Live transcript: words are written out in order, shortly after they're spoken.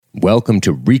Welcome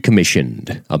to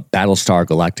Recommissioned, a Battlestar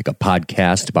Galactica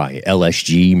podcast by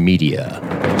LSG Media.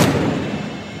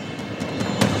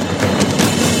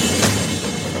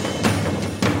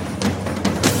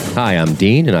 Hi, I'm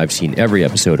Dean, and I've seen every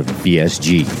episode of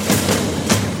BSG.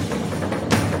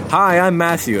 Hi, I'm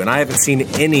Matthew, and I haven't seen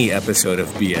any episode of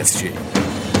BSG.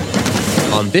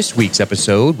 On this week's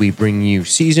episode, we bring you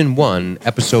Season 1,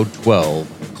 Episode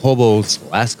 12, Kobold's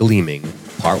Last Gleaming,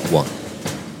 Part 1.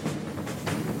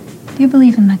 Do you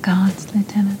believe in the gods,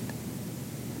 Lieutenant?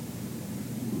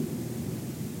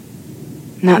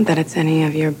 Not that it's any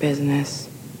of your business,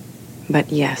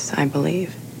 but yes, I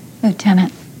believe.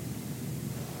 Lieutenant,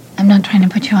 I'm not trying to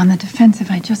put you on the defensive.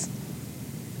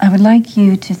 I would like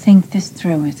you to think this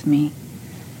through with me.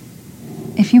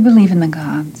 If you believe in the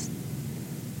gods,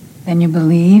 then you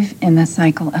believe in the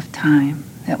cycle of time,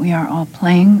 that we are all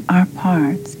playing our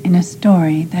parts in a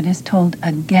story that is told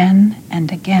again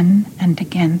and again and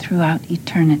again throughout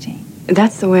eternity.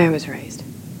 That's the way I was raised.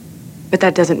 But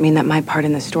that doesn't mean that my part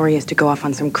in the story is to go off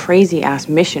on some crazy-ass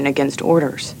mission against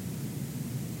orders.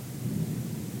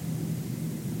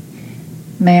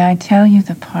 May I tell you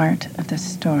the part of the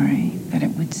story that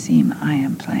it would seem I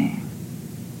am playing?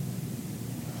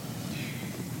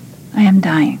 I am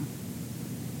dying.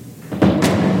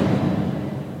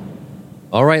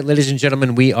 All right, ladies and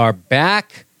gentlemen, we are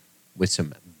back with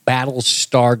some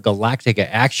Battlestar Galactica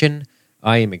action.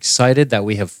 I am excited that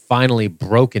we have finally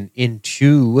broken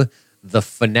into the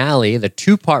finale, the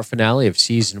two-part finale of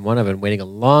Season 1. I've been waiting a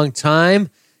long time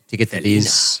to get to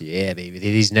these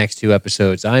next two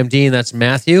episodes. I'm Dean, that's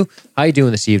Matthew. How you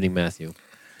doing this evening, Matthew?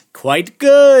 Quite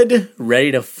good.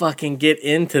 Ready to fucking get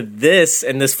into this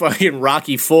and this fucking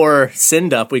Rocky IV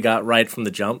send-up we got right from the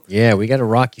jump. Yeah, we got a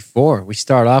Rocky IV. We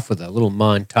start off with a little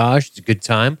montage. It's a good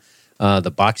time.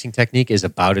 The boxing technique is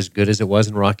about as good as it was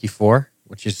in Rocky IV,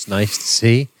 which is nice to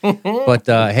see. But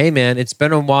hey, man, it's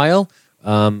been a while.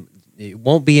 It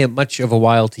won't be much of a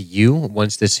while to you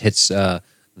once this hits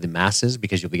the masses,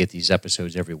 because you'll get these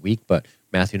episodes every week. But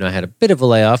Matthew and I had a bit of a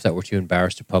layoff that we're too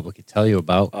embarrassed to publicly tell you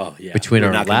about. Oh, yeah. Between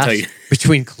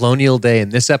between Colonial Day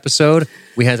and this episode,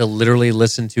 we had to literally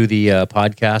listen to the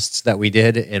podcasts that we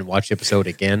did and watch the episode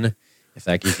again, if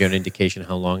that gives you an indication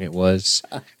how long it was.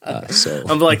 So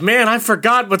I'm like, man, I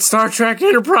forgot what Star Trek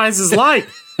Enterprise is like.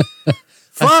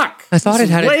 Fuck. I thought it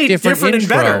had a different intro. And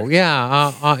better.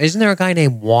 Yeah. Isn't there a guy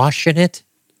named Wash in it?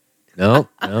 No,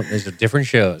 there's a different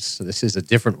shows. So this is a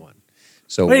different one.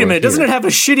 So wait a minute, doesn't it have a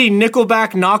shitty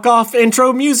Nickelback knockoff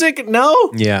intro music? No?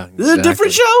 Yeah. Exactly. This is a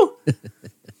different show?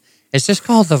 Is this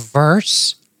called The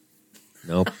Verse?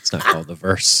 Nope, it's not called The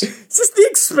Verse. Is this The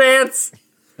Expanse?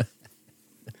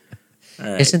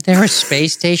 Right. Isn't there a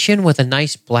space station with a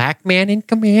nice black man in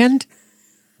command?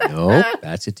 No,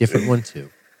 that's a different one too.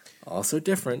 Also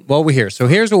different. Well, we're here. So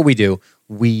here's what we do.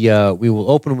 We will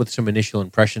open with some initial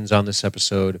impressions on this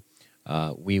episode.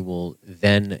 We will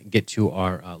then get to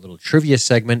our little trivia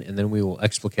segment, and then we will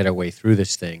explicate our way through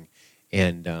this thing.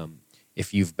 And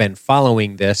if you've been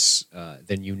following this,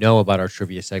 then you know about our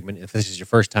trivia segment. If this is your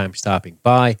first time stopping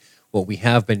by, what we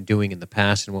have been doing in the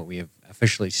past and what we have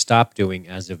officially stopped doing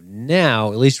as of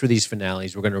now, at least for these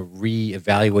finales, we're going to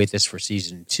reevaluate this for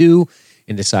Season 2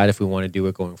 and decide if we want to do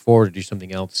it going forward or do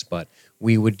something else. But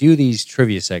we would do these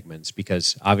trivia segments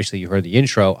because obviously you heard the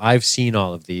intro. I've seen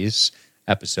all of these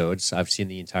episodes. I've seen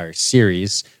the entire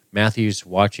series. Matthew's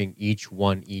watching each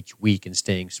one each week and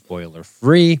staying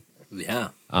spoiler-free. Yeah.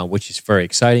 Which is very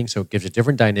exciting. So it gives a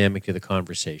different dynamic to the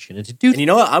conversation. And you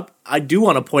know what? I do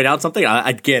want to point out something.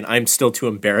 Again, I'm still too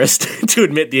embarrassed to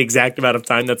admit the exact amount of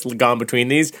time that's gone between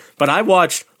these. But I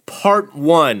watched Part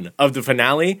 1 of the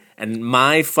finale, and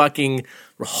my fucking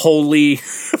holy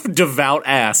devout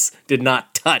ass did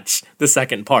not touch the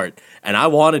second part. And I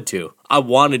wanted to. I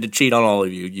wanted to cheat on all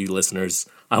of you listeners.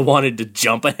 I wanted to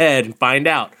jump ahead and find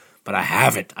out. But I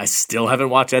haven't. I still haven't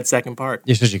watched that second part.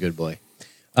 You're such a good boy.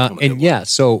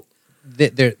 So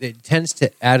it tends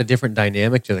to add a different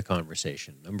dynamic to the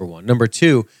conversation, number one. Number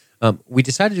two, we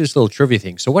decided to do this little trivia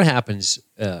thing. So what happens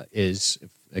is,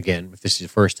 again, if this is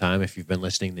the first time, if you've been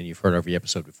listening, then you've heard every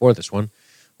episode before this one,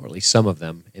 or at least some of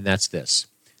them, and that's this.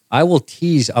 I will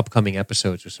tease upcoming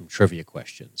episodes with some trivia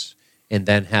questions and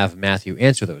then have Matthew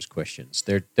answer those questions.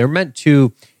 They're meant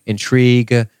to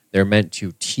intrigue. They're meant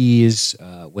to tease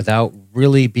without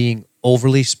really being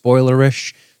overly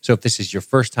spoilerish. So if this is your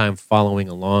first time following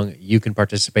along, you can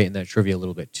participate in that trivia a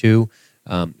little bit too.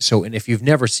 And if you've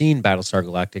never seen Battlestar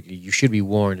Galactica, you should be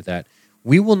warned that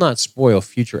we will not spoil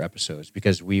future episodes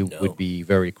because we would be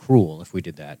very cruel if we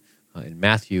did that. And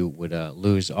Matthew would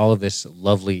lose all of this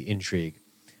lovely intrigue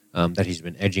that he's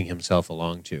been edging himself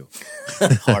along to.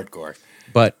 Hardcore.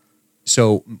 But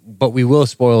But we will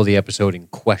spoil the episode in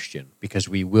question because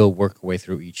we will work our way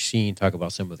through each scene, talk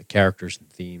about some of the characters and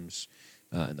themes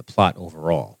and the plot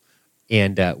overall.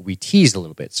 And we teased a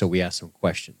little bit, so we asked some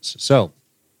questions. So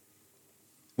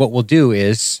what we'll do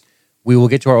is we will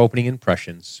get to our opening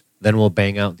impressions, then we'll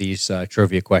bang out these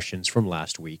trivia questions from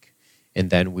last week, and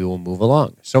then we will move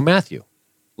along. So Matthew,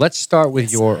 let's start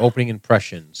with your opening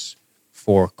impressions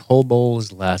for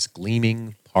Kobol's Last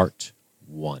Gleaming Part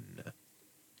 1.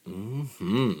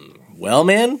 Well,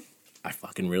 man, I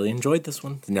fucking really enjoyed this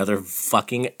one. Another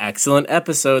fucking excellent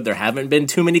episode. There haven't been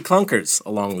too many clunkers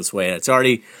along this way. It's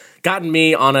already gotten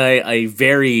me on a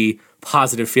very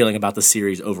positive feeling about the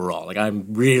series overall. Like,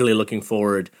 I'm really looking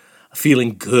forward,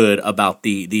 feeling good about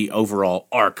the overall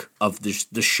arc of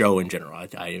the show in general.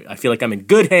 I feel like I'm in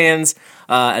good hands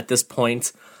at this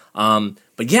point.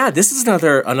 But yeah, this is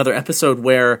another episode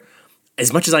where,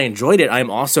 as much as I enjoyed it, I'm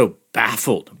also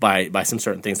baffled by some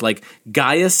certain things. Like,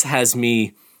 Gaius has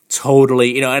me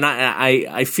totally, and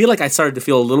I feel like I started to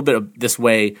feel a little bit of this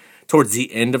way towards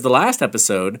the end of the last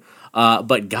episode.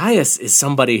 But Gaius is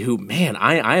somebody who, man,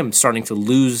 I am starting to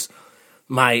lose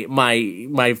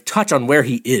my touch on where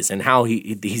he is and how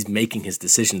he's making his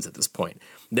decisions at this point.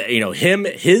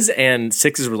 His and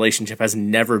Six's relationship has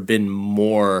never been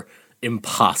more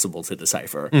impossible to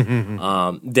decipher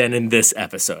than in this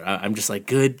episode. I'm just like,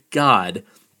 good God,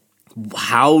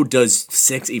 how does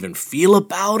Six even feel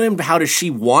about him? How does she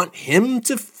want him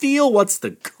to feel? What's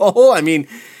the goal? I mean,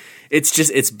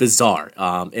 it's bizarre.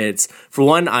 It's, for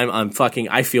one,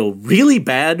 I feel really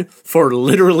bad for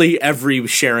literally every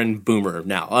Sharon Boomer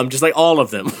now. I'm just like, all of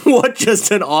them. What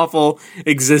just an awful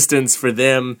existence for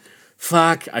them.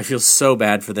 Fuck, I feel so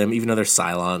bad for them, even though they're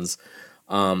Cylons.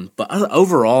 But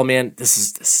overall, man, this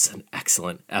is an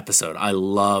excellent episode. I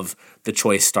love the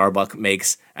choice Starbuck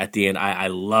makes at the end. I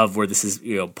love where this is,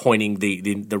 pointing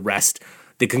the rest,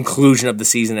 the conclusion of the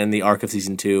season and the arc of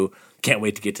season 2. Can't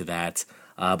wait to get to that.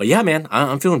 But yeah, man,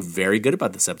 I'm feeling very good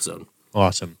about this episode.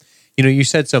 Awesome. You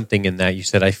said something in that. You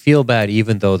said, I feel bad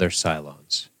even though they're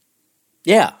Cylons.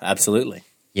 Yeah, absolutely.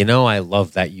 I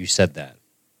love that you said that.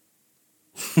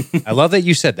 I love that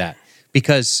you said that.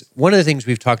 Because one of the things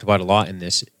we've talked about a lot in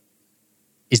this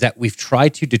is that we've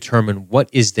tried to determine what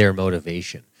is their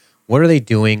motivation. What are they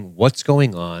doing? What's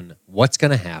going on? What's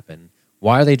going to happen?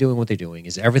 Why are they doing what they're doing?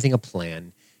 Is everything a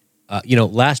plan?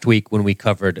 Last week when we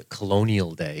covered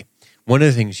Colonial Day, one of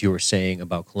the things you were saying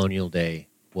about Colonial Day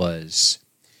was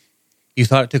you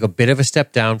thought it took a bit of a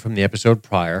step down from the episode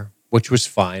prior, which was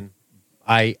fine.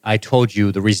 I told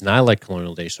you the reason I liked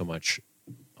Colonial Day so much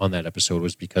on that episode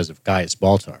was because of Gaius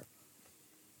Baltar.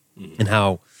 And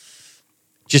how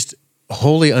just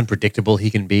wholly unpredictable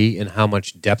he can be and how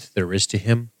much depth there is to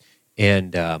him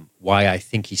and why I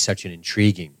think he's such an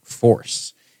intriguing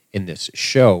force in this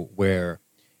show where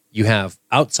you have,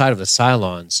 outside of the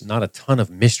Cylons, not a ton of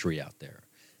mystery out there.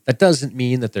 That doesn't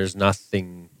mean that there's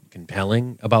nothing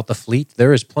compelling about the fleet.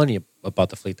 There is plenty about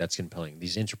the fleet that's compelling.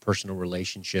 These interpersonal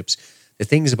relationships, the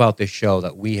things about this show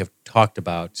that we have talked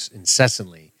about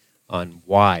incessantly on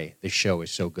why the show is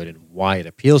so good and why it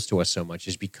appeals to us so much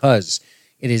is because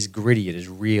it is gritty, it is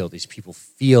real. These people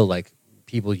feel like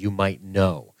people you might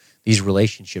know. These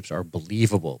relationships are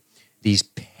believable. These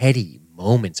petty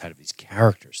moments out of these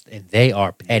characters, and they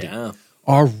are petty,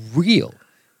 are real,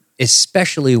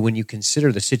 especially when you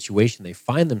consider the situation they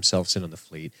find themselves in on the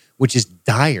fleet, which is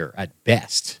dire at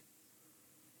best.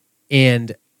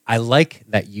 And I like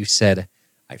that you said,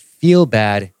 I feel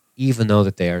bad even though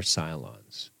that they are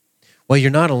Cylons. Well, you're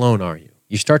not alone, are you?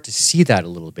 You start to see that a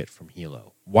little bit from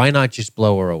Helo. Why not just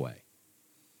blow her away?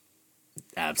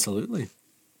 Absolutely.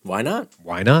 Why not?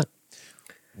 Why not?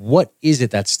 What is it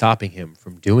that's stopping him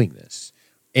from doing this?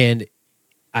 And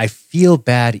I feel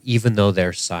bad even though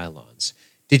they're Cylons.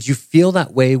 Did you feel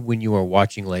that way when you were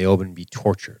watching Leoben be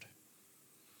tortured?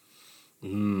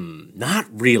 Not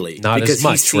really. Not because as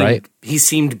much, right? He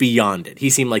seemed beyond it. He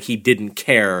seemed like he didn't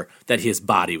care that his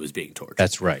body was being tortured.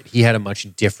 That's right. He had a much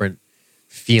different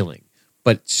feeling.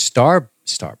 But Starbuck,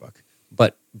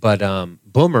 but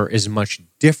Boomer is much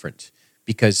different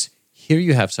because here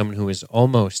you have someone who is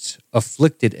almost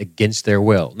afflicted against their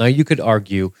will. Now you could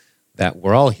argue that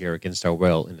we're all here against our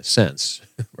will in a sense,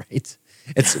 right?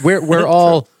 It's we're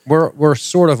all we're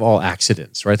sort of all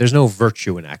accidents, right? There's no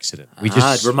virtue in accident.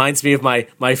 It reminds me of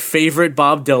my favorite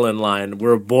Bob Dylan line: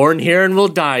 "We're born here and we'll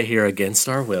die here against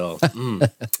our will."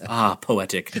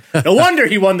 Poetic. No wonder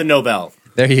he won the Nobel.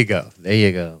 There you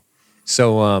go.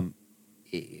 So,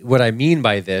 what I mean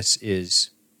by this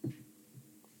is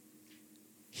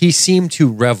he seemed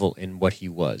to revel in what he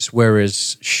was,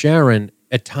 whereas Sharon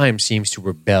at times seems to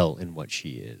rebel in what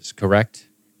she is. Correct?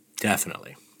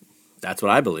 Definitely. That's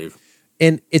what I believe.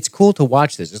 And it's cool to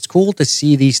watch this. It's cool to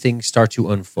see these things start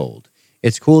to unfold.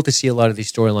 It's cool to see a lot of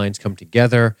these storylines come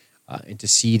together and to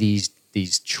see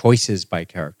these choices by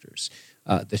characters.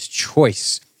 This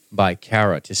choice by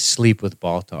Kara to sleep with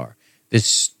Baltar.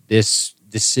 This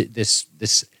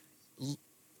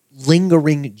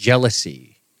lingering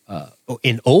jealousy,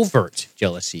 an overt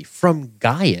jealousy from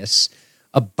Gaius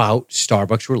about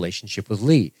Starbuck's relationship with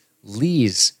Lee.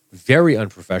 Lee's very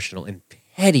unprofessional and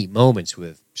petty moments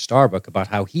with Starbuck about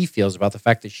how he feels about the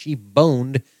fact that she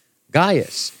boned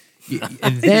Gaius.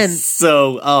 And then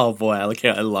oh boy,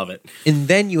 I love it. And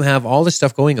then you have all this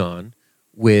stuff going on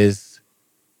with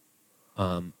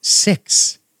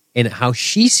Six and how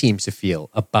she seems to feel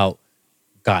about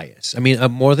Gaius. I mean,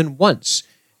 more than once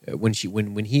when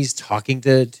he's talking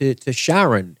to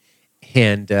Sharon,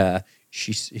 and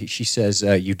she says,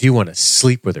 "You do want to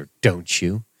sleep with her, don't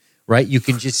you?" Right? You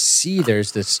can just see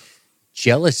there's this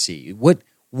jealousy. What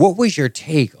was your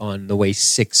take on the way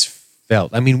Six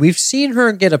felt? I mean, we've seen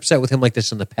her get upset with him like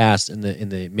this in the past in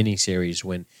the miniseries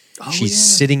when she's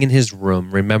sitting in his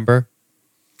room. Remember?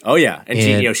 Oh yeah,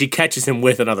 and she catches him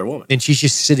with another woman, and she's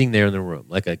just sitting there in the room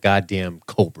like a goddamn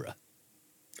cobra.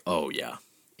 Oh yeah,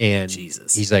 and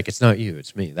Jesus, he's like, "It's not you,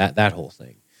 it's me." That whole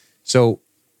thing. So,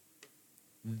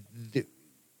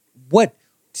 what?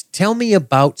 Tell me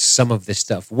about some of this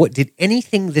stuff. What did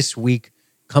anything this week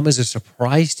come as a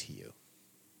surprise to you?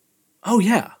 Oh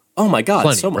yeah. Oh my God,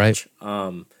 Plenty, so much.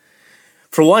 Right?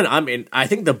 For one, I mean, I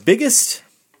think the biggest,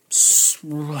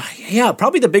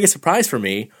 probably the biggest surprise for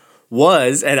me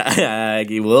was, and I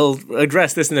will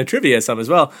address this in the trivia some as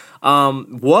well,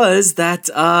 was that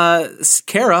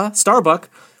Kara Starbuck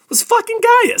was fucking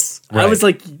Gaius. Right. I was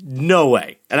like, no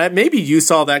way. And maybe you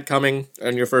saw that coming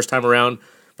on your first time around,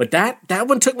 but that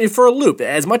one took me for a loop.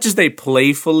 As much as they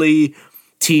playfully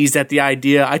teased at the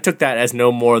idea, I took that as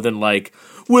no more than like,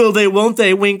 will they, won't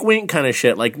they, wink, wink kind of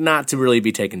shit, like not to really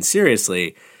be taken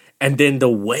seriously. And then the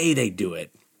way they do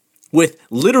it, with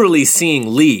literally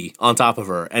seeing Lee on top of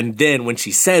her, and then when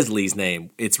she says Lee's name,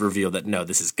 it's revealed that, no,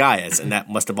 this is Gaius, and that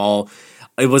must have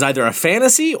it was either a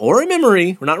fantasy or a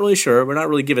memory. We're not really sure. We're not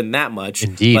really given that much.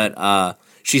 Indeed. But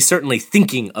she's certainly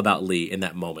thinking about Lee in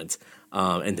that moment.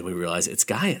 And then we realize it's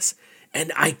Gaius.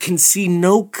 And I can see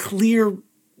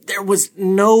there was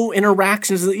no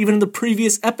interactions, even in the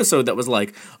previous episode, that was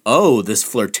like, oh, this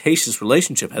flirtatious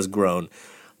relationship has grown.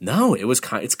 No,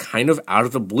 it's kind of out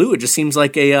of the blue. It just seems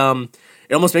like it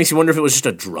almost makes you wonder if it was just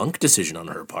a drunk decision on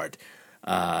her part.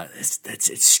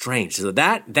 It's strange. So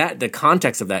that the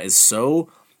context of that is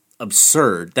so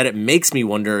absurd that it makes me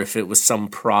wonder if it was some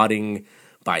prodding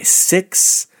by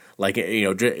Six, like,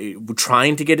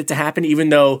 trying to get it to happen, even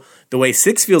though the way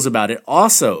Six feels about it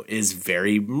also is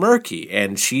very murky,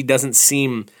 and she doesn't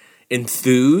seem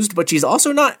enthused, but she's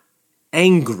also not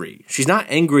angry. She's not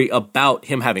angry about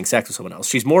him having sex with someone else.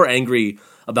 She's more angry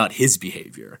about his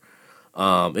behavior,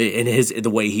 and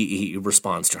the way he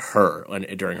responds to her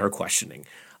during her questioning.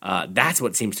 That's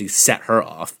what seems to set her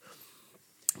off.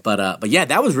 But yeah,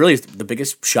 that was really the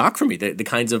biggest shock for me. The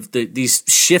kinds of these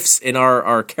shifts in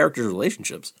our characters'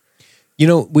 relationships.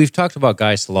 We've talked about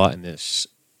Gaius a lot in this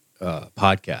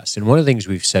podcast, and one of the things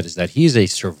we've said is that he's a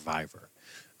survivor.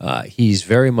 He's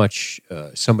very much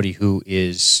somebody who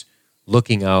is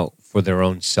looking out for their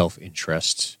own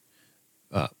self-interest,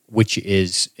 which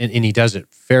is, and he does it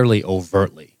fairly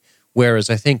overtly. Whereas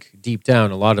I think deep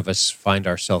down, a lot of us find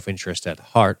our self-interest at the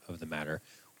heart of the matter.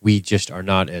 We just are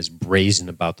not as brazen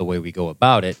about the way we go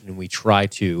about it, and we try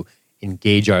to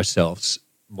engage ourselves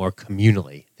more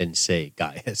communally than, say,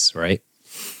 Gaius, right?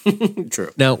 True.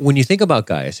 Now, when you think about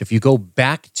Gaius, if you go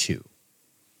back to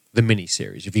the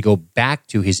miniseries, if you go back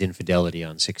to his infidelity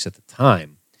on Six at the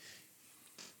time,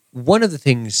 one of the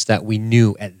things that we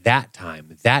knew at that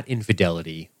time, that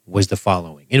infidelity, was the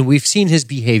following. And we've seen his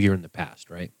behavior in the past,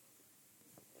 right?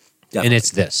 Definitely. And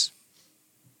it's this.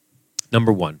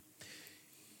 Number one,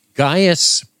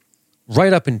 Gaius,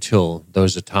 right up until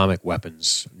those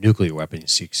nuclear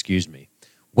weapons,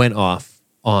 went off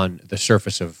on the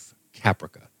surface of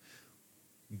Caprica,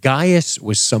 Gaius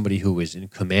was somebody who was in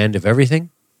command of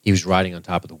everything. He was riding on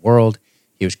top of the world.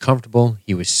 He was comfortable.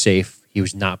 He was safe. He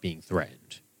was not being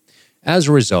threatened. As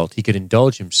a result, he could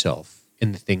indulge himself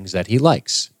in the things that he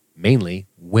likes, mainly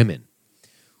women.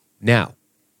 Now,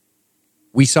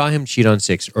 we saw him cheat on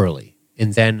Six early,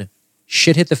 and then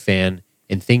shit hit the fan,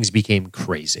 and things became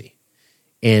crazy.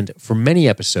 And for many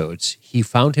episodes, he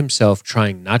found himself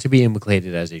trying not to be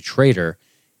implicated as a traitor,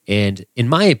 and in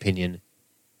my opinion,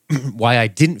 why I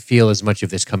didn't feel as much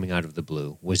of this coming out of the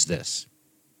blue was this.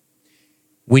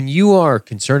 When you are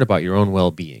concerned about your own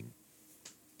well-being,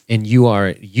 and you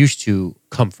are used to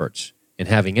comfort and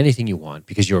having anything you want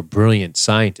because you're a brilliant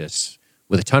scientist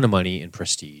with a ton of money and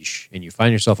prestige, and you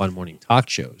find yourself on morning talk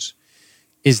shows,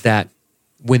 is that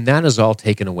when that is all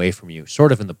taken away from you,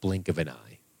 sort of in the blink of an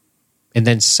eye, and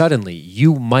then suddenly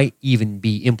you might even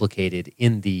be implicated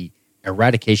in the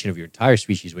eradication of your entire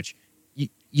species, which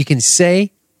you can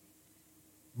say,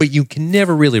 but you can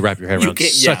never really wrap your head around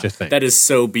such a thing. That is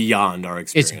so beyond our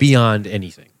experience. It's beyond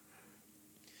anything.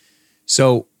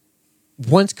 So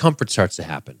once comfort starts to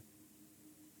happen,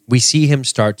 we see him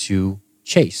start to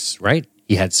chase, right?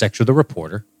 He had sex with a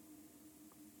reporter.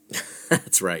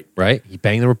 That's right. Right? He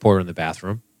banged the reporter in the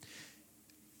bathroom.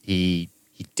 He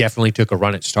definitely took a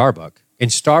run at Starbuck.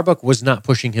 And Starbuck was not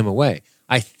pushing him away.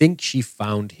 I think she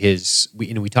found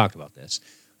we talked about this.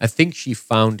 I think she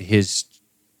found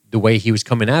the way he was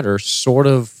coming at her sort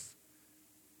of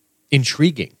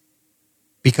intriguing.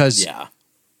 Because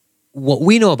what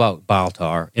we know about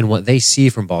Baltar and what they see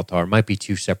from Baltar might be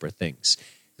two separate things.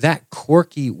 That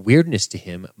quirky weirdness to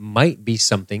him might be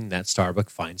something that Starbuck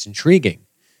finds intriguing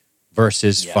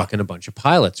versus fucking a bunch of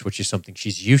pilots, which is something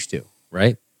she's used to,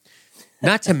 right?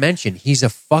 Not to mention, he's a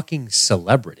fucking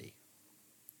celebrity.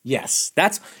 Yes,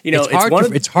 that's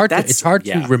it's hard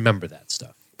to remember that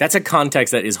stuff. That's a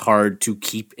context that is hard to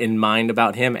keep in mind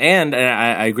about him. And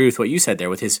I agree with what you said there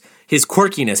with his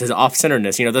quirkiness, his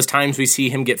off-centeredness. You know, those times we see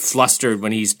him get flustered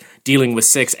when he's dealing with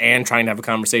Six and trying to have a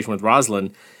conversation with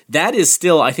Rosalind. That is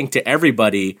still, I think, to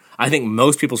everybody, I think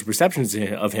most people's perceptions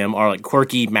of him are like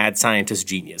quirky, mad scientist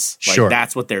genius. Like, sure.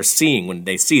 That's what they're seeing when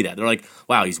they see that. They're like,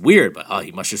 wow, he's weird, but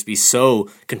he must just be so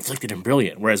conflicted and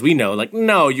brilliant. Whereas we know, like,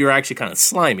 no, you're actually kind of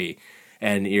slimy.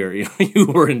 And you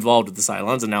were involved with the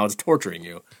Cylons, and now it's torturing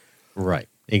you. Right,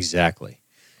 exactly.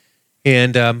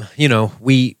 And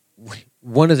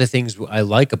one of the things I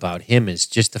like about him is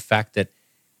just the fact that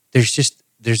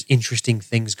there's interesting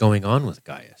things going on with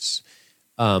Gaius.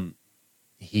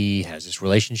 He has this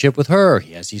relationship with her.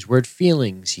 He has these weird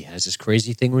feelings. He has this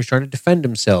crazy thing where he's trying to defend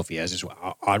himself. He has this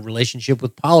odd relationship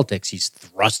with politics. He's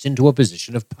thrust into a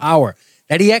position of power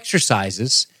that he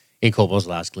exercises in Kobol's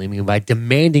Last Gleaming by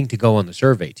demanding to go on the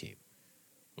survey team.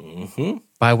 Mm-hmm.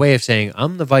 By way of saying,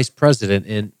 I'm the vice president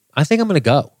and I think I'm going to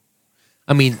go.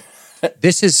 I mean,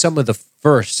 this is some of the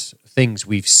first things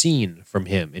we've seen from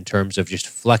him in terms of just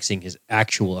flexing his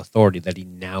actual authority that he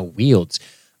now wields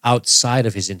outside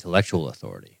of his intellectual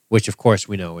authority, which of course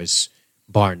we know is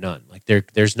bar none. Like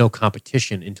there's no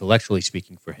competition intellectually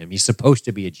speaking for him. He's supposed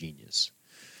to be a genius.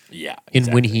 Yeah. Exactly.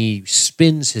 And when he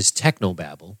spins his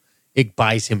technobabble, it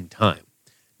buys him time.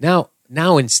 Now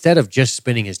instead of just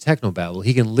spinning his technobabble,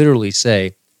 he can literally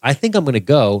say, I think I'm going to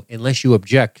go unless you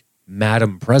object,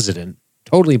 Madam President,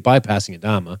 totally bypassing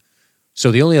Adama. So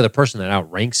the only other person that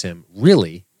outranks him,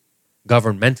 really,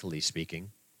 governmentally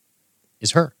speaking,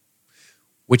 is her.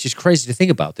 Which is crazy to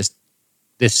think about.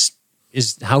 This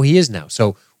is how he is now.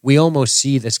 So we almost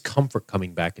see this comfort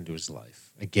coming back into his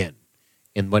life again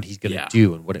and what he's going to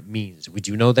do and what it means. We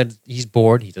do know that he's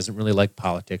bored. He doesn't really like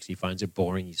politics. He finds it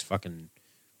boring. He's fucking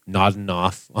nodding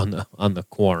off on the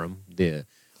quorum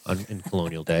in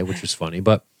Colonial Day, which was funny.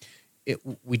 But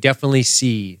we definitely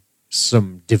see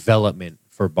some development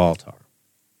for Baltar.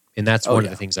 And that's one of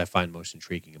the things I find most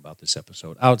intriguing about this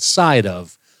episode, outside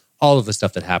of all of the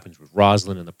stuff that happens with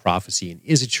Rosalind and the prophecy. And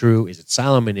is it true? Is it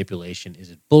silent manipulation? Is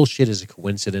it bullshit? Is it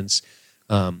coincidence?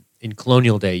 In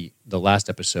Colonial Day, the last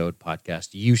episode podcast,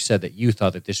 you said that you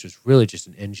thought that this was really just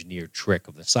an engineered trick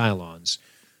of the Cylons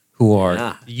who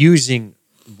are using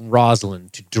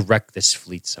Rosalind to direct this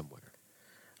fleet somewhere.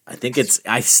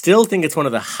 I still think it's one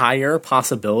of the higher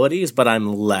possibilities, but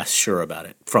I'm less sure about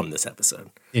it from this episode.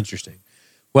 Interesting.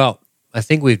 Well, I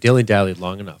think we've dilly-dallied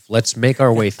long enough. Let's make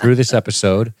our way through this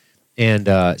episode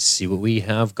and see what we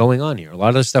have going on here. A lot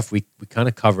of the stuff we kind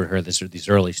of covered here, these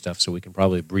early stuff, so we can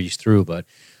probably breeze through, but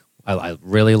I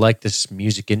really like this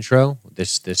music intro,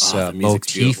 this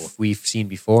motif beautiful. We've seen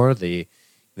before, this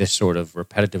sort of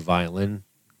repetitive violin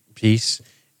piece,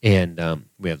 and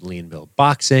we have Lee and Bill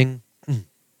boxing,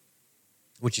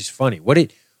 which is funny.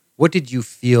 What did you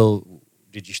feel?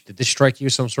 Did this strike you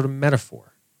as some sort of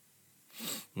metaphor?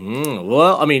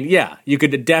 Well, I mean, yeah, you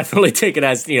could definitely take it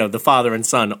as, the father and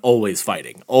son always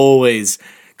fighting, always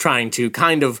trying to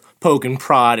kind of poke and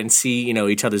prod and see,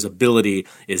 each other's ability.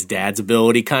 Is dad's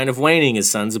ability kind of waning? Is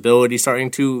son's ability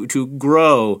starting to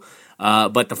grow?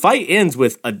 But the fight ends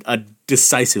with a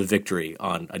decisive victory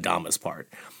on Adama's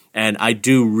part. And I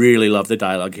do really love the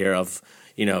dialogue here of,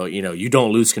 you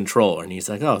don't lose control. And he's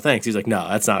like, oh, thanks. He's like, no,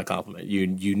 that's not a compliment.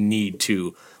 You need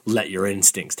to let your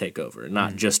instincts take over,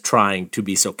 not just trying to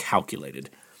be so calculated.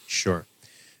 Sure.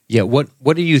 Yeah,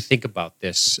 what do you think about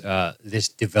this this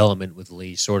development with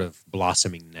Lee sort of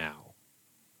blossoming now?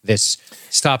 This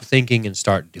stop thinking and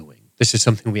start doing. This is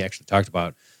something we actually talked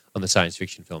about on the Science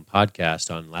Fiction Film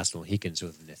Podcast on Last Mohicans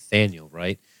with Nathaniel,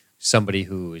 right? Somebody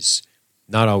who is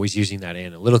not always using that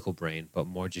analytical brain, but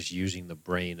more just using the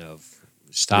brain of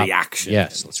stop. Reaction.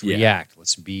 Yes, let's react.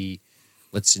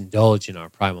 Let's indulge in our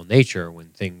primal nature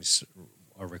when things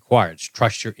are required.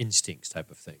 Trust your instincts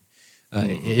type of thing.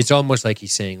 It's almost like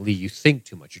he's saying, Lee, you think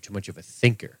too much. You're too much of a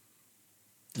thinker.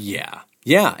 Yeah.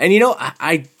 Yeah. And,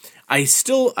 I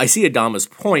see Adama's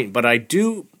point, but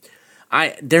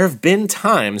there have been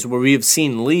times where we have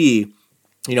seen Lee,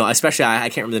 especially, I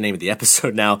can't remember the name of the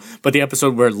episode now, but the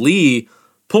episode where Lee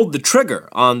pulled the trigger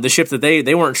on the ship that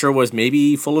they weren't sure was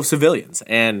maybe full of civilians.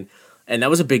 And that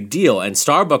was a big deal. And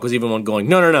Starbuck was even one going,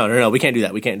 no, we can't do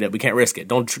that. We can't risk it.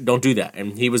 Don't do that.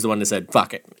 And he was the one that said,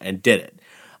 fuck it, and did it.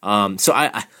 So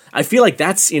I feel like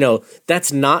that's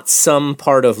not some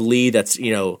part of Lee that's,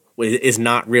 is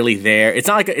not really there. It's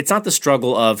not the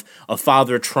struggle of a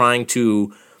father trying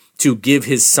to give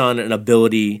his son an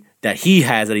ability that he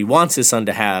has, that he wants his son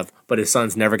to have, but his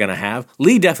son's never going to have.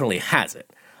 Lee definitely has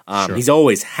it. Sure. He's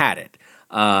always had it.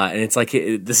 And it's like,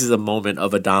 this is a moment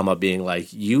of Adama being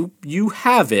like, you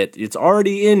have it. It's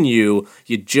already in you.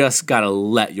 You just got to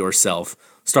let yourself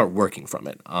start working from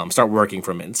it. Start working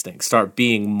from instinct. Start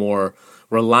being more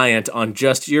reliant on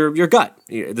just your gut.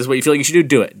 This is what you feel like you should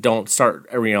do it. Don't start,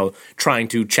 trying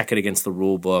to check it against the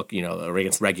rule book, or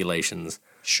against regulations.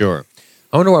 Sure.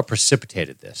 I wonder what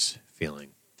precipitated this feeling.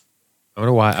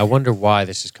 I wonder why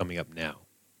this is coming up now.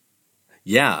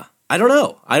 Yeah. I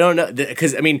don't know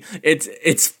because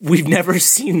it's we've never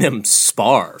seen them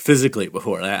spar physically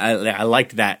before. I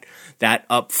liked that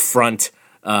upfront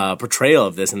portrayal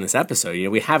of this in this episode.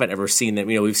 We haven't ever seen them.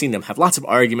 We've seen them have lots of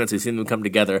arguments. We've seen them come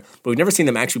together, but we've never seen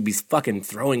them actually be fucking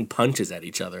throwing punches at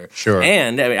each other. Sure.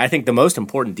 And I think the most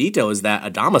important detail is that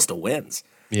Adama still wins.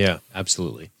 Yeah,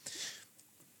 absolutely.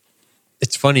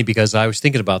 It's funny because I was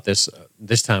thinking about this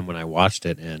time when I watched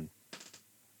it, and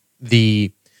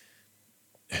the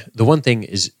one thing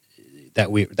is that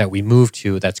we move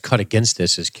to that's cut against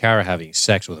this is Kara having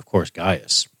sex with, of course,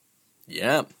 Gaius.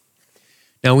 Yeah.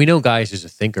 Now we know Gaius is a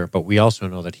thinker, but we also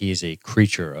know that he is a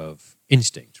creature of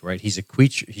instinct, right? He's a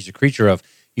creature of,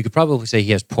 you could probably say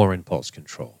he has poor impulse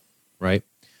control, right?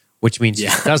 Which means he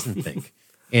doesn't think.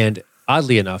 And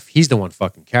oddly enough, he's the one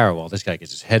fucking Kara while this guy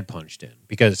gets his head punched in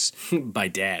because by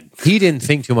Dad. He didn't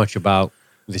think too much about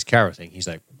this Kara thing. He's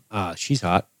like, she's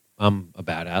hot. I'm a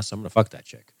badass. I'm going to fuck that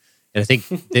chick. And I think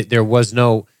that there was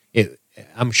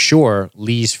I'm sure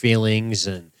Lee's feelings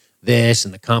and this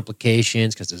and the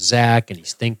complications because of Zach and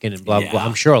he's thinking and blah, blah, blah.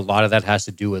 I'm sure a lot of that has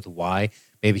to do with why.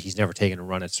 Maybe he's never taken a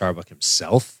run at Starbuck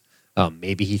himself.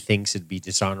 Maybe he thinks it'd be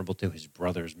dishonorable to his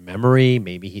brother's memory.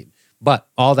 But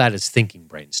all that is thinking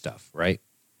brain stuff, right?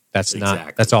 That's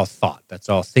all thought. That's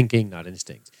all thinking, not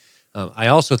instinct. I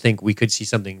also think we could see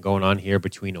something going on here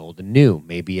between old and new.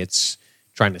 Maybe it's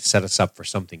trying to set us up for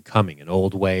something coming, an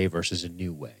old way versus a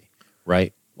new way,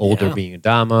 right? Older being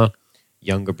Adama,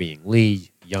 younger being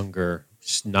Lee, younger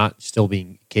not still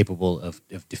being capable of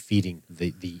defeating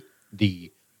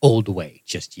the old way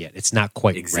just yet. It's not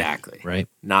quite ready, right?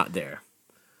 Not there.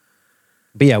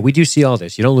 But yeah, we do see all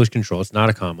this. You don't lose control. It's not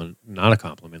a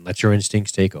compliment. Let your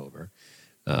instincts take over.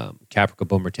 Caprica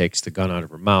Boomer takes the gun out of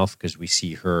her mouth because we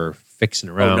see her fixing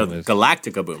around with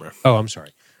Galactica Boomer. Oh, I'm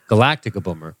sorry. Galactica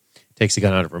Boomer takes the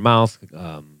gun out of her mouth,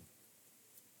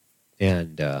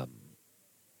 and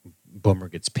Boomer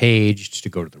gets paged to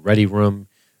go to the ready room,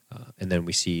 and then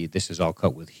we see this is all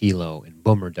cut with Hilo and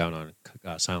Boomer down on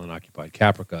Silent Occupied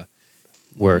Caprica,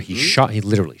 where he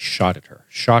literally shot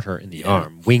her in the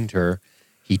arm, winged her.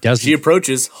 He doesn't. She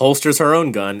approaches, holsters her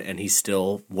own gun, and he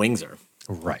still wings her.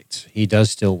 Right, he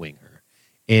does still wing her,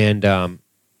 and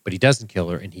but he doesn't kill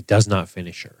her, and he does not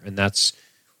finish her, and that's.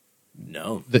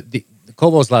 No. The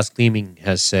Kobol's Last Gleaming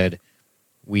has said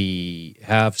we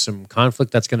have some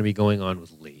conflict that's going to be going on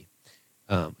with Lee,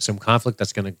 some conflict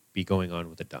that's going to be going on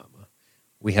with Adama.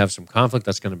 We have some conflict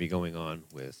that's going to be going on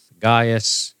with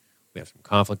Gaius. We have some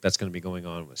conflict that's going to be going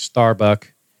on with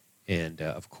Starbuck, and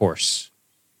of course,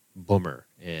 Boomer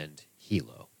and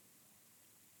Hilo.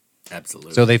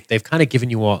 Absolutely. So they've kind of given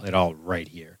you it all right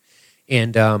here,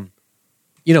 and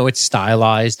it's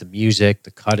stylized, the music,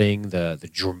 the cutting, the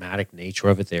dramatic nature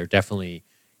of it. They're definitely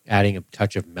adding a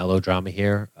touch of melodrama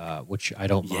here, which I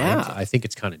don't mind. I think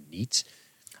it's kind of neat.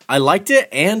 I liked it,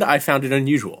 and I found it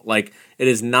unusual. Like, it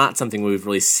is not something we've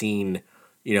really seen,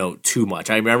 too much.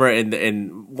 I remember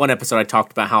in one episode I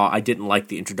talked about how I didn't like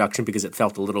the introduction because it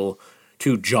felt a little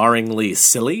too jarringly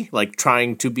silly, like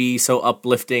trying to be so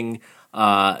uplifting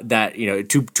that,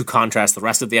 to contrast the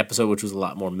rest of the episode, which was a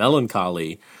lot more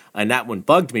melancholy. And that one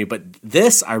bugged me. But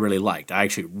this I really liked. I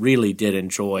actually really did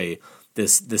enjoy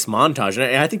this montage.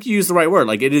 And I think you used the right word.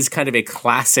 Like, it is kind of a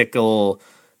classical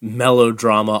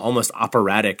melodrama, almost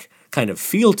operatic kind of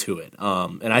feel to it.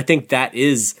 And I think that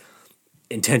is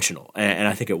intentional, and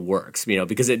I think it works,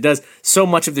 because it does. So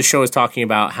much of the show is talking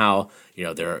about how,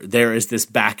 there is this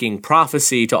backing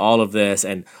prophecy to all of this,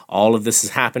 and all of this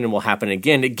has happened and will happen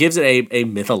again. It gives it a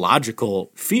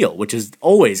mythological feel, which is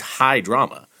always high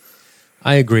drama.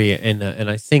 I agree, and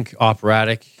I think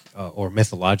operatic or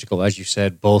mythological, as you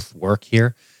said, both work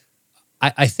here.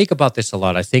 I think about this a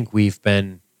lot. I think we've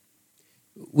been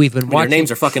watching. Their names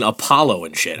are fucking Apollo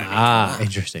and shit.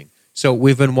 Interesting. So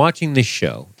we've been watching this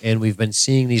show, and we've been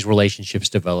seeing these relationships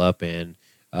develop, and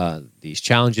these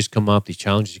challenges come up, these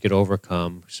challenges get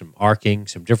overcome, some arcing,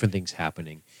 some different things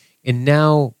happening. And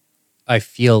now I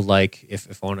feel like,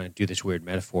 if I want to do this weird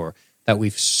metaphor, that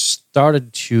we've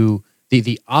started to,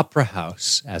 the opera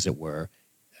house, as it were,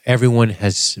 everyone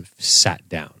has sat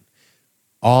down.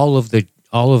 All of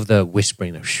the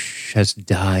whispering has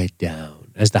died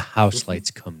down as the house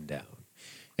lights come down.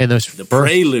 And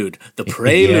prelude,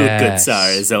 yes, good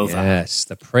sir, is over. Yes,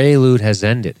 the prelude has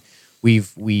ended.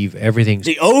 We've everything's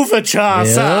the overture,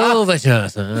 sir. Overture,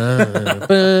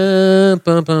 sir.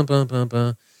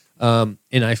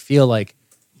 And I feel like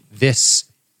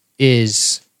this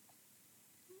is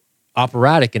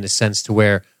operatic in a sense to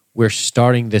where we're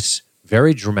starting this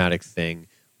very dramatic thing.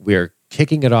 We're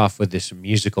kicking it off with this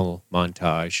musical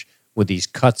montage with these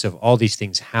cuts of all these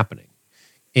things happening,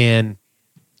 and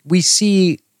we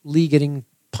see Lee getting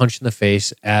punched in the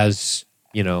face as,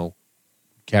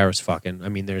 Kara's fucking. I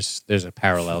mean, there's a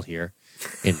parallel here.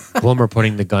 And Boomer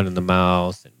putting the gun in the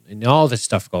mouth and all this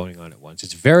stuff going on at once.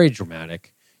 It's very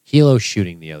dramatic. Hilo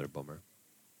shooting the other Boomer.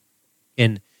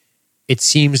 And it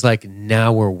seems like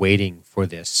now we're waiting for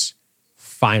this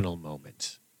final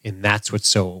moment. And that's what's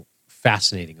so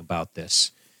fascinating about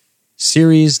this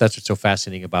series. That's what's so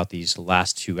fascinating about these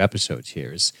last two episodes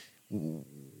here is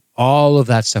all of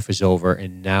that stuff is over,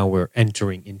 and now we're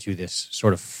entering into this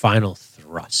sort of final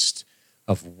thrust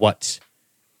of what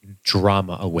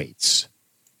drama awaits.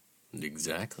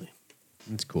 Exactly.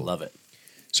 It's cool. Love it.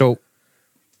 So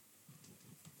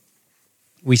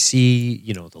we see,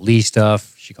 the Lee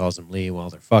stuff. She calls him Lee while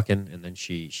they're fucking, and then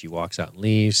she walks out and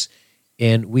leaves.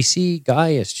 And we see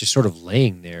Gaius just sort of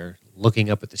laying there, looking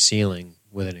up at the ceiling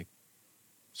with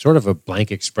sort of a blank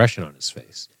expression on his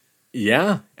face.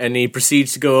 Yeah, and he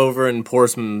proceeds to go over and pour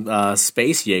some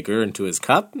Space Jaeger into his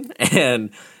cup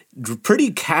and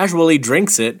pretty casually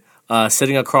drinks it,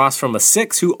 sitting across from a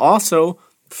Six who also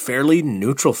fairly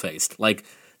neutral-faced. Like,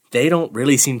 they don't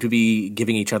really seem to be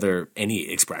giving each other any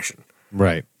expression.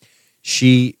 Right.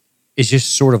 She is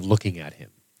just sort of looking at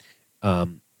him.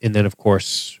 And then, of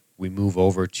course, we move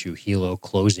over to Hilo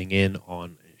closing in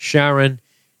on Sharon.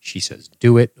 She says,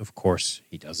 do it. Of course,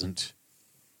 he doesn't.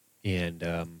 And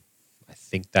I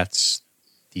think that's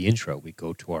the intro. We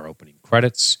go to our opening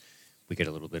credits. We get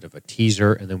a little bit of a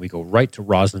teaser, and then we go right to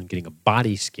Rosalind getting a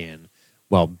body scan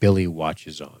while Billy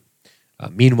watches on.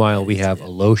 Meanwhile, we have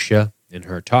Aloysia and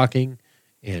her talking,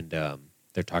 and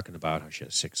they're talking about how she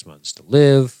has 6 months to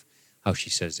live, how she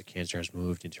says the cancer has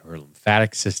moved into her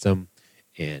lymphatic system,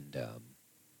 and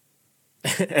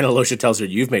and Aloysia tells her,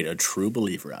 "You've made a true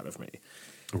believer out of me."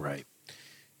 Right.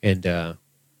 And I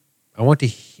want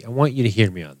you to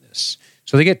hear me on this.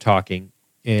 So they get talking,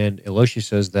 and Aloysia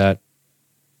says that,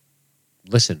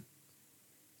 listen,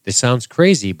 this sounds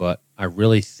crazy, but I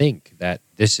really think that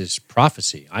this is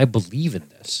prophecy. I believe in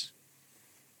this.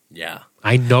 Yeah.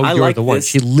 I know you're like the one.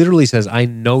 She literally says, I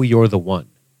know you're the one.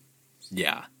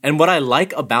 Yeah. And what I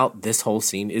like about this whole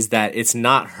scene is that it's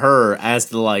not her as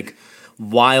the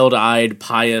wild-eyed,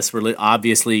 pious,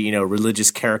 obviously,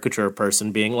 religious caricature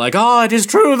person being like, oh, it is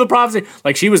true, the prophecy.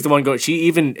 Like, she was the one she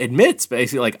even admits,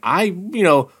 basically, I,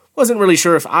 wasn't really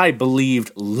sure if I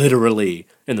believed literally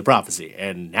in the prophecy.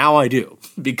 And now I do,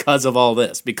 because of all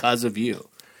this, because of you.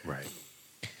 Right.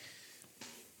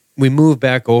 We move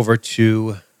back over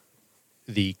to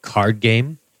the card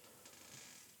game.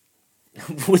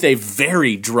 With a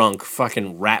very drunk,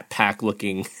 fucking Rat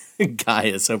Pack-looking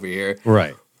Gaius over here.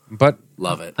 Right. But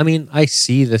love it. I mean, I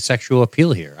see the sexual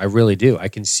appeal here. I really do. I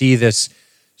can see this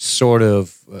sort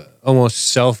of almost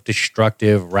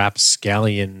self-destructive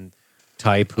rapscallion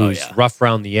type who's rough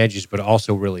around the edges, but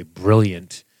also really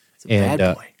brilliant. It's a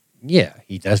bad boy. Yeah,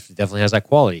 he definitely has that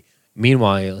quality.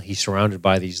 Meanwhile, he's surrounded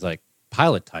by these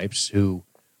pilot types who,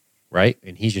 right?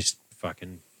 And he's just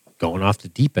fucking going off the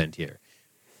deep end here.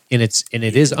 And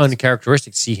it is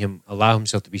uncharacteristic to see him allow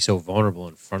himself to be so vulnerable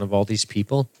in front of all these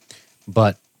people,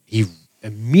 but he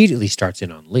immediately starts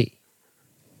in on Lee.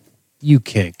 You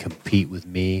can't compete with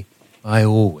me. I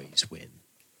always win.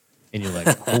 And you're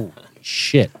like, holy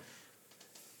shit.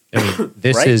 I mean,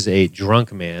 this Right? is a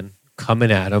drunk man coming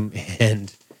at him,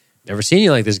 and never seen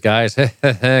you like this, guys.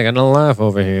 Gonna laugh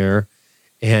over here.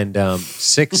 And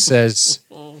Six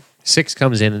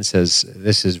comes in and says,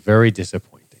 this is very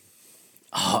disappointing.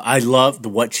 Oh, I love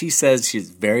what she says. She's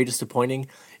very disappointing.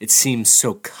 It seems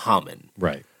so common.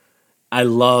 Right. I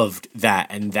loved that.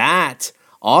 And that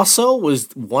also was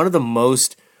one of the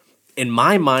most, in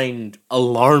my mind,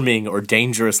 alarming or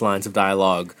dangerous lines of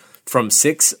dialogue from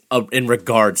Six in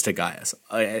regards to Gaius.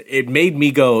 It made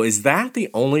me go, is that the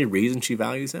only reason she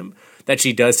values him? That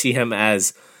she does see him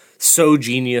as so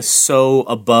genius, so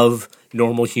above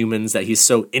normal humans, that he's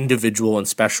so individual and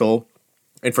special.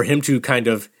 And for him to kind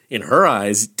of, in her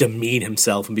eyes, demean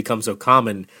himself and become so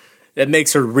common, that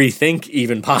makes her rethink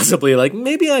even possibly like,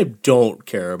 maybe I don't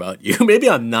care about you. Maybe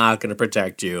I'm not going to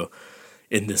protect you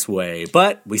in this way.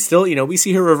 But we still, we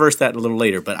see her reverse that a little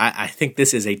later. But I think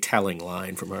this is a telling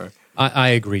line from her. I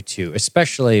agree too,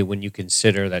 especially when you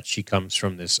consider that she comes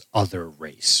from this other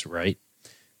race, right?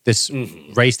 This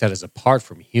race that is apart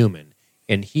from human.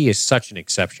 And he is such an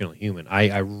exceptional human.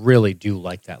 I really do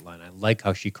like that line. I like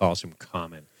how she calls him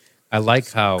common. I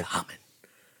like how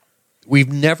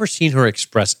we've never seen her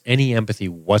express any empathy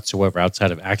whatsoever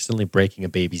outside of accidentally breaking a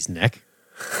baby's neck.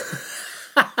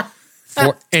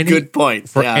 For any, Good point.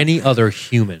 For Yeah. any other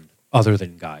human other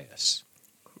than Gaius.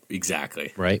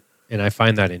 Exactly. Right? And I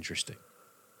find that interesting.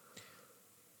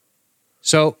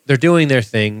 So they're doing their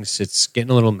things. It's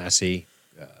getting a little messy.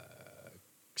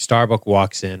 Starbuck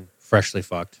walks in, freshly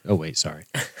fucked. Oh, wait, sorry.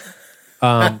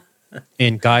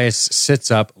 And Gaius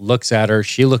sits up, looks at her.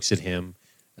 She looks at him.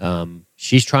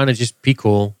 She's trying to just be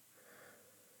cool.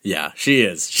 Yeah, she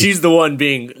is. She's the one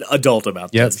being adult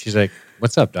about Yep. this. She's like,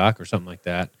 what's up, Doc? Or something like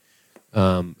that.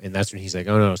 And that's when he's like,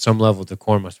 oh, no, some level of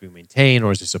decorum must be maintained,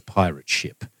 or is this a pirate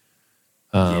ship?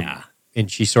 Yeah.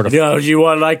 And she sort of... Would you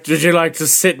like to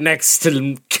sit next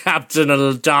to Captain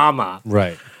Aldama?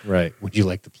 Right. Would you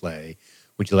like to play?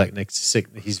 Would you like next to sit?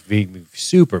 He's being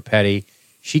super petty.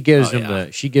 She gives him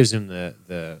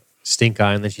the stink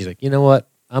eye, and then she's like, you know what?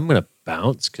 I'm going to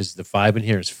bounce because the vibe in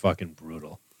here is fucking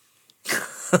brutal.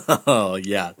 Oh,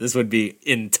 yeah. This would be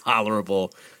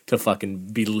intolerable to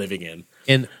fucking be living in.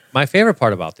 And my favorite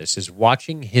part about this is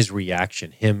watching his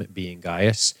reaction, him being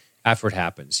Gaius, after it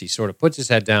happens. He sort of puts his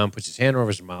head down, puts his hand over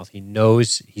his mouth. He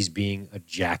knows he's being a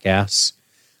jackass.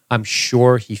 I'm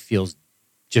sure he feels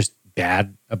just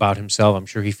bad about himself. I'm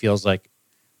sure he feels like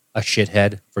a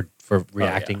shithead for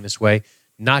reacting this way.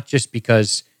 Not just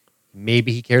because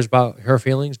maybe he cares about her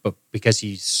feelings, but because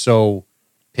he's so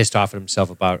pissed off at himself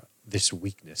about this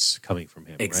weakness coming from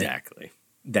him. Exactly. Right?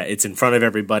 That it's in front of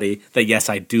everybody. That, yes,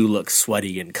 I do look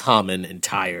sweaty and common and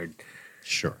tired.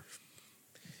 Sure.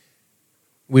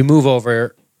 We move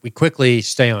over. We quickly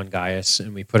stay on Gaius,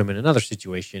 and we put him in another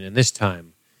situation. And this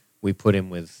time, we put him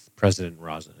with President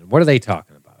Roslin. And what are they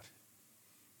talking about?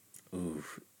 Ooh.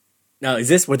 Now, is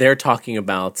this where they're talking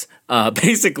about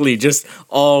basically just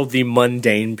all the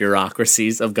mundane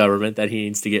bureaucracies of government that he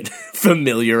needs to get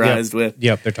familiarized with?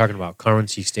 Yep, they're talking about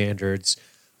currency standards,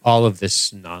 all of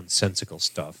this nonsensical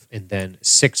stuff. And then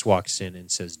Six walks in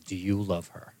and says, do you love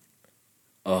her?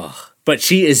 Ugh. But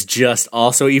she is just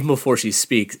also, even before she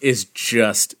speaks, is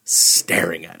just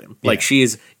staring at him. Like she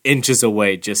is inches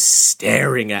away, just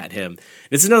staring at him.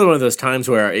 It's another one of those times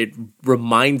where it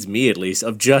reminds me, at least,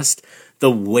 of just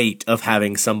the weight of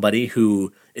having somebody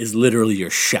who is literally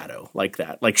your shadow like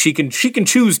that. Like she can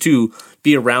choose to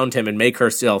be around him and make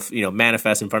herself,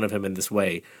 manifest in front of him in this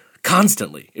way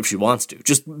constantly if she wants to.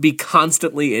 Just be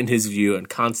constantly in his view and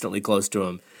constantly close to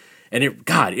him. And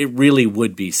it really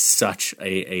would be such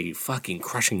a fucking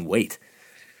crushing weight.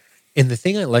 And the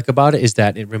thing I like about it is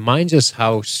that it reminds us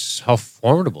how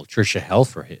formidable Trisha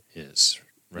Helfer is,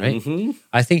 right? Mm-hmm.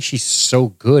 I think she's so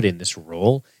good in this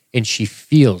role, and she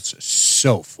feels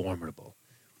so formidable.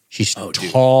 She's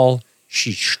tall,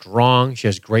 she's strong, she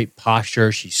has great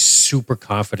posture, she's super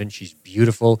confident, she's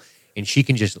beautiful, and she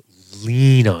can just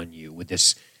lean on you with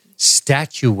this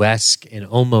statuesque and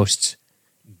almost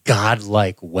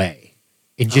godlike way.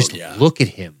 And just look at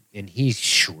him, and he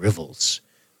shrivels.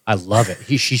 I love it.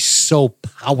 She's so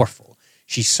powerful.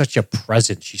 She's such a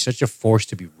presence. She's such a force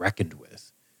to be reckoned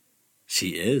with. She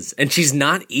is. And she's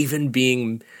not even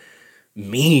being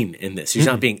mean in this. She's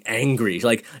not being angry.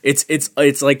 Like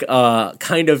it's like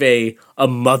kind of a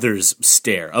mother's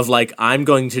stare of like, I'm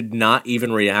going to not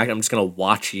even react. I'm just going to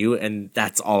watch you, and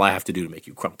that's all I have to do to make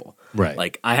you crumple. Right.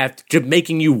 Like I have to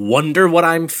making you wonder what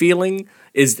I'm feeling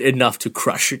is enough to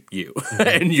crush you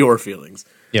and your feelings.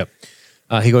 Yep.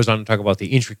 He goes on to talk about the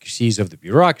intricacies of the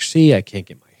bureaucracy. I can't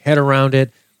get my head around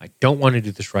it. I don't want to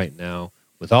do this right now.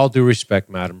 With all due respect,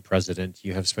 Madam President,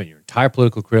 you have spent your entire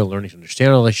political career learning to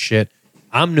understand all this shit.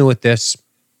 I'm new at this.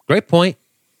 Great point.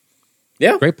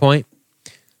 Yeah. Great point.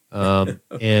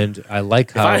 And I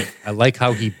like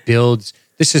how he builds.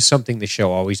 This is something the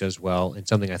show always does well, and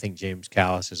something I think James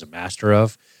Callis is a master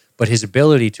of. But his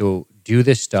ability to do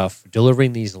this stuff,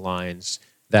 delivering these lines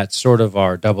that sort of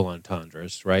are double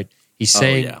entendres, right? He's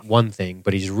saying one thing,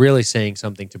 but he's really saying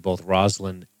something to both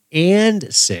Rosalind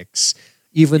and Six,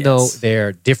 even though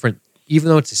they're different. Even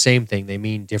though it's the same thing, they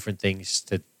mean different things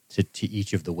to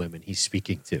each of the women he's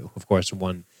speaking to. Of course,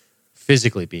 one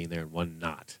physically being there and one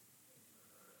not.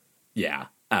 Yeah,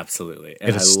 absolutely. And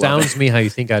it astounds me how you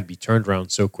think I'd be turned around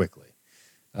so quickly.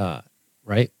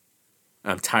 Right?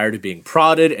 I'm tired of being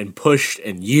prodded and pushed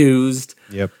and used.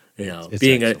 Yep. You know, It's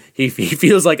being excellent. he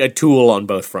feels like a tool on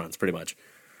both fronts, pretty much.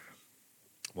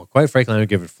 Well, quite frankly, I'm going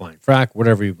to give it a flying frack,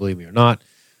 whatever you believe me or not,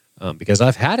 because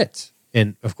I've had it.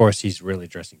 And, of course, he's really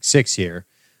addressing Six here,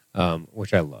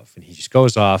 which I love. And he just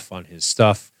goes off on his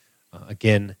stuff.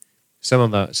 Again,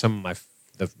 some of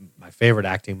my favorite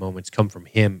acting moments come from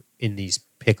him in these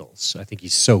pickles. I think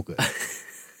he's so good.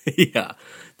 Yeah.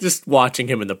 Just watching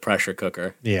him in the pressure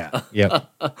cooker. Yeah. Yep.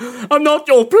 I'm not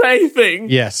your plaything.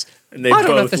 Yes. And they I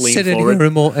don't both have to lean sit in forward.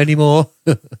 here anymore.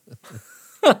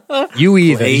 You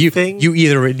Plaything?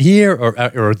 either in here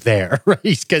or there, right?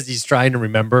 Because he's trying to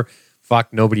remember.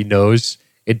 Fuck, nobody knows.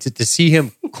 To see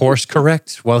him course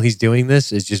correct while he's doing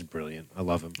this is just brilliant. I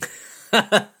love him.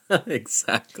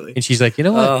 Exactly. And she's like, you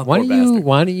know what? Oh, why poor don't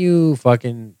bastard. you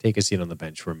fucking take a seat on the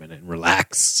bench for a minute and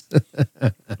relax?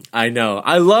 I know.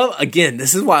 I love, again,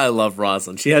 this is why I love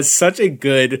Rosalind. She has such a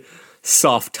good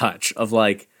soft touch of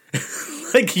like,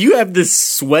 like you have this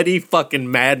sweaty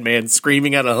fucking madman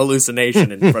screaming out a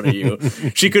hallucination in front of you.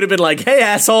 She could have been like, "Hey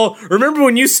asshole, remember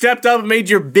when you stepped up and made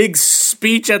your big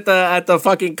speech at the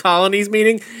fucking colonies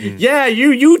meeting? Yeah,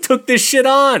 you took this shit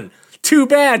on. Too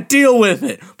bad, deal with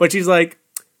it." But she's like,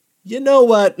 "You know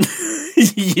what?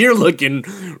 You're looking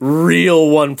real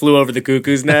One Flew Over the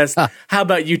Cuckoo's Nest. How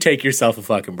about you take yourself a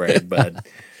fucking break, bud?"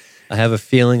 I have a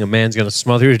feeling a man's going to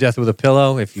smother you to death with a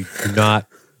pillow if you do not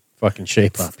fucking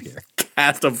shape up here.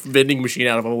 Cast a vending machine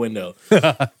out of a window.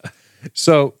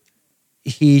 So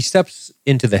he steps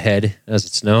into the head, as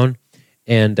it's known,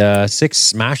 and Six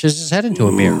smashes his head into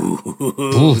a mirror.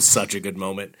 Ooh, such a good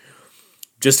moment.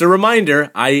 Just a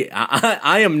reminder, I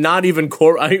am not even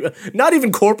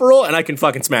corporal, and I can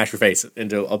fucking smash your face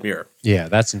into a mirror. Yeah,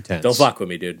 that's intense. Don't fuck with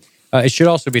me, dude. It should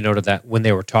also be noted that when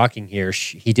they were talking here,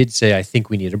 he did say, "I think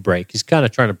we need a break." He's kind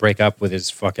of trying to break up with his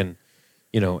fucking,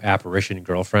 apparition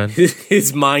girlfriend.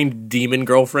 His mind demon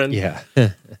girlfriend. Yeah.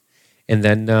 And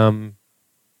then,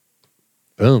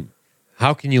 boom.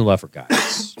 How can you love her,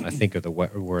 guys? I think are the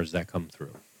words that come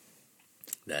through.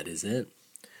 That is it.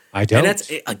 I don't. And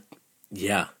that's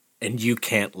yeah. And you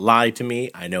can't lie to me.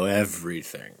 I know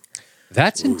everything.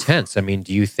 That's intense. I mean,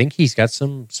 do you think he's got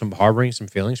some harboring some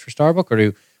feelings for Starbuck,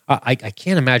 or I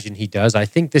can't imagine he does. I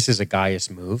think this is a Gaius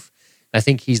move. I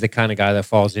think he's the kind of guy that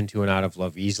falls into and out of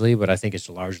love easily, but I think it's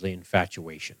largely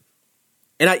infatuation.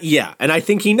 And I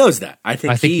think he knows that. I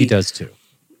think he does too.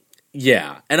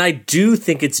 Yeah, and I do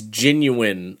think it's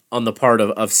genuine on the part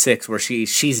of Six, where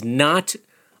she's not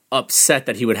upset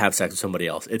that he would have sex with somebody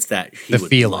else. It's that he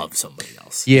would love somebody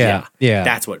else. Yeah.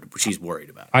 That's what she's worried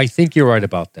about. I think you're right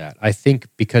about that. I think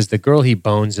because the girl he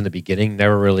bones in the beginning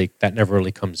never really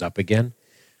comes up again.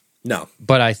 No.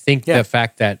 But I think the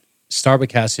fact that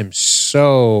Starbuck has him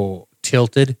so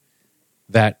tilted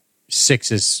that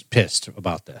Six is pissed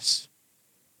about this.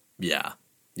 Yeah.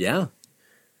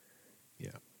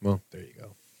 Well, there you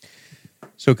go.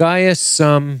 So Gaius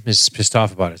is pissed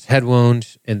off about his head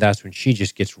wound, and that's when she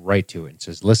just gets right to it and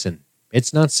says, "Listen,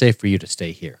 it's not safe for you to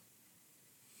stay here."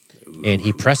 Ooh. And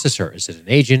he presses her. Is it an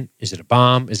agent? Is it a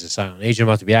bomb? Is it a silent agent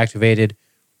about to be activated?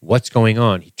 What's going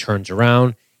on? He turns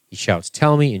around. He shouts,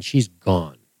 "Tell me," and she's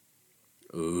gone.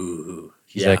 Ooh.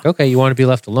 She's like, "Okay, you want to be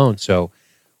left alone." So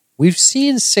we've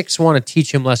seen Six want to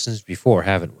teach him lessons before,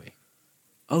 haven't we?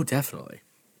 Oh, definitely.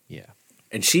 Yeah.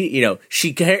 And she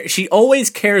always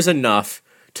cares enough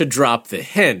to drop the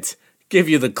hint, give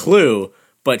you the clue,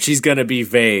 but she's going to be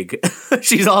vague.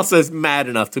 She's also mad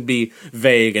enough to be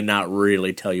vague and not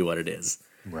really tell you what it is.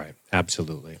 Right.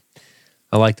 Absolutely.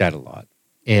 I like that a lot.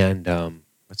 And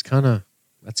that's kind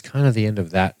of the end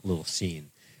of that little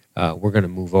scene. We're going to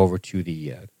move over to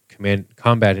the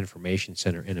Combat Information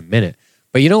Center in a minute.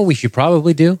 But you know what we should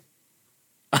probably do?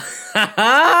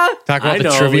 Talk about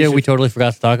the trivia we totally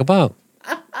forgot to talk about.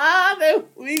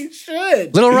 We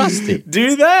should. Little rusty.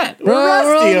 Do that.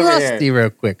 We're rusty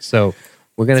real quick. So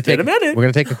we're going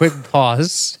to take a quick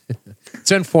pause. It's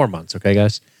been 4 months, okay,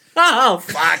 guys? Oh,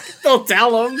 fuck. Don't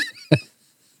tell them.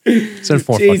 It's been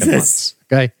 4 fucking months,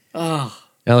 okay? Oh,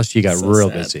 LSG got so real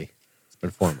sad. busy. It's been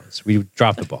 4 months. We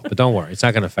dropped the ball, but don't worry. It's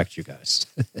not going to affect you guys.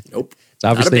 Nope. It's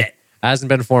obviously Not a bit. hasn't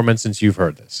been 4 months since you've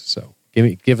heard this. So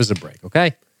give us a break,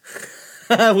 okay?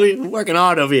 We're working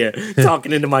hard over here,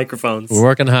 talking into microphones. We're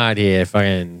working hard here,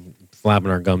 fucking flapping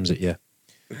our gums at you.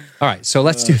 All right, so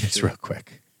let's do this real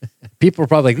quick. People are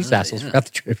probably like, these assholes forgot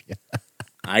the trivia.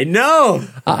 I know.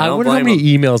 I don't wonder how blame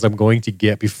many 'em. emails I'm going to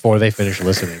get before they finish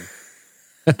listening.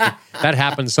 That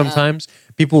happens sometimes.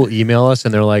 People will email us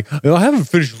and they're like, oh, I haven't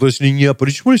finished listening yet, but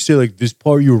I just want to say like this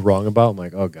part you were wrong about. I'm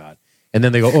like, oh God. And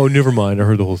then they go, oh, never mind. I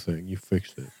heard the whole thing. You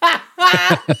fixed it.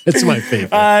 It's my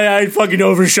favorite. I fucking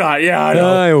overshot. Yeah, I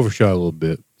know. I overshot a little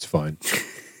bit. It's fine.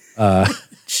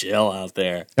 Chill out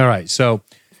there. All right. So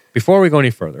before we go any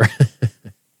further,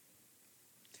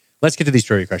 let's get to these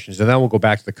trivia questions, and then we'll go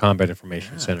back to the Combat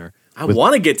Information Center. I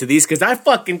want to get to these because I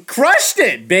fucking crushed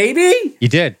it, baby. You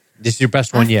did. This is your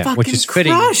best one yet, which fucking is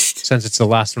fitting crushed. since it's the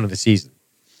last one of the season.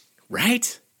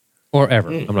 Right? Or ever.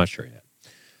 I'm not sure yet.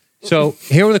 So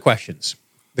here were the questions.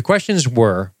 The questions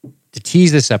were, to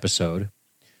tease this episode,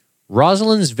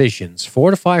 Rosalind's visions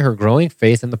fortify her growing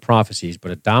faith in the prophecies,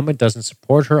 but Adama doesn't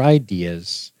support her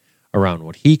ideas around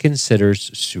what he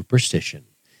considers superstition.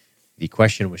 The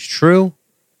question was true.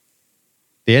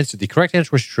 The correct answer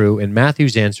was true, and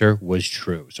Matthew's answer was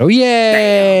true. So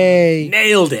yay!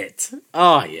 Nailed it.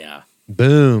 Oh, yeah.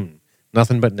 Boom.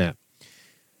 Nothing but net.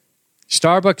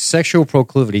 Starbuck's sexual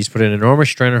proclivities put an enormous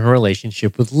strain on her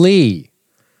relationship with Lee.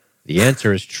 The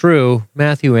answer is true.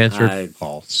 Matthew answered I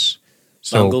false.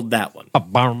 So Bungled that one.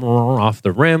 off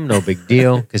the rim, no big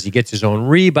deal, because he gets his own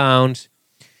rebound.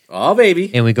 Oh, baby.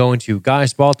 And we go into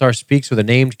Guys Baltar speaks with a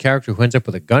named character who ends up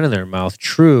with a gun in their mouth.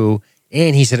 True.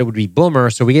 And he said it would be Boomer,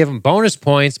 so we gave him bonus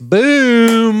points.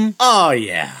 Boom! Oh,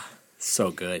 yeah.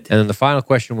 So good. And then the final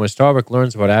question was, Starbuck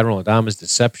learns about Admiral Adama's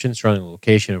deception surrounding the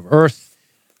location of Earth.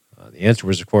 The answer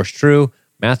was, of course, true.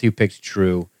 Matthew picked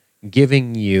true,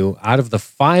 giving you, out of the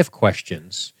 5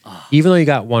 questions, even though you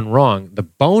got one wrong, the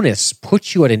bonus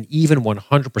puts you at an even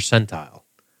 100 percentile.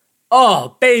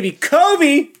 Oh, baby.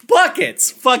 Kobe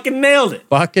buckets. Fucking nailed it.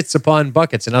 Buckets upon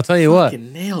buckets. And I'll tell you what,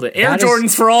 Fucking nailed it. Air That is-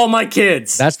 Jordans for all my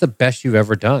kids. that's the best you've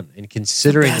ever done. And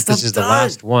considering that best this I've is the done.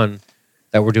 last one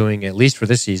that we're doing, at least for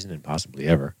this season and possibly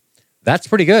ever, that's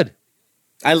pretty good.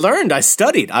 I learned. I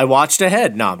studied. I watched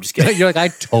ahead. No, I'm just kidding. You're like, I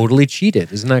totally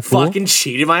cheated. Isn't that cool? Fucking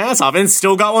cheated my ass off and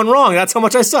still got one wrong. That's how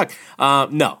much I suck.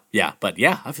 No. Yeah. But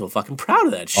yeah, I feel fucking proud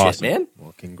of that shit, Awesome. man.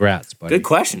 Well, congrats, buddy. Good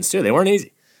questions, too. They weren't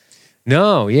easy.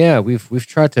 No, yeah, we've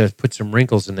tried to put some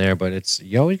wrinkles in there, but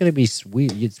you're always going to be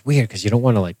sweet. It's weird because you don't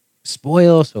want to like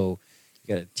spoil, so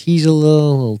you got to tease a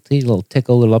little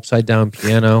tickle, a little upside down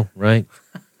piano, right?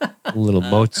 A little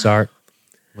Mozart,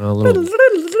 well, a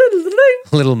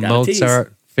little Gotta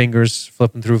Mozart, fingers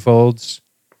flipping through folds.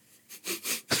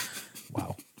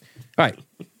 Wow. All right.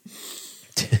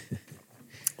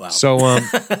 Wow. So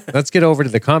let's get over to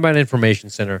the Combat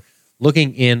Information Center,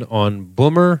 looking in on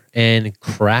Boomer and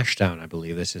Crashdown. I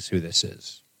believe this is who this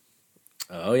is.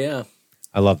 Oh, yeah.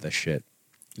 I love this shit.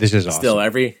 This is awesome. Still,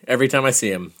 every time I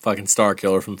see him, fucking Star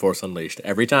Killer from Force Unleashed.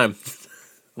 Every time.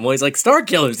 I'm always like, Star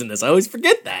Killer's in this. I always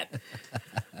forget that.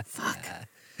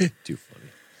 Too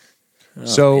funny.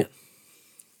 So man.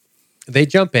 they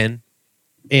jump in,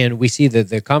 and we see that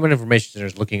the Combat Information Center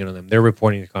is looking at them. They're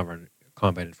reporting to the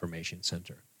Combat Information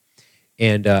Center.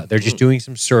 And they're just doing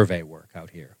some survey work out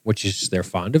here, which is they're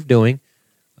fond of doing.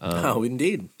 Oh,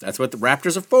 indeed. That's what the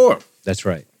Raptors are for. That's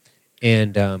right.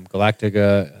 And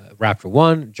Galactica Raptor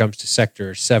 1 jumps to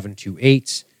Sector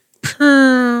 728.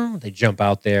 They jump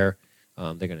out there.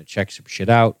 They're going to check some shit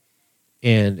out.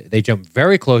 And they jump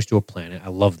very close to a planet. I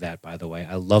love that, by the way.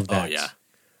 I love that. Oh, yeah.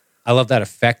 I love that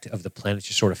effect of the planet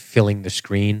just sort of filling the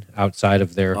screen outside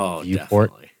of their viewport.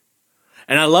 Definitely.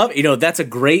 And I love, that's a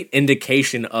great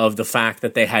indication of the fact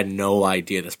that they had no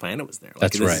idea this planet was there. Like,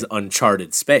 That's this right. is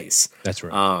uncharted space. That's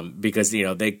right. Because they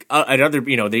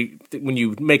when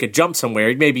you make a jump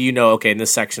somewhere, maybe okay, in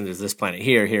this section there's this planet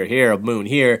here, a moon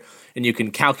here, and you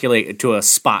can calculate it to a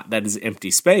spot that is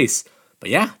empty space. But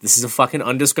yeah, this is a fucking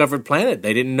undiscovered planet.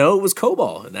 They didn't know it was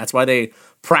Cobalt, and that's why they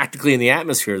practically in the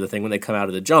atmosphere of the thing when they come out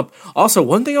of the jump. Also,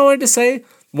 one thing I wanted to say,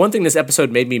 one thing this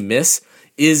episode made me miss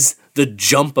is the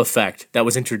jump effect that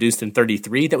was introduced in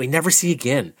 33 that we never see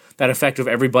again. That effect of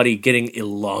everybody getting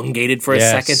elongated for a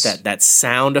second, that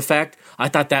sound effect. I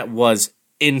thought that was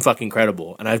fucking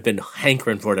incredible, and I've been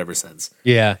hankering for it ever since.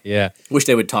 Yeah, yeah. Wish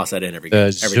they would toss that in every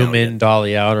zoom in,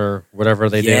 dolly out, or whatever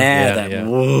they do.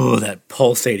 Whoa, that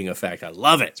pulsating effect. I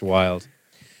love it. It's wild.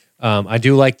 I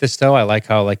do like this though. I like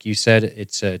how, like you said,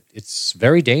 it's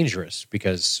very dangerous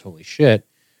because holy shit,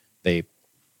 they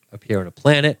appear on a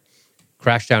planet,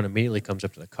 crash down immediately, comes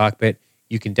up to the cockpit.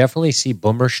 You can definitely see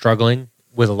Boomer struggling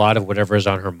with a lot of whatever is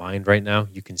on her mind right now.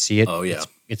 You can see it. Oh yeah,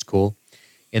 it's cool.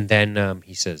 And then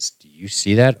he says, "Do you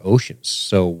see that? Oceans."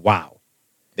 So wow,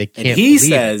 they can't. And he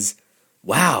says,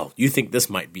 "Wow, you think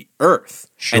this might be Earth?"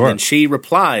 Sure. And then she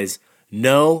replies,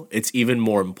 "No, it's even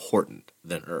more important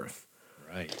than Earth."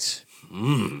 Right.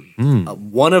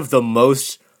 One of the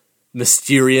most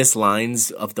mysterious lines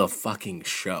of the fucking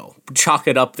show. Chalk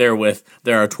it up there with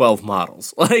there are 12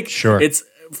 models. Like, sure. It's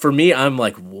for me, I'm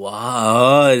like,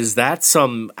 wow, is that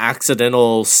some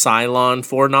accidental Cylon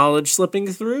foreknowledge slipping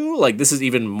through? Like, this is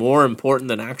even more important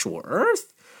than actual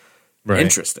Earth? Right.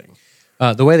 Interesting.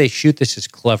 The way they shoot this is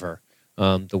clever.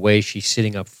 The way she's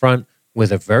sitting up front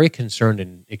with a very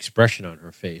concerned expression on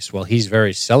her face, while he's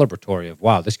very celebratory of,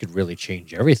 wow, this could really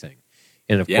change everything.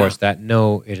 And, of course, that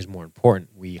no, it is more important.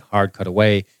 We hard cut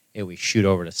away, and we shoot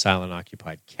over to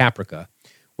Cylon-occupied Caprica,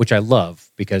 which I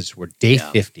love because we're day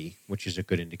 50, which is a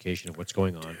good indication of what's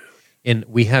going on. And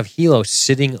we have Helo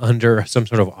sitting under some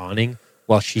sort of awning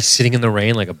while she's sitting in the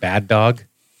rain like a bad dog.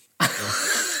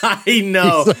 I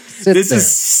know. This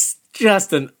is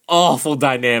just an awful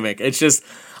dynamic. It's just,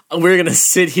 we're going to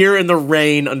sit here in the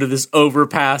rain under this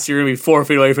overpass. You're going to be 4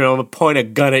 feet away from me. I'm going to point a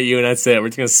gun at you, and that's it. We're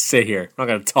just going to sit here. We're not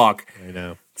going to talk. I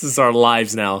know. This is our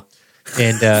lives now.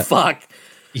 And fuck.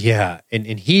 Yeah,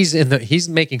 and he's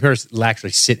making her actually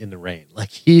sit in the rain.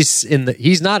 Like he's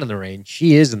not in the rain.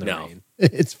 She is in the rain.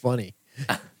 It's funny.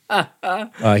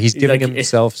 He's giving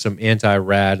himself some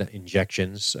anti-rad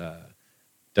injections.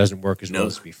 Doesn't work as well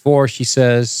as before, she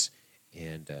says.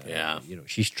 And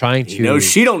she's trying to.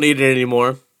 She don't need it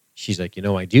anymore. She's like,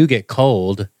 I do get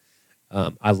cold.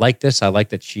 I like this. I like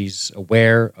that she's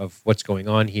aware of what's going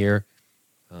on here.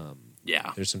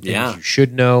 There's some things you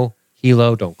should know.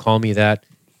 Helo, don't call me that.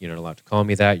 You're not allowed to call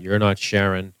me that. You're not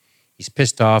Sharon. He's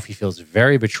pissed off. He feels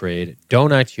very betrayed.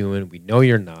 Not human. We know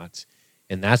you're not.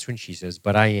 And that's when she says,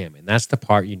 but I am. And that's the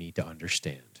part you need to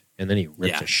understand. And then he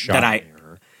rips a shot at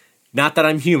her. Not that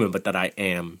I'm human, but that I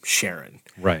am Sharon.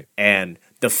 Right. And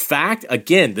the fact,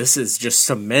 again, this has just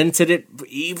cemented it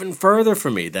even further for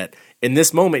me that in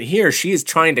this moment here, she is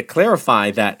trying to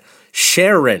clarify that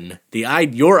Sharon,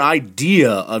 your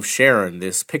idea of Sharon,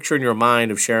 this picture in your mind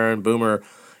of Sharon Boomer,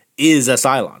 is a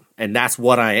Cylon, and that's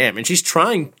what I am. And she's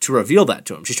trying to reveal that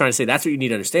to him. She's trying to say, that's what you need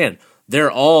to understand.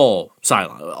 They're all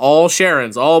Cylon. All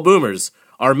Sharons, all Boomers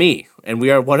are me, and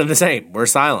we are one and the same. We're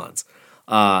Cylons.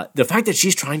 The fact that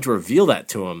she's trying to reveal that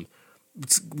to him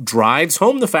drives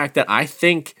home the fact that I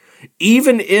think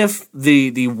even if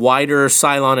the wider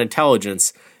Cylon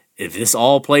intelligence, if this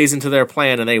all plays into their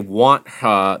plan and they want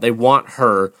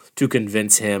her to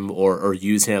convince him or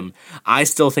use him, I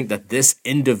still think that this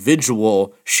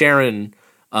individual, Sharon,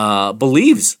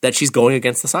 believes that she's going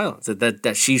against the Cylons,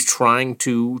 that she's trying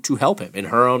to help him in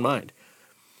her own mind.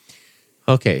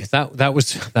 Okay,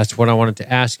 that's what I wanted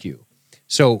to ask you.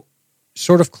 So,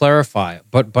 sort of clarify,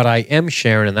 but I am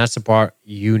Sharon, and that's the part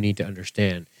you need to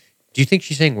understand. Do you think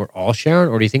she's saying we're all Sharon,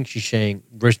 or do you think she's saying,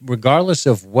 regardless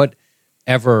of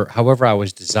however I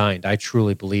was designed, I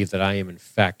truly believe that I am in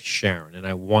fact Sharon, and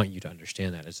I want you to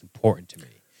understand that. It's important to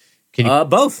me. Can you?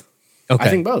 Both. Okay. I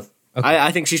think both. Okay.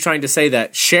 I think she's trying to say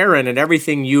that Sharon and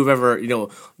everything you've ever,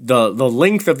 the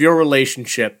length of your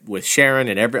relationship with Sharon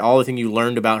and all the thing you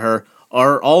learned about her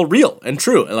are all real and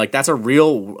true. Like, that's a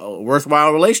real,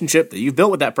 worthwhile relationship that you've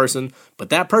built with that person, but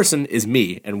that person is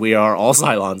me, and we are all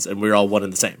Cylons, and we're all one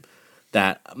and the same.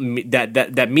 That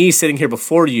me sitting here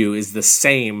before you is the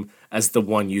same as the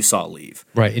one you saw leave.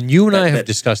 Right, and you and I have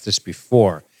discussed this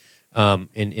before,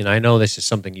 and I know this is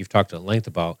something you've talked at length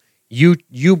about.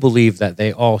 You believe that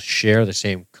they all share the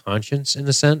same conscience in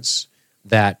the sense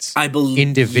that I believe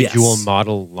individual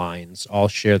model lines all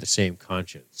share the same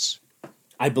conscience.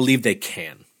 I believe they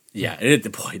can. Yeah,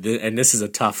 and this is a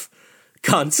tough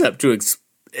concept to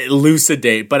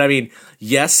elucidate, but I mean,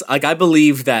 yes, like I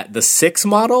believe that the 6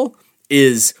 model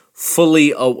is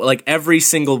fully like every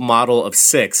single model of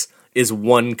 6 is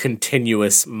one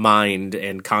continuous mind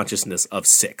and consciousness of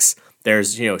 6.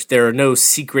 There's there are no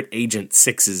secret agent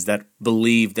 6s that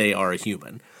believe they are a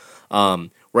human.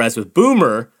 Whereas with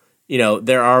Boomer,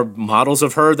 there are models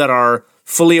of her that are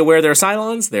fully aware they're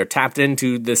Cylons. They're tapped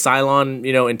into the Cylon,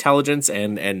 intelligence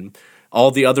and all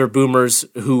the other boomers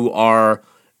who are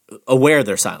aware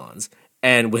they're Cylons.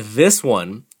 And with this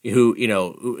one, who,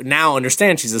 now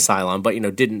understands she's a Cylon, but,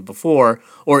 didn't before,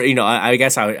 or, I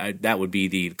guess that would be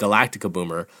the Galactica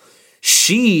boomer.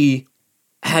 She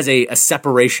has a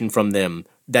separation from them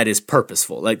that is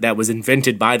purposeful, like that was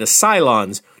invented by the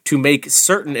Cylons to make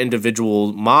certain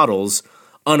individual models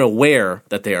unaware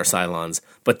that they are Cylons,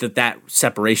 but that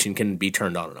separation can be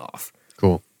turned on and off.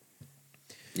 Cool.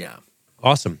 Yeah.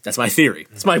 Awesome. That's my theory.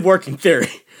 That's my working theory.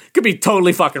 Could be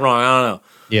totally fucking wrong. I don't know.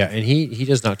 Yeah, and he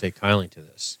does not take kindly to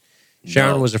this.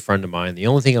 Sharon was a friend of mine. The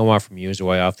only thing I want from you is a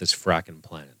way off this fracking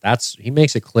planet. He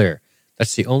makes it clear.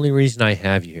 That's the only reason I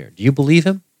have you here. Do you believe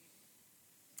him?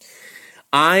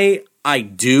 I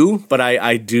do, but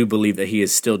I do believe that he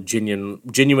is still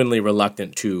genuinely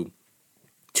reluctant to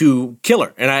kill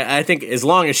her. And I think as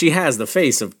long as she has the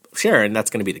face of Sharon, that's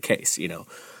going to be the case.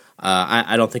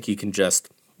 I don't think he can just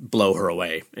blow her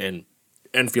away and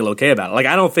feel okay about it. Like,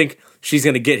 I don't think she's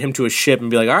going to get him to a ship and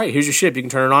be like, all right, here's your ship. You can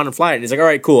turn it on and fly it. And he's like, all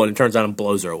right, cool. And it turns on and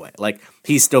blows her away. Like,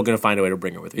 he's still going to find a way to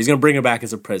bring her with him. He's going to bring her back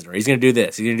as a prisoner. He's going to do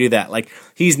this. He's going to do that. Like,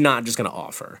 he's not just going to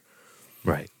off her.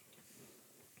 Right.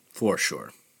 For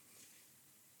sure.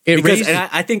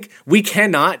 I think we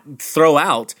cannot throw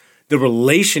out the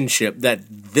relationship that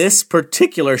this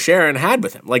particular Sharon had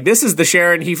with him. Like, this is the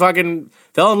Sharon he fucking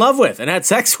fell in love with and had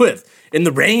sex with in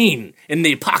the rain, in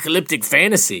the apocalyptic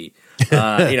fantasy. He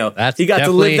got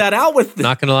to live that out with them.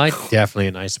 Not going to lie, definitely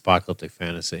a nice apocalyptic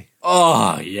fantasy.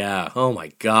 Oh, yeah. Oh,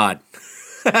 my God.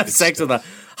 Have sex with a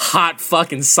hot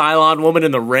fucking Cylon woman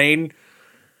in the rain.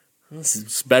 This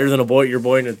is better than your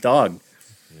boy and a dog.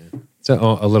 Yeah.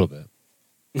 So, a little bit.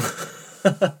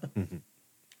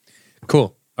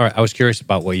 Cool. All right. I was curious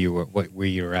about where you were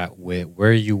at with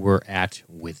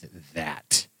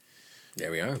that.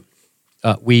 There we are.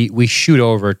 We shoot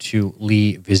over to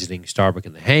Lee visiting Starbuck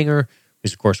in the hangar,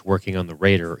 who's of course working on the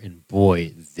Raider, and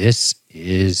boy, this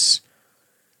is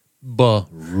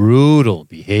brutal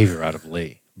behavior out of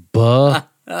Lee.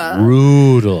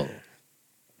 Brutal.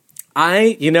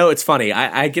 It's funny.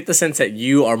 I get the sense that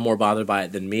you are more bothered by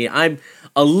it than me. I'm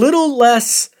a little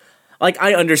less, like,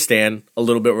 I understand a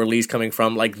little bit where Lee's coming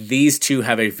from. Like, these two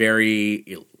have a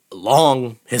very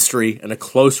long history and a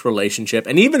close relationship.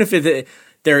 And even if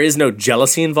there is no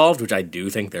jealousy involved, which I do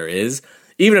think there is,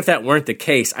 even if that weren't the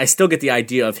case, I still get the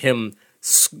idea of him,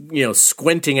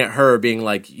 squinting at her, being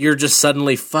like, you're just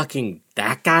suddenly fucking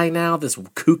that guy now, this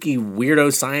kooky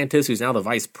weirdo scientist who's now the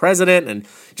vice president, and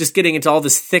just getting into all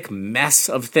this thick mess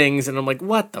of things. And I'm like,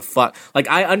 what the fuck? Like,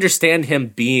 I understand him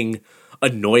being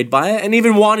annoyed by it and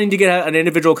even wanting to get an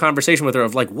individual conversation with her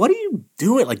of like, what are you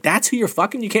doing? Like, that's who you're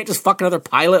fucking? You can't just fuck another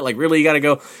pilot? Like, really, you got to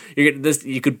go,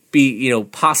 you could be,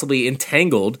 possibly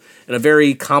entangled in a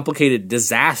very complicated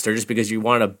disaster just because you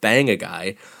want to bang a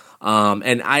guy.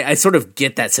 And I sort of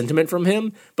get that sentiment from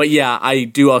him, but yeah, I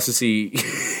do also see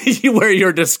where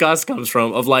your disgust comes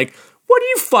from of like, what do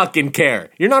you fucking care?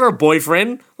 You're not our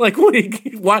boyfriend. Like,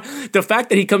 why? The fact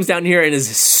that he comes down here and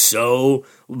is so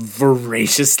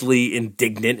voraciously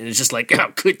indignant and it's just like,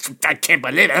 oh, I can't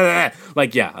believe it.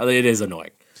 Like, yeah, it is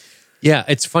annoying. Yeah,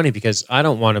 it's funny because I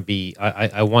don't want to be,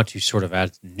 I want to sort of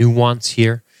add nuance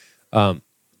here. I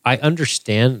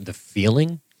understand the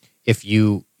feeling if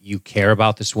you care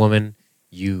about this woman,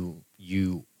 you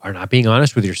are not being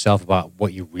honest with yourself about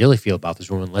what you really feel about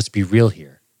this woman. Let's be real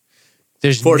here.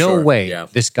 There's no way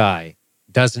this guy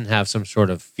doesn't have some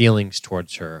sort of feelings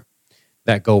towards her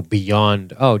that go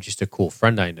beyond, oh, just a cool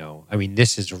friend I know. I mean,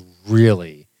 this is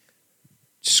really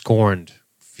scorned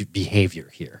behavior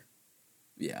here.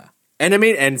 Yeah. And I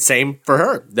mean, and same for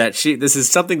her, that this is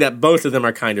something that both of them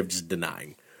are kind of just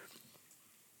denying.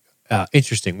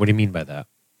 Interesting. What do you mean by that?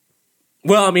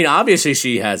 Well, I mean, obviously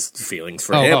she has feelings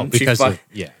for him. Oh, because gotcha.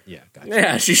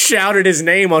 Yeah, she shouted his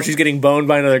name while she's getting boned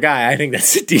by another guy. I think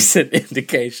that's a decent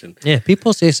indication. Yeah,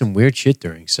 people say some weird shit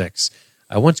during sex.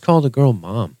 I once called a girl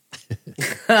mom.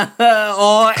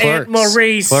 Oh, Clerks. Aunt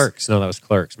Maurice. Clerks. No, that was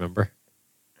Clerks, remember?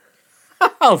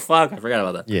 Oh, fuck. I forgot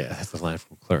about that. Yeah, that's the line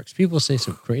from Clerks. People say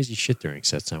some crazy shit during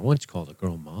sex. I once called a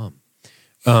girl mom.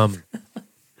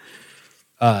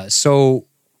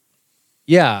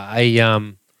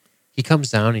 He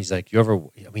comes down. He's like,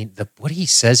 what he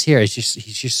says here is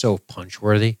he's just so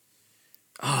punch-worthy.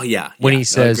 Oh, yeah. When he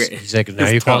says, he's like, now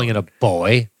you're calling it a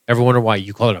boy. Everyone wonder why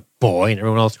you call it a boy and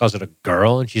everyone else calls it a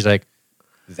girl. And she's like,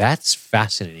 that's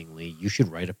fascinatingly, you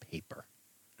should write a paper.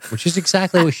 Which is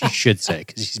exactly what she should say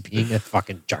because he's being a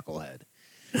fucking chucklehead.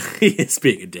 He is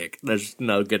being a dick. There's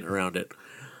no getting around it.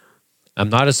 I'm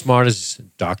not as smart as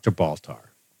Dr. Baltar.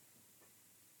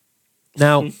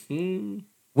 Now,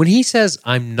 when he says,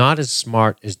 I'm not as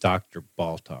smart as Dr.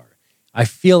 Baltar, I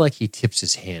feel like he tips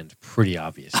his hand pretty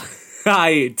obviously.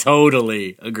 I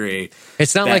totally agree.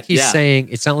 It's not like he's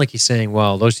saying,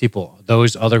 well,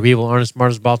 those other people aren't as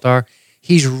smart as Baltar.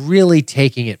 He's really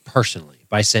taking it personally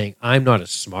by saying, I'm not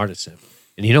as smart as him.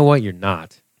 And you know what? You're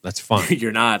not. That's fine.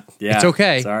 You're not. Yeah. It's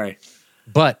okay. Sorry.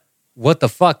 But what the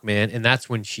fuck, man? And that's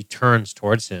when she turns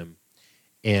towards him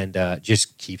and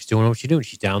just keeps doing what she's doing.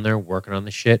 She's down there working on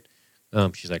the shit.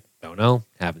 She's like, don't know,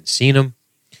 haven't seen him.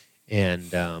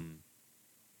 And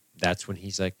that's when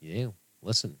he's like, yeah,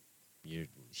 listen,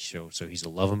 so he's a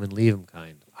love him and leave him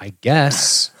kind. I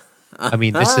guess. I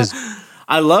mean, this is...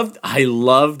 I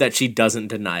love that she doesn't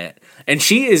deny it. And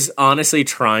she is honestly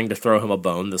trying to throw him a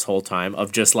bone this whole time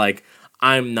of just like,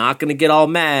 I'm not going to get all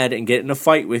mad and get in a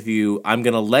fight with you. I'm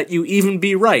going to let you even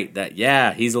be right that,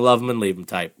 yeah, he's a love him and leave him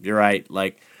type. You're right.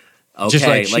 Like, okay. Just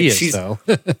like she's though.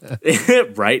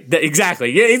 Right.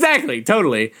 Exactly. Yeah, exactly.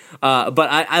 Totally. But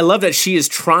I love that she is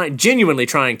genuinely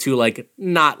trying to like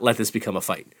not let this become a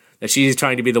fight. That she's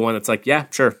trying to be the one that's like, yeah,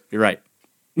 sure, you're right.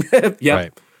 Yep.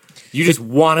 Right. You just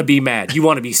want to be mad. You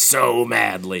want to be so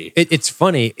madly. It's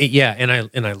funny,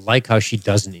 and I like how she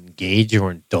doesn't engage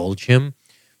or indulge him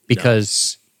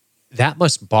because that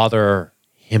must bother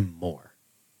him more.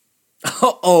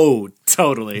 Oh,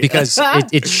 totally. Because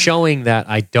it's showing that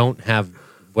I don't have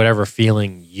whatever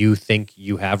feeling you think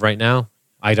you have right now.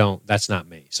 I don't. That's not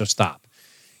me. So stop.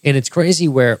 And it's crazy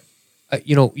where,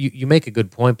 you make a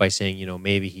good point by saying,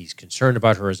 maybe he's concerned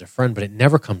about her as a friend, but it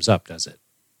never comes up, does it?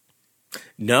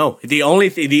 No, the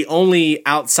only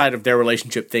outside of their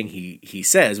relationship thing he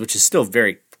says, which is still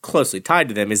very closely tied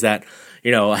to them, is that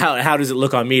how does it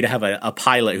look on me to have a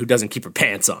pilot who doesn't keep her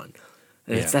pants on?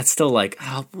 And that's still like,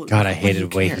 oh, God, I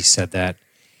hated the way he said that.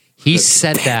 He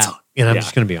said that, and I'm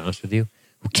just going to be honest with you,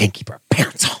 who can't keep her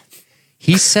pants on.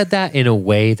 He said that in a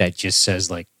way that just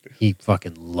says like he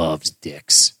fucking loves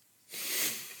dicks.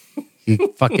 He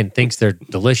fucking thinks they're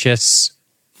delicious.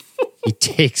 He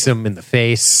takes them in the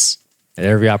face. At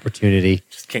every opportunity.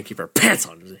 Just can't keep her pants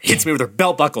on. Hits me with her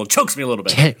belt buckle and chokes me a little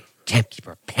bit. Can't keep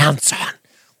her pants on.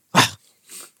 Oh.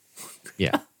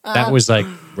 Yeah. That was like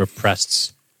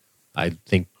repressed, I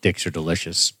think dicks are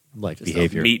delicious, like just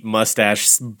behavior. Meat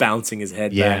mustache bouncing his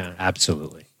head back. Yeah,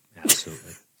 absolutely.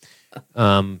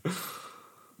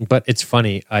 But it's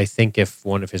funny. I think if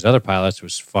one of his other pilots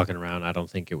was fucking around, I don't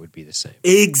think it would be the same.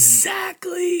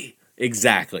 Exactly.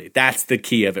 That's the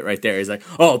key of it right there. He's like,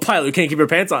 oh, pilot who can't keep her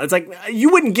pants on. It's like,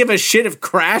 you wouldn't give a shit if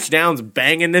Crashdown's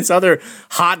banging this other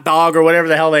hot dog or whatever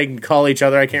the hell they can call each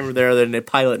other. I can't remember their other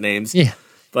pilot names. Yeah.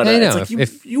 But it's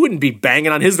like you wouldn't be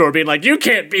banging on his door being like, you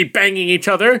can't be banging each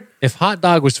other. If Hot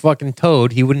Dog was fucking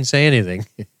Toad, he wouldn't say anything.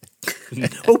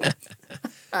 Nope.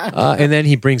 And then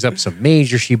he brings up some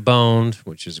major she boned,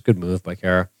 which is a good move by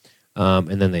Kara.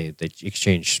 And then they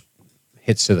exchange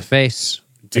hits to the face.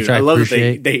 Dude, I love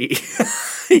that they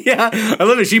yeah, I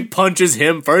love that she punches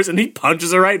him first and he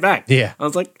punches her right back. Yeah. I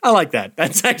was like, I like that.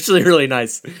 That's actually really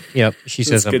nice. Yep. She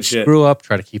says, I'm a screw up.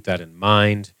 Try to keep that in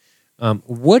mind.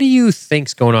 What do you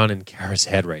think's going on in Kara's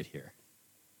head right here?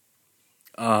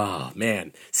 Oh,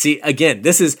 man. See, again,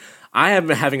 I am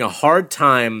having a hard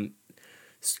time.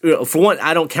 For one,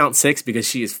 I don't count 6 because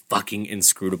she is fucking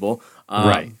inscrutable.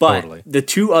 Right. But totally. The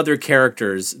two other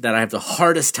characters that I have the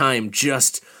hardest time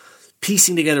just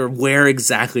piecing together where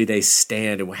exactly they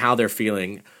stand and how they're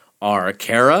feeling are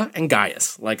Kara and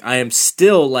Gaius. Like, I am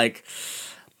still like,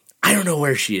 I don't know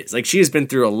where she is. Like, she has been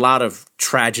through a lot of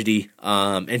tragedy.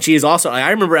 And she is also,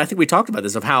 I remember, I think we talked about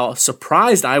this, of how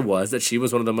surprised I was that she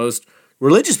was one of the most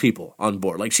religious people on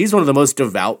board. Like, she's one of the most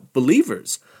devout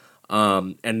believers.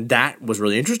 And that was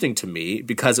really interesting to me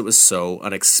because it was so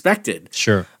unexpected.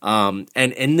 Sure. And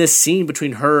in this scene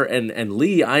between her and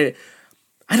Lee,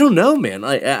 I don't know, man.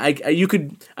 I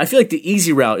feel like the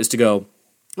easy route is to go,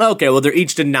 okay, well, they're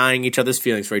each denying each other's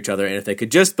feelings for each other, and if they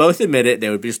could just both admit it, they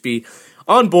would just be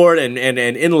on board and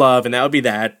in love, and that would be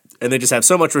that. And they just have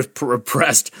so much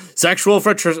repressed sexual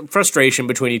frustration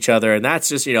between each other, and that's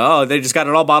just, they just got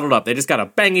it all bottled up. They just got to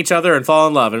bang each other and fall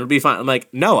in love, and it'll be fine. I'm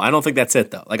like, no, I don't think that's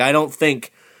it, though. Like, I don't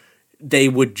think they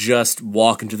would just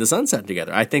walk into the sunset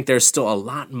together. I think there's still a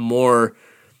lot more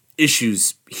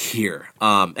issues here.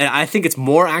 And I think it's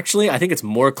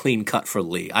more clean cut for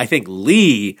Lee. I think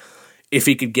Lee, if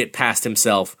he could get past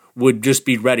himself, would just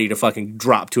be ready to fucking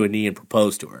drop to a knee and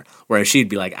propose to her. Whereas she'd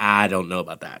be like, I don't know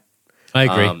about that. I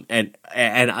agree.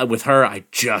 And with her, I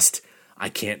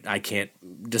can't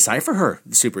decipher her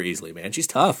super easily, man. She's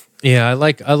tough. Yeah, I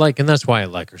like, and that's why I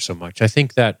like her so much. I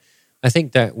think that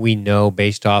we know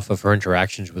based off of her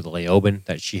interactions with Leoben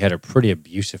that she had a pretty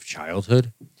abusive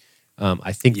childhood.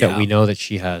 I think that we know that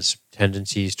she has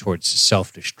tendencies towards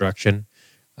self-destruction.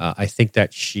 I think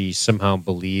that she somehow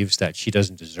believes that she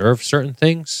doesn't deserve certain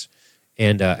things.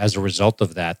 And as a result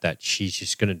of that, that she's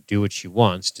just going to do what she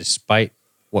wants, despite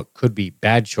what could be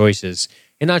bad choices.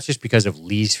 And not just because of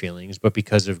Lee's feelings, but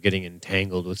because of getting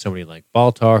entangled with somebody like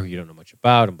Baltar, who you don't know much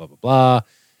about, and blah, blah, blah.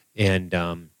 And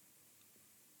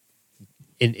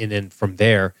then from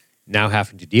there, now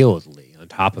having to deal with Lee on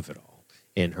top of it all.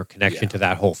 And her connection to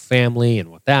that whole family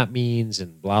and what that means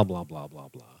and blah, blah, blah, blah,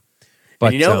 blah.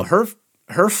 But and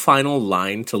her final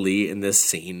line to Lee in this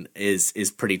scene is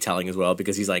pretty telling as well,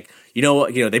 because he's like,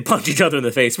 they punch each other in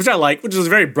the face, which I like, which is a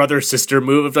very brother-sister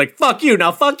move of like, fuck you,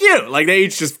 now fuck you. Like, they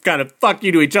each just kind of fuck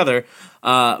you to each other.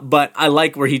 But I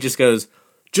like where he just goes,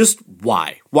 just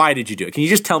why? Why did you do it? Can you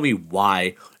just tell me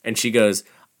why? And she goes,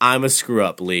 I'm a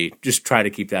screw-up, Lee. Just try to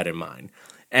keep that in mind.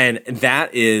 And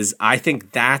I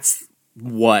think that's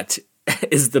what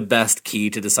is the best key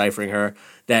to deciphering her,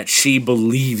 that she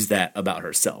believes that about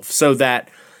herself, so that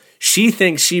she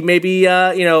thinks she may be,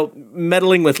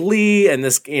 meddling with Lee and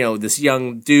this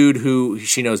young dude who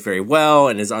she knows very well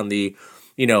and is on the,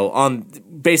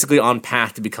 basically on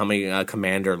path to becoming a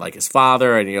commander like his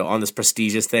father, and, on this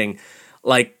prestigious thing,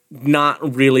 like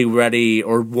not really ready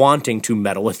or wanting to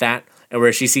meddle with that. And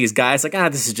where she sees guys like,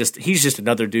 he's just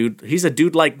another dude. He's a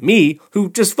dude like me who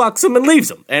just fucks him and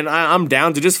leaves him. And I'm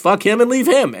down to just fuck him and leave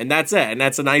him. And that's it. And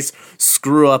that's a nice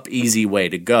screw up, easy way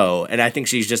to go. And I think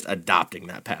she's just adopting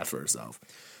that path for herself.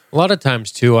 A lot of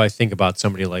times, too, I think about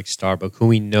somebody like Starbuck, who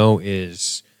we know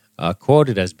is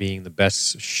quoted as being the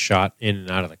best shot in and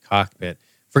out of the cockpit.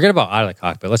 Forget about out of the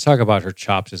cockpit. Let's talk about her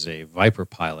chops as a Viper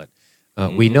pilot.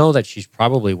 We know that she's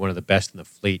probably one of the best in the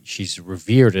fleet. She's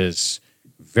revered as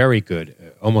very good,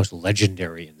 almost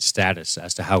legendary in status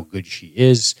as to how good she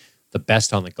is. The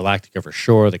best on the Galactica for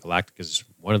sure. The Galactica is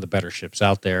one of the better ships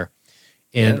out there.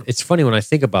 And it's funny when I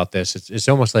think about this, it's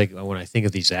almost like when I think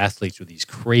of these athletes with these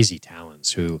crazy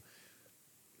talents who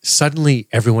suddenly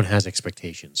everyone has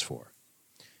expectations for.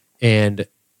 And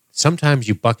sometimes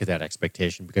you bucket that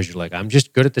expectation because you're like, I'm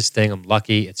just good at this thing. I'm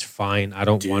lucky. It's fine. I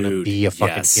don't want to be a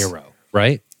fucking hero,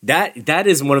 right? That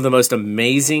is one of the most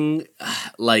amazing,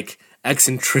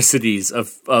 eccentricities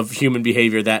of human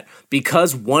behavior, that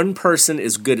because one person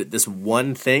is good at this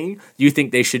one thing, you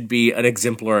think they should be an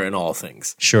exemplar in all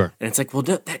things. Sure. And it's like, well,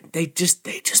 they just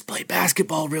play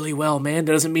basketball really well, man.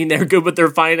 That doesn't mean they're good with their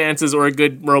finances or a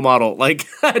good role model. Like,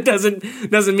 it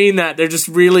doesn't mean that. They're just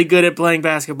really good at playing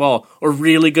basketball or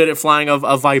really good at flying a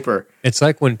Viper. It's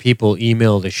like when people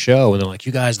email the show and they're like,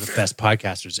 you guys are the best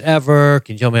podcasters ever.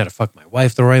 Can you tell me how to fuck my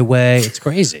wife the right way? It's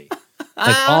crazy.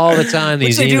 Like all the time,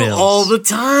 these Which they emails. do all the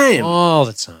time. All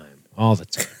the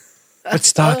time. What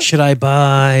stock should I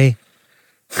buy?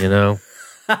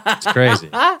 It's crazy.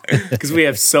 Because we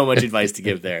have so much advice to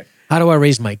give there. How do I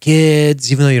raise my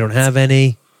kids, even though you don't have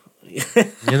any?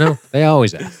 They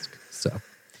always ask. So,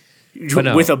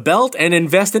 no. With a belt and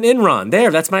invest in Enron. There,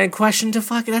 that's my question to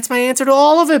fucking. That's my answer to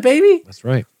all of it, baby. That's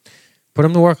right. Put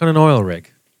them to work on an oil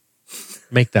rig.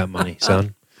 Make that money,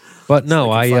 son. But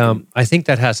no, I think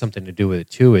that has something to do with it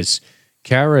too. Is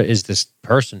Kara is this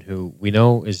person who we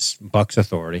know is Buck's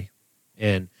authority,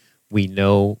 and we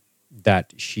know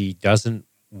that she doesn't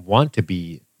want to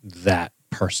be that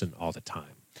person all the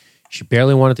time. She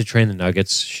barely wanted to train the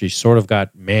Nuggets. She sort of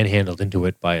got manhandled into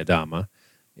it by Adama.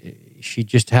 She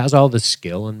just has all this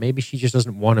skill, and maybe she just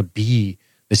doesn't want to be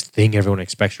this thing everyone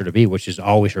expects her to be, which is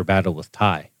always her battle with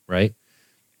Ty, right?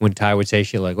 When Ty would say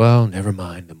shit like, well, never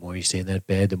mind, the more you stay in that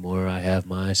bed, the more I have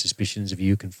my suspicions of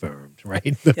you confirmed,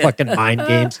 right? The fucking mind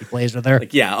games he plays with her.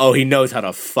 Like, he knows how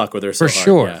to fuck with her so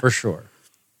hard. For sure.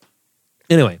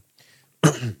 Anyway,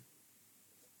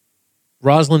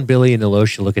 Rosalind, Billy, and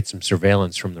Alosha look at some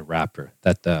surveillance from the Raptor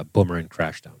that the Boomerang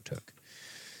Crashdown took.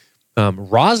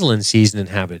 Rosalind sees an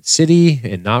inhabited city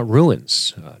and not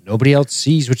ruins. Nobody else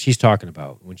sees what she's talking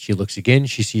about. When she looks again,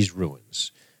 she sees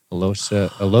ruins.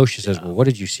 Alosha says, well, what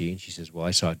did you see? And she says, well,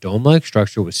 I saw a dome-like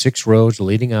structure with 6 roads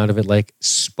leading out of it like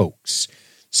spokes.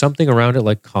 Something around it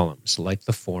like columns, like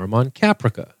the Forum on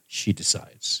Caprica, she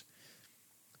decides.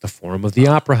 The Forum of the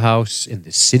Opera House in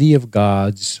the City of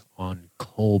Gods on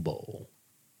Kobo.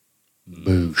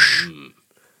 Boosh.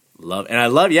 I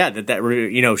love,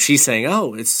 that she's saying,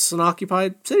 oh, it's an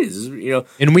occupied city.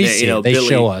 And we see it. They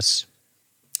show us.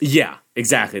 Yeah,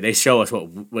 exactly. They show us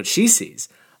what she sees.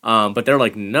 But they're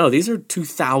like, no, these are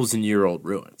 2,000-year-old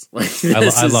ruins. Like,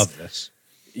 I love this.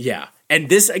 Yeah. And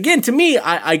this, again, to me,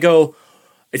 I go,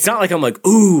 it's not like I'm like,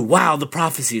 ooh, wow, the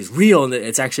prophecy is real and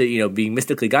it's actually, being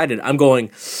mystically guided. I'm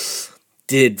going,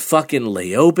 did fucking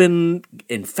Leoben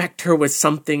infect her with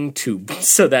something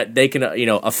so that they can,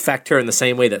 affect her in the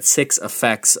same way that Six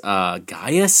affects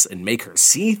Gaius and make her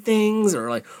see things? Or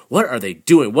like, what are they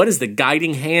doing? What is the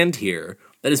guiding hand here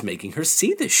that is making her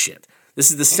see this shit?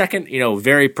 This is the second,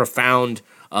 very profound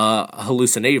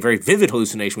hallucination, very vivid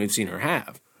hallucination we've seen her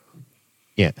have.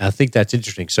 Yeah, I think that's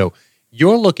interesting. So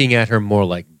you're looking at her more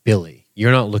like Billy.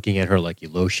 You're not looking at her like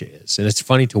Elocia is. And it's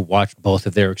funny to watch both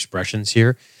of their expressions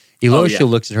here. Elocia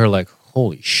looks at her like,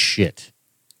 holy shit.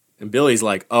 And Billy's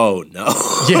like, oh no.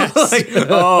 Yes. Like,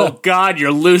 oh God,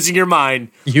 you're losing your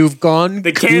mind. You've gone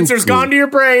The cancer's gone to your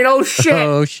brain. Oh shit.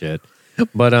 Oh shit.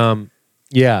 But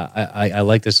I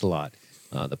like this a lot.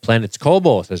 The planet's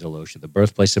Koboh, says Elocia, the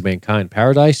birthplace of mankind,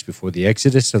 paradise before the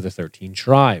exodus of the 13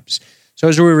 tribes. So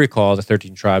as we recall, the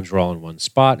 13 tribes were all in one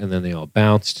spot, and then they all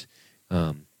bounced.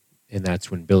 And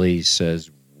that's when Billy says,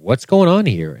 what's going on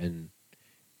here? And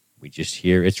we just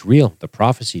hear, it's real. The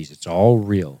prophecies, it's all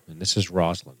real. And this is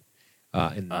Rosalind.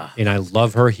 And I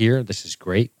love her here. This is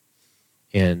great.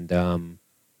 And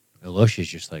Elocia's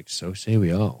just like, so say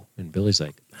we all. And Billy's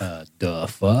like, the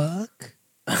fuck?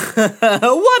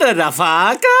 What the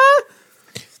fuck?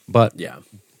 But yeah,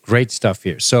 great stuff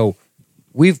here. So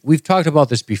we've talked about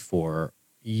this before.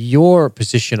 Your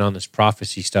position on this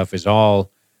prophecy stuff is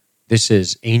this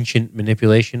is ancient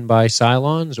manipulation by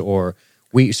Cylons,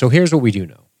 so here's what we do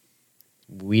know.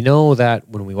 We know that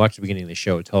when we watch the beginning of the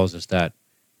show, it tells us that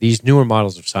these newer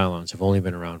models of Cylons have only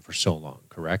been around for so long,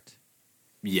 correct?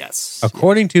 Yes.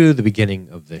 According to the beginning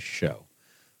of this show.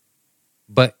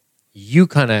 But you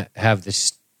kind of have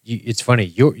this, it's funny,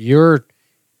 you're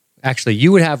actually,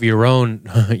 you would have your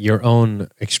own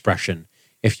expression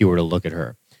if you were to look at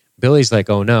her. Billy's like,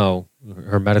 oh no,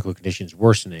 her medical condition's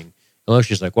worsening.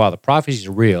 Elocia's like, wow, the prophecies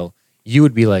are real. You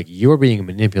would be like, you're being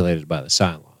manipulated by the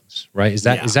Cylons, right? Is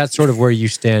that sort of where you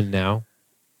stand now?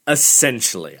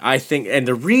 Essentially, I think, and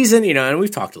the reason, and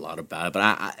we've talked a lot about it,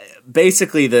 but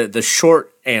basically the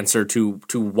short answer to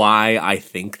why I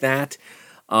think that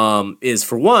is,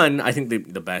 for one, I think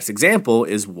the best example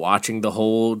is watching the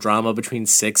whole drama between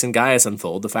Six and Gaius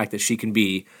unfold. The fact that she can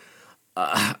be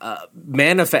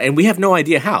manifest, and we have no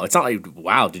idea how. It's not like,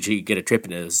 wow, did she get a trip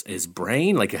in his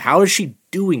brain? Like, how is she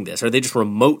doing this? Are they just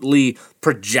remotely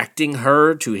projecting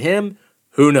her to him?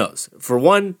 Who knows? For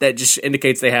one, that just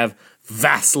indicates they have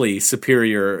vastly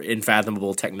superior,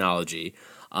 unfathomable technology,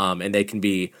 and they can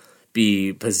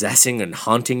be possessing and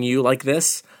haunting you like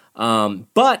this.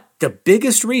 But the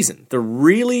biggest reason, the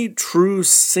really true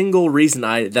single reason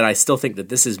that I still think that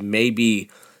this is maybe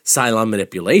Cylon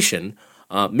manipulation,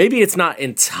 maybe it's not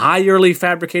entirely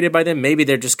fabricated by them, maybe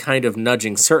they're just kind of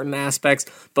nudging certain aspects,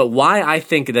 but why I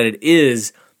think that it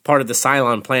is part of the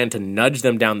Cylon plan to nudge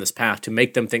them down this path, to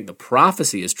make them think the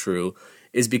prophecy is true,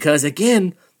 is because,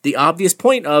 again, the obvious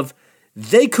point of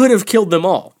they could have killed them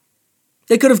all.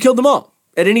 They could have killed them all.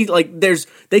 At any,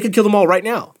 they could kill them all right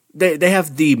now. They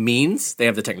have the means, they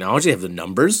have the technology, they have the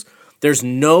numbers. There's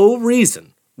no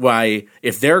reason why,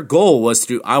 if their goal was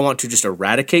to, I want to just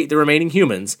eradicate the remaining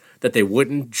humans, that they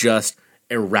wouldn't just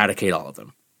eradicate all of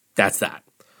them. That's that.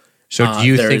 So do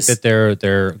you think that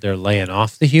they're laying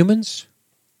off the humans?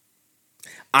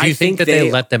 Do you think that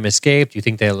they let them escape? Do you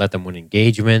think they let them win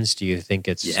engagements? Do you think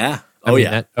it's... Yeah.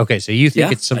 Okay, so you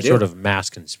think it's some sort of mass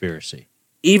conspiracy.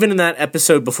 Even in that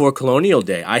episode before Colonial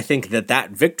Day, I think that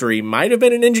victory might have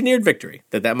been an engineered victory.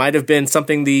 That might have been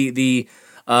something the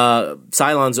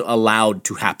Cylons allowed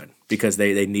to happen because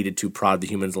they needed to prod the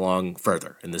humans along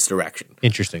further in this direction.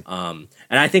 Interesting. And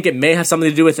I think it may have something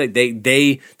to do with it.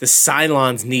 The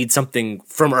Cylons need something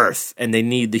from Earth, and they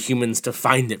need the humans to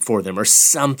find it for them, or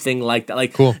something like that.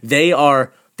 Like, cool. They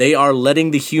are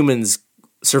letting the humans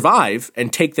survive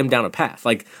and take them down a path.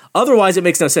 Like, otherwise, it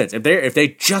makes no sense. If they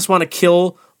just want to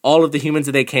kill all of the humans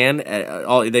that they can,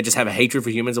 they just have a hatred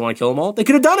for humans and want to kill them all, they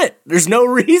could have done it. There's no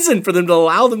reason for them to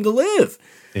allow them to live.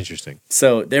 Interesting.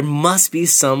 So there must be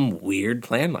some weird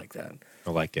plan like that.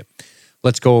 I like it.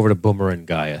 Let's go over to Boomer and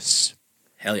Gaius.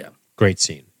 Hell yeah. Great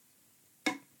scene.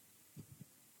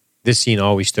 This scene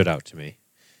always stood out to me.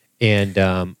 And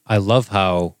I love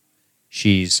how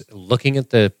she's looking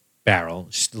at the barrel.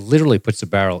 She literally puts the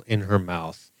barrel in her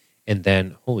mouth. And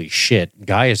then, holy shit,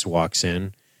 Gaius walks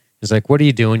in. He's like, what are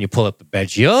you doing? You pull up the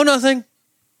bed. Oh, nothing.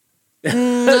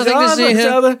 Nothing to see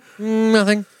here.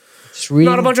 Nothing.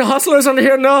 Not a bunch of hustlers under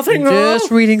here. Nothing. Just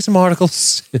reading some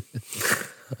articles.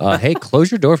 Hey,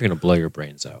 close your door if you're going to blow your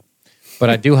brains out.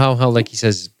 But I do how like he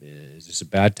says, is this a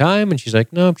bad time? And she's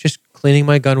like, no, I'm just cleaning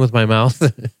my gun with my mouth.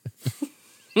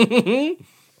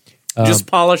 Just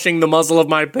polishing the muzzle of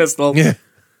my pistol. Yeah.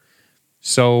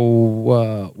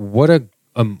 So what a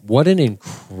what an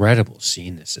incredible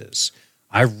scene this is.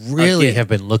 I really have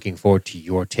been looking forward to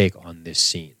your take on this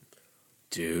scene.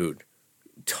 Dude,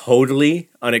 totally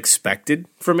unexpected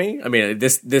for me. I mean,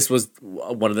 this was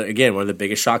one of the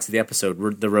biggest shocks of the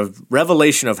episode. The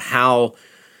revelation of how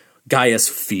Gaius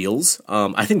feels.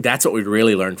 I think that's what we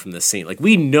really learned from this scene. Like,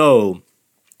 we know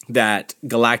that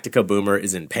Galactica Boomer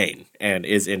is in pain and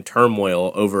is in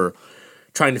turmoil over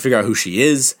trying to figure out who she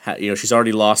is. She's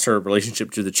already lost her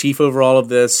relationship to the chief over all of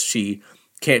this. She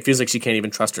feels like she can't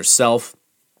even trust herself.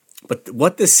 But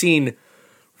what this scene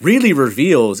really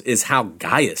reveals is how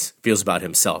Gaius feels about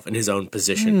himself and his own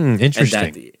position.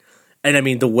 Interesting. And I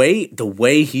mean, the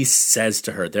way he says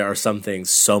to her, there are some things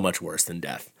so much worse than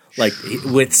death. Like,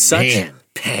 with such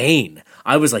pain.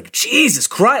 I was like, Jesus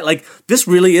Christ! Like, this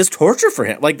really is torture for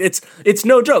him. Like, it's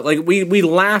no joke. Like, we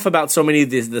laugh about so many of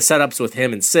the setups with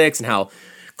him in 6 and how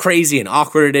crazy and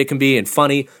awkward it can be and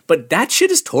funny, but that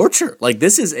shit is torture. Like,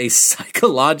 this is a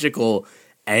psychological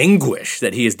anguish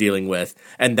that he is dealing with,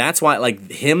 and that's why,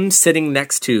 like, him sitting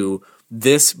next to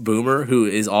this Boomer who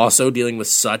is also dealing with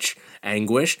such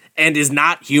anguish and is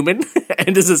not human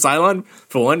and is a Cylon,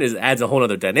 for one, adds a whole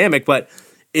other dynamic. But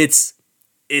it's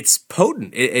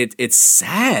potent. It's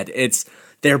sad.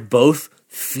 They're both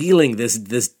feeling this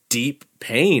deep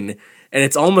pain, and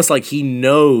it's almost like he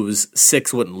knows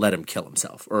 6 wouldn't let him kill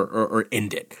himself or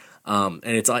end it. And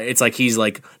it's like he's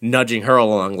like nudging her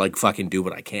along, like, fucking do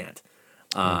what I can't.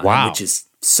 Wow. Which is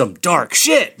some dark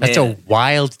shit, man. That's a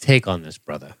wild take on this,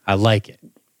 brother. I like it.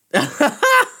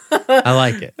 I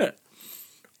like it.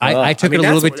 I took it a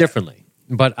little bit differently,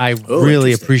 but I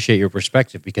really appreciate your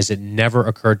perspective because it never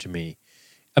occurred to me.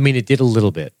 I mean, it did a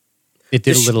little bit.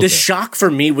 The shock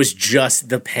for me was just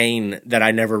the pain that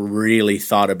I never really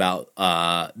thought about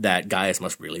that Gaius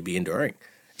must really be enduring,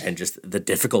 and just the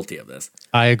difficulty of this.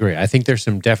 I agree. I think there's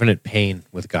some definite pain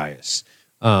with Gaius.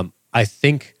 I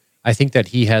think that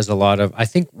he has a lot of. I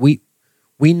think we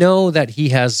know that he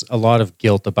has a lot of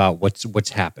guilt about what's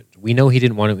happened. We know he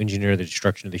didn't want to engineer the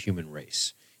destruction of the human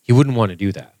race. He wouldn't want to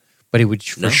do that, but he would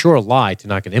for sure lie to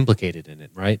not get implicated in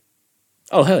it, right?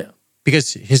 Oh, hell yeah!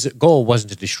 Because his goal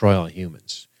wasn't to destroy all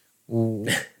humans.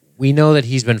 We know that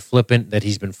he's been flippant, that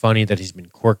he's been funny, that he's been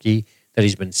quirky, that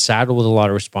he's been saddled with a lot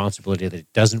of responsibility that he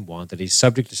doesn't want, that he's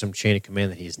subject to some chain of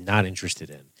command that he is not interested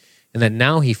in, and that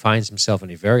now he finds himself in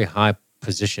a very high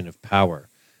position of power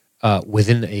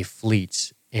within a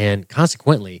fleet and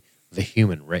consequently the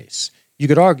human race. You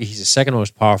could argue he's the second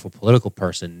most powerful political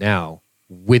person now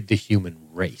with the human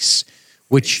race,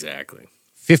 which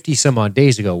 50 some odd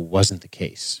days ago wasn't the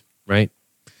case, right?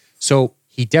 So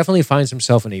he definitely finds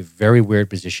himself in a very weird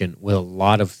position with a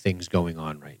lot of things going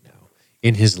on right now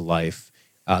in his life.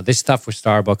 This stuff with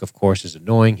Starbuck, of course, is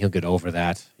annoying. He'll get over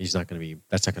that. That's not going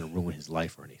to ruin his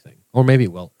life or anything. Or maybe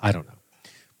it will. I don't know.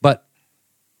 But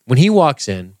when he walks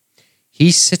in,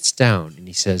 he sits down and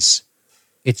he says,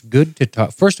 it's good to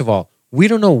talk. First of all, we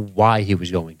don't know why he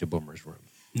was going to Boomer's room.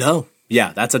 No.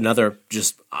 Yeah, that's another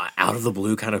just out of the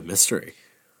blue kind of mystery.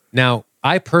 Now,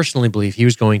 I personally believe he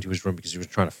was going to his room because he was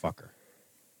trying to fuck her.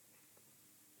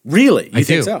 Really? You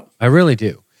think so? I really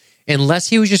do. Unless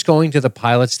he was just going to the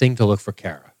pilot's thing to look for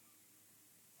Kara.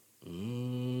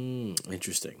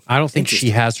 Interesting. I don't think she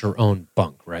has her own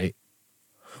bunk, right?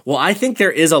 Well, I think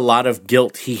there is a lot of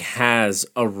guilt he has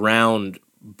around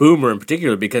Boomer in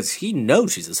particular because he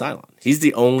knows she's a Cylon. He's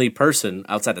the only person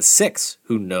outside of 6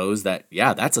 who knows that,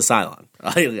 yeah, that's a Cylon.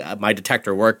 My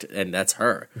detector worked, and that's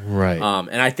her. Right.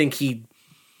 And I think he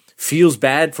feels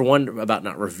bad, for one, about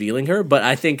not revealing her, but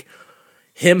I think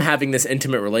him having this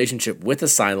intimate relationship with a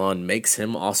Cylon makes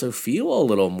him also feel a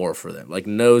little more for them. Like,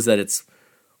 knows that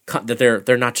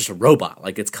they're not just a robot.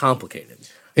 Like, it's complicated.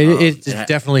 It's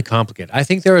definitely complicated. I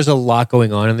think there is a lot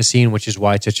going on in the scene, which is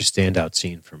why it's such a standout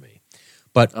scene for me.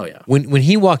 But when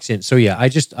he walks in, so yeah, I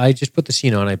just put the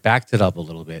scene on. I backed it up a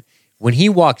little bit. When he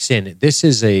walks in, this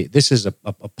is a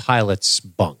pilot's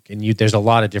bunk, and there's a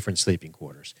lot of different sleeping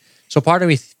quarters. So part of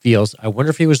me feels, I wonder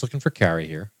if he was looking for Carrie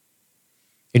here,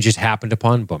 and just happened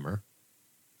upon Boomer.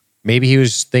 Maybe he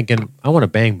was thinking, I want to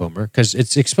bang Boomer, because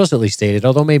it's explicitly stated.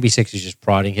 Although maybe 6 is just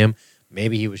prodding him.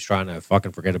 Maybe he was trying to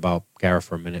fucking forget about Kara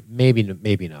for a minute. Maybe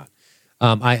not.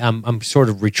 I'm sort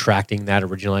of retracting that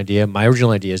original idea. My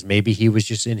original idea is maybe he was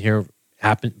just in here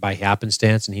by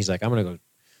happenstance, and he's like, I'm going to go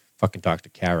fucking talk to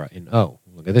Kara. And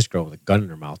look at this girl with a gun in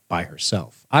her mouth by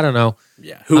herself. I don't know.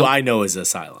 Yeah, who I know is a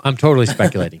Cylon. I'm totally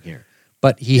speculating here.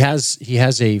 But he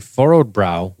has a furrowed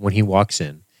brow when he walks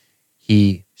in.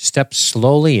 He steps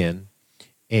slowly in,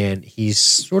 and he's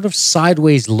sort of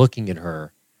sideways looking at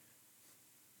her.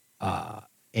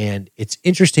 And it's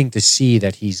interesting to see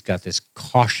that he's got this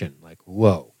caution, like,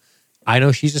 whoa. I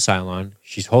know she's a Cylon.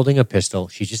 She's holding a pistol.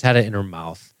 She just had it in her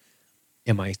mouth.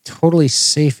 Am I totally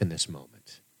safe in this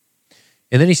moment?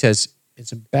 And then he says,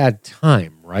 it's a bad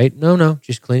time, right? No,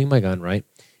 just cleaning my gun, right?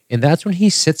 And that's when he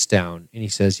sits down and he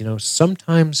says,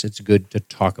 sometimes it's good to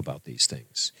talk about these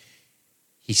things.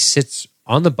 He sits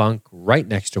on the bunk right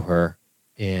next to her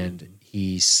and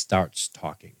he starts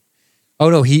talking. Oh,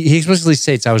 no, he explicitly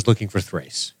states, I was looking for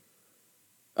Thrace.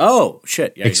 Oh,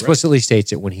 shit. Yeah, explicitly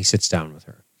states it when he sits down with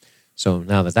her. So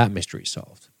now that mystery's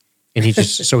solved. And he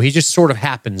just sort of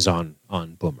happens on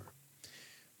Boomer.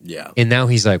 Yeah. And now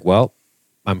he's like, well,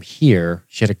 I'm here.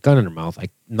 She had a gun in her mouth. I'm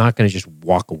not going to just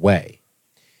walk away.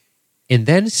 And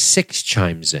then Six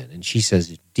chimes in and she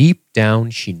says, deep down,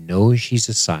 she knows she's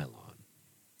a Cylon,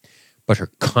 but her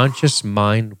conscious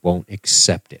mind won't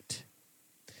accept it.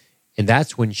 And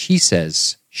that's when she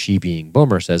says, she being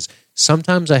Boomer says,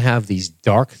 sometimes I have these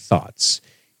dark thoughts.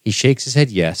 He shakes his head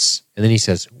yes, and then he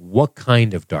says, what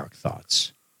kind of dark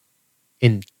thoughts?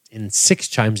 And Six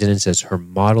chimes in and says, her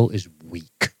model is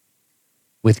weak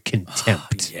with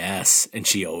contempt. Yes, and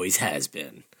she always has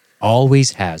been.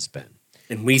 Always has been.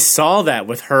 And we saw that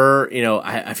with her,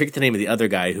 I forget the name of the other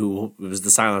guy who was the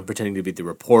Cylon pretending to be the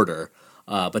reporter,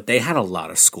 but they had a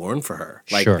lot of scorn for her.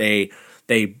 Like sure.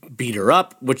 They beat her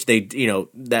up, which they,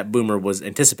 that Boomer was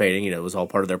anticipating. It was all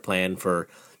part of their plan for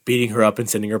beating her up and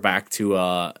sending her back to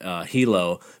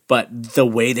Hilo. But the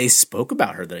way they spoke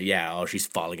about her, she's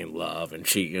falling in love and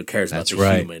she cares about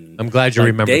the human. I'm glad you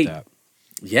remembered that.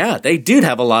 Yeah, they did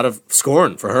have a lot of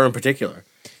scorn for her in particular.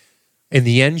 In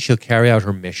the end, she'll carry out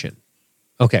her mission.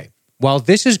 Okay, while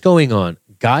this is going on,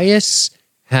 Gaius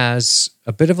has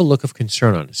a bit of a look of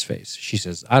concern on his face. She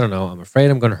says, I don't know, I'm afraid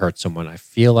I'm going to hurt someone. I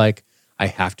feel like I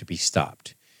have to be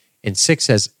stopped. And Six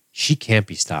says, she can't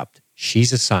be stopped.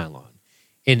 She's a Cylon.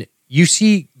 And you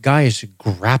see Gaius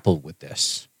grapple with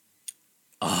this.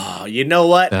 Oh, you know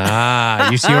what?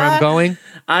 You see where I'm going?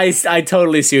 I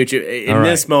totally see what you... In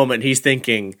this moment, he's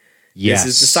thinking, yes,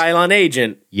 this is the Cylon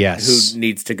agent who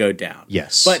needs to go down.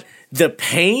 Yes. But the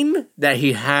pain that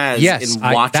he has in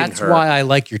watching that's why I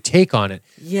like your take on it.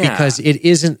 Yeah. Because it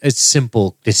isn't a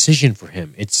simple decision for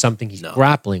him. It's something he's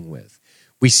grappling with.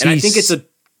 We see, and I think it's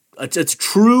a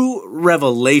true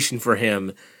revelation for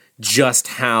him just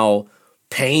how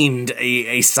pained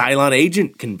a Cylon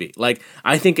agent can be. Like,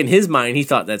 I think in his mind, he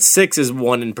thought that Six is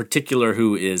one in particular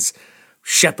who is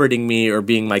shepherding me or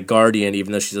being my guardian,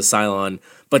 even though she's a Cylon.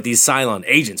 But these Cylon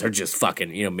agents are just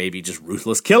fucking, maybe just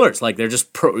ruthless killers. Like, they're just,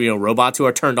 robots who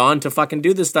are turned on to fucking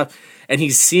do this stuff. And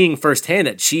he's seeing firsthand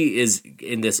that she is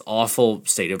in this awful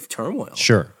state of turmoil.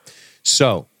 Sure.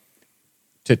 So,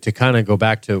 to kind of go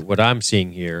back to what I'm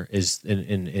seeing here is,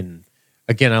 in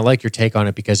again, I like your take on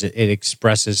it because it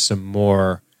expresses some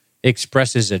more,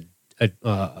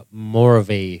 more of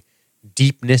a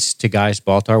deepness to Gaius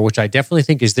Baltar, which I definitely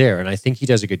think is there. And I think he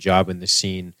does a good job in this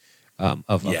scene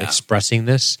of expressing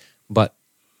this. But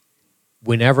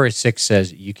whenever Six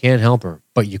says, you can't help her,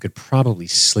 but you could probably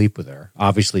sleep with her,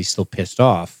 obviously still pissed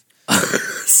off.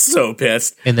 So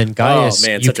pissed. And then Gaius,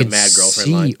 such a mad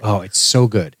girlfriend line. Oh, it's so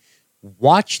good.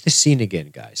 Watch the scene again,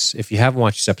 guys. If you haven't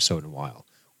watched this episode in a while,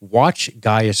 watch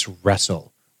Gaius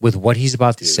wrestle with what he's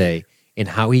about to say and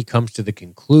how he comes to the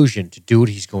conclusion to do what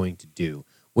he's going to do,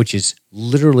 which is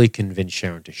literally convince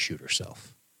Sharon to shoot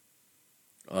herself.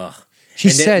 Ugh. He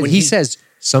says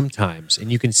sometimes,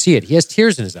 and you can see it, he has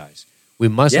tears in his eyes. We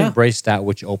must embrace that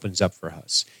which opens up for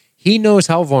us. He knows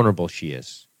how vulnerable she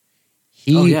is.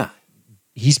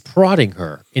 He's prodding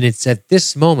her, and it's at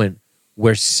this moment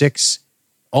where Six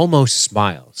almost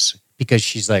smiles because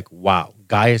she's like, wow,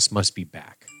 Gaius must be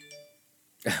back.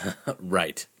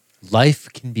 Right.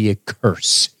 Life can be a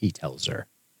curse, he tells her.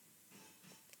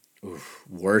 Oof,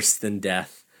 worse than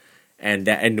death.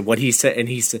 And what he said,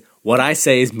 what I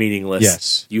say is meaningless.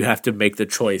 Yes. You have to make the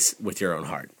choice with your own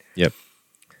heart. Yep.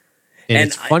 And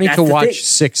it's funny to watch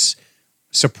Six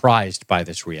surprised by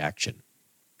this reaction.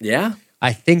 Yeah.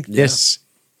 I think this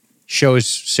shows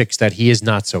Six that he is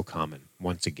not so common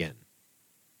once again.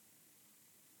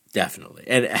 Definitely.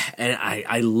 And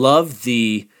I love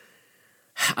the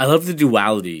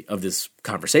duality of this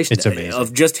conversation. It's amazing.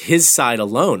 Of just his side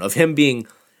alone, of him being,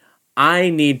 I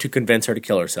need to convince her to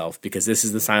kill herself because this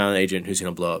is the Cylon agent who's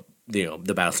going to blow up,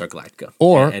 the Battlestar Galactica.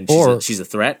 And she's a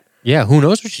threat. Yeah, who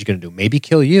knows what she's going to do? Maybe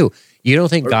kill you. You don't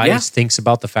think Gaius thinks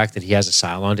about the fact that he has a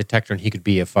Cylon detector and he could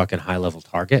be a fucking high-level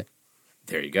target?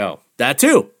 There you go. That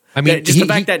too. I mean, just the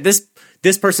fact that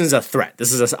this person's a threat.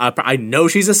 I know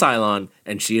she's a Cylon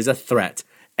and she is a threat.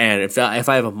 And if I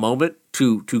have a moment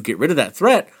to get rid of that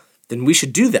threat, then we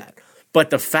should do that. But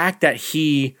the fact that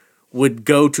he would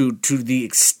go to the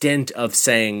extent of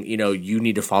saying, you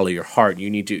need to follow your heart. You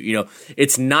need to,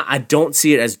 it's not, I don't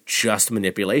see it as just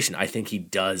manipulation. I think he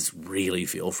does really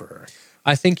feel for her.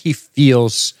 I think he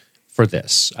feels for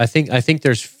this. I think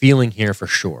there's feeling here for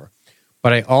sure.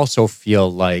 But I also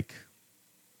feel like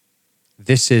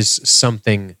this is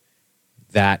something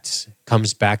that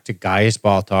comes back to Gaius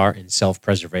Baltar and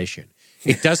self-preservation.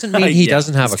 It doesn't mean he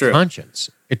doesn't have a conscience.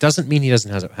 It doesn't mean he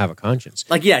doesn't have a conscience.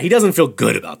 He doesn't feel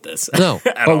good about this. No,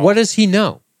 but what does he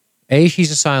know? A,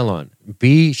 she's a Cylon.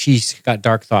 B, she's got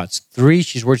dark thoughts. 3,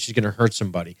 she's worried she's going to hurt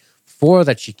somebody. 4,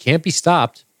 that she can't be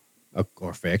stopped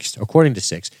or fixed, according to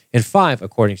 6. And 5,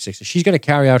 according to 6, she's going to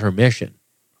carry out her mission.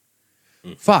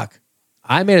 Fuck.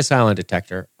 I made a Cylon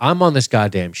detector. I'm on this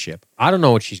goddamn ship. I don't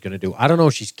know what she's going to do. I don't know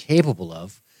what she's capable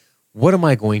of. What am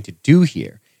I going to do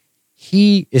here?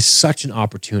 He is such an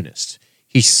opportunist.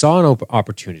 He saw an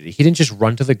opportunity. He didn't just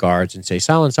run to the guards and say,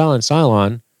 Cylon, Cylon,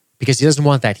 Cylon, because he doesn't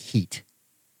want that heat.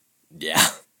 Yeah.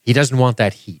 He doesn't want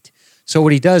that heat. So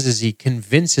what he does is he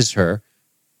convinces her,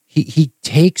 he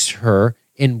takes her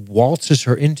and waltzes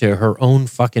her into her own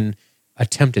fucking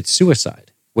attempted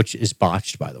suicide, which is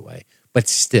botched, by the way. But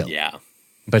still. Yeah.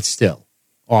 But still.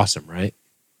 Awesome, right?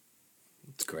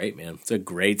 It's great, man. It's a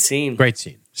great scene. Great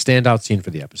scene. Standout scene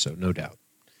for the episode, no doubt.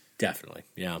 Definitely,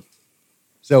 yeah.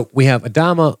 So we have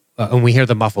Adama, and we hear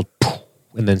the muffled poof,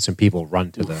 and then some people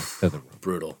run to the room.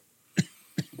 Brutal.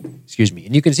 Excuse me.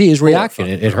 And you can see his reaction.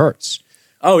 It hurts.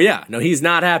 Oh, yeah. No, he's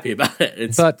not happy about it.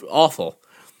 It's awful.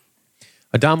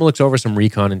 Adama looks over some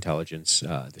recon intelligence.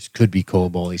 This could be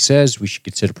Kobol. He says we should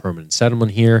consider permanent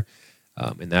settlement here.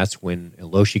 And that's when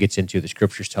Eloshi gets into the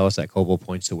scriptures tell us that Kobol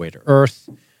points the way to Earth.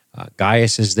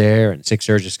 Gaius is there, and Six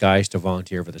urges Gaius to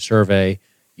volunteer for the survey.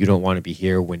 You don't want to be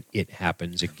here when it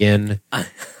happens again.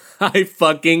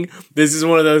 This is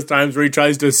one of those times where he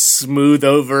tries to smooth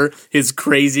over his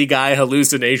crazy guy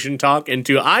hallucination talk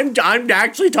into, I'm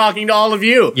actually talking to all of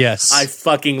you. Yes. I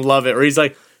fucking love it. Where he's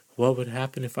like, what would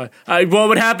happen if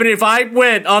I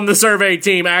went on the survey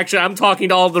team? Actually, I'm talking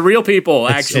to all the real people,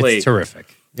 actually. It's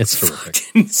terrific. It's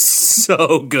terrific.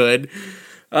 So good.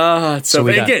 But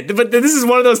this is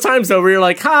one of those times though where you're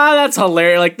like, that's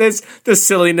hilarious. Like the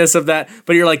silliness of that,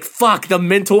 but you're like, fuck, the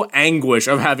mental anguish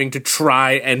of having to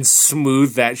try and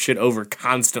smooth that shit over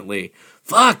constantly.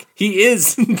 Fuck, he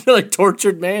is like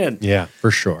tortured man. Yeah,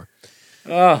 for sure.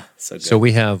 So good. So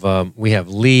we have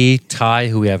Lee, Ty,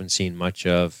 who we haven't seen much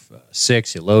of,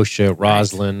 Six, Elosha,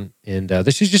 Roslyn, and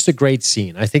this is just a great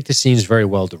scene. I think the scene is very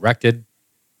well directed.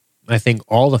 I think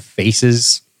all the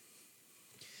faces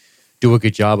do a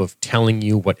good job of telling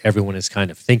you what everyone is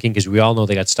kind of thinking, because we all know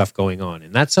they got stuff going on.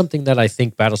 And that's something that I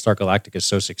think Battlestar Galactica is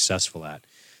so successful at.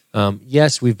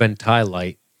 Yes, we've been Ty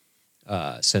light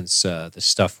since the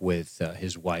stuff with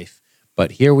his wife,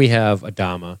 but here we have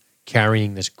Adama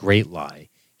carrying this great lie.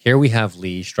 Here we have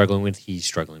Lee struggling with he's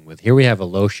struggling with. Here we have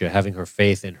Elosha having her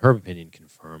faith and her opinion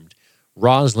confirmed.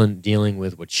 Rosalind dealing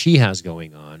with what she has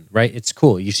going on, right? It's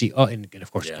cool. You see, and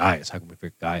of course, Gaius. How can we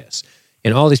forget Gaius?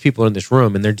 And all these people in this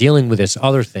room, and they're dealing with this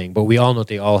other thing, but we all know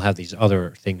they all have these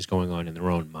other things going on in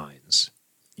their own minds.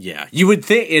 Yeah. You would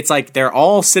think it's like they're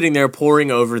all sitting there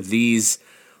poring over these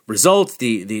results,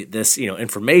 this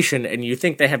information, and you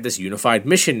think they have this unified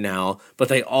mission now, but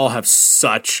they all have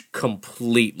such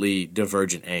completely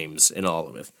divergent aims in all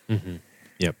of it. Mm-hmm.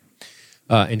 Yep.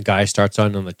 And Guy starts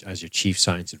on as your chief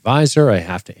science advisor. I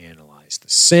have to analyze the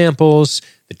samples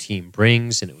the team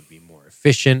brings, and it would be more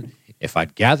efficient if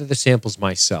I'd gather the samples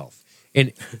myself.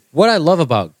 And what I love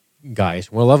about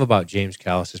Gaius, what I love about James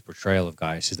Callis' portrayal of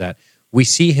Gaius is that we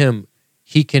see him,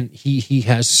 he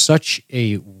has such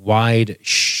a wide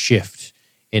shift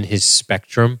in his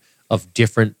spectrum of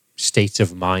different states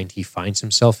of mind he finds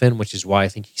himself in, which is why I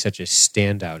think he's such a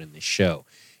standout in this show.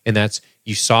 And that's,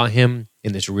 you saw him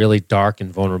in this really dark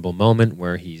and vulnerable moment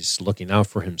where he's looking out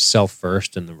for himself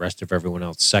first and the rest of everyone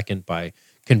else second by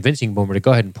convincing Boomer to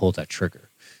go ahead and pull that trigger.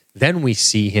 Then we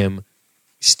see him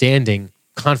standing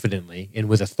confidently and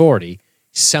with authority,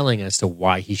 selling as to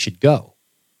why he should go.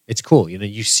 It's cool.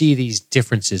 You see these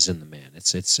differences in the man.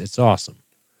 It's awesome.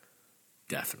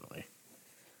 Definitely.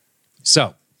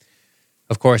 So,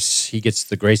 of course, he gets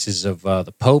the graces of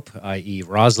the Pope, i.e.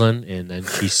 Rosalind, and then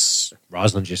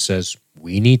Rosalind just says,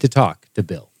 we need to talk to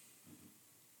Bill.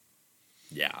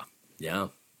 Yeah. Yeah.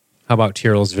 How about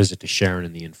Tyrell's visit to Sharon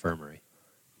in the infirmary?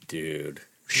 Dude,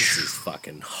 this is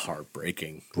fucking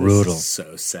heartbreaking. Brutal. This is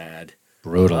so sad.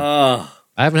 Brutal.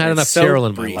 I haven't had enough so Tyrell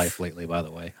in brief. my life lately, by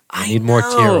the way. I need more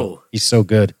Tyrell. He's so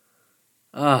good.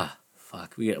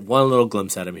 Fuck. We get one little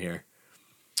glimpse at him here.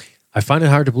 I find it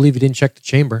hard to believe he didn't check the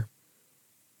chamber.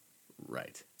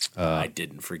 Right. I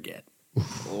didn't forget.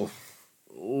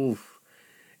 Oof.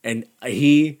 And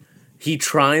he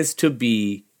tries to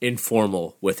be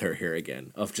informal with her here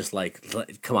again, of just like,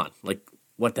 come on, like,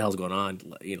 what the hell's going on?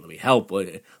 Let me help.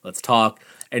 Let's talk.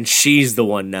 And she's the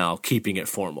one now keeping it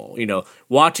formal.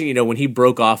 Watching, when he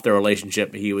broke off their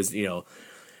relationship, he was,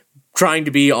 trying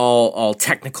to be all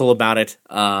technical about it,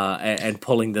 and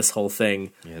pulling this whole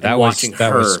thing. Yeah, that was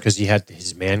because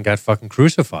his man got fucking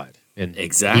crucified, and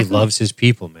exactly. He loves his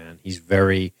people, man. He's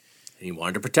very. And he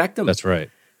wanted to protect them. That's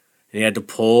right. And he had to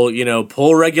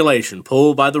pull regulation,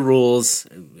 pull by the rules,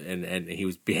 and he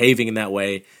was behaving in that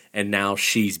way. And now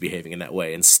she's behaving in that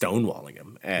way and stonewalling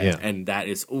him. And that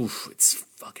is, it's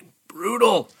fucking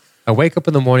brutal. I wake up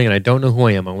in the morning and I don't know who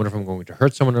I am. I wonder if I'm going to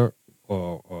hurt someone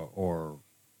or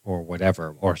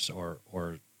whatever, or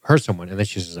hurt someone. And then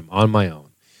she says, I'm on my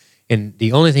own. And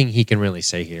the only thing he can really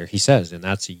say here, he says, and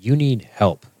that's, you need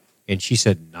help. And she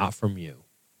said, not from you.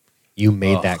 You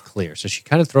made that clear. So she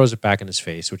kind of throws it back in his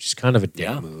face, which is kind of a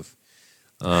dick move.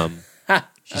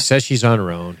 She says she's on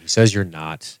her own. He says you're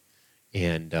not.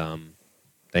 And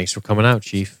thanks for coming out,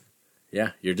 Chief.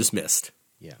 Yeah, you're dismissed.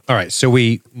 Yeah. All right, so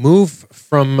we move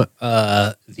from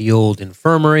the old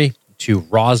infirmary to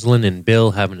Rosalind and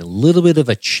Bill having a little bit of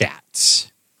a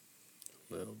chat.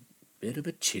 A little bit of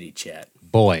a chitty chat.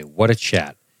 Boy, what a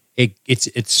chat.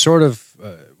 It's sort of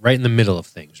right in the middle of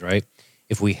things, right?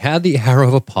 If we had the Arrow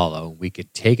of Apollo, we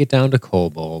could take it down to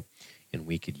Kobol, and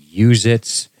we could use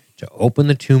it to open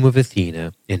the tomb of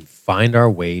Athena and find our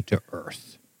way to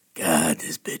Earth. God,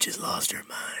 this bitch has lost her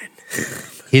mind.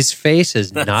 His face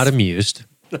is not amused.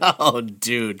 Oh,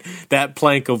 dude. That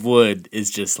plank of wood is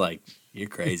just like, you're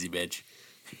crazy, bitch.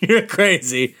 You're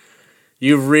crazy.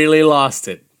 You really lost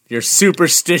it. Your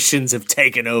superstitions have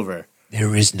taken over.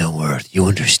 There is no Earth. You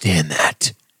understand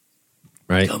that.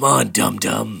 Right? Come on,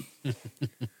 dum-dum.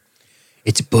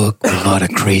 It's a book with a lot of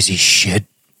crazy shit.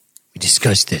 We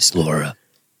discussed this, Laura.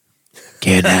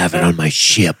 Can't have it on my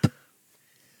ship.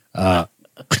 To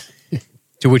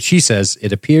which she says,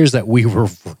 it appears that we were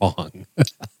wrong.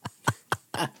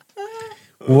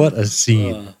 What a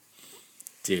scene.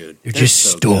 Dude. They're just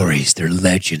so stories. Good. They're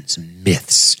legends and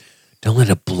myths. Don't let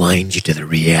it blind you to the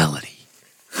reality.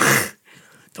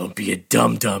 Don't be a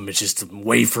dum-dum. It's just a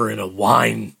wafer and a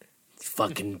wine. It's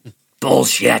fucking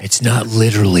bullshit. It's not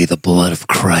literally the blood of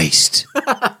Christ.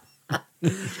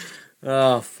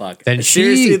 Oh, fuck. Then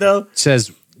seriously, though?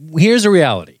 Says, here's the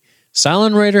reality.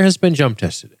 Silent Raider has been jump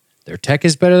tested. Their tech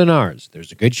is better than ours.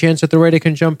 There's a good chance that the Raider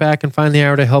can jump back and find the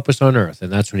Arrow to help us on Earth.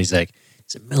 And that's when he's like,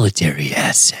 it's a military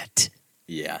asset.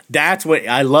 Yeah, that's what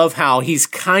I love. How he's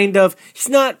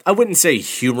not, I wouldn't say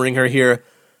humoring her here,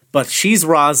 but she's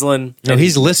Rosalind. No,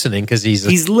 he's listening because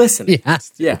he's listening. He has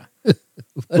to. Yeah.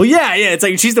 Well, yeah. It's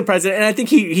like she's the president, and I think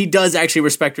he does actually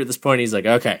respect her at this point. He's like,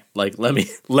 okay, like let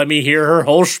me hear her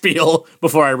whole spiel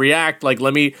before I react. Like,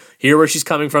 let me hear where she's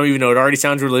coming from, even though it already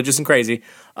sounds religious and crazy.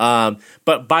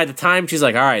 But by the time she's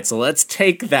like, all right, so let's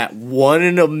take that 1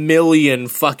 in a million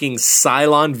fucking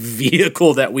Cylon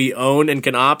vehicle that we own and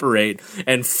can operate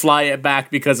and fly it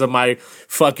back because of my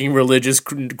fucking religious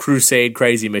crusade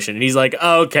crazy mission. And he's like,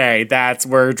 okay,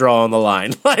 we're drawing the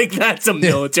line. Like, that's a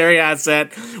military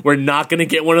asset. We're not going to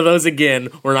get one of those again.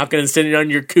 We're not going to send it on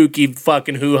your kooky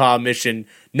fucking hoo-ha mission.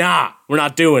 Nah, we're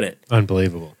not doing it.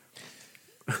 Unbelievable.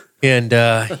 And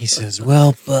he says,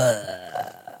 well,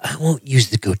 but I won't use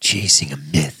to go chasing a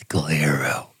mythical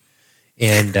arrow.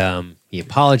 And he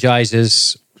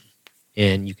apologizes,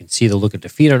 and you can see the look of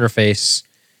defeat on her face.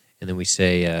 And then we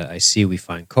say, I see we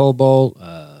find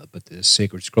Kobol, but the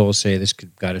sacred scrolls say this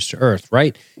could guide us to Earth,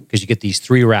 right? Because you get these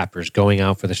 3 Raptors going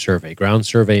out for the survey. Ground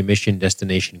survey, mission,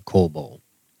 destination, Kobol.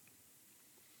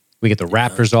 We get the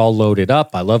Raptors all loaded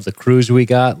up. I love the crews we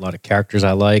got. A lot of characters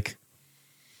I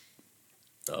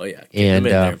Oh, yeah.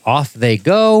 And off they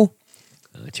go.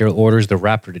 Tyrell orders the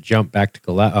Raptor to jump back to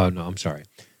Galactus. Oh, no, I'm sorry.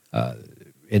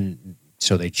 And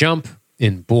so they jump,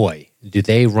 and boy, do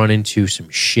they run into some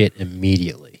shit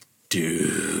immediately.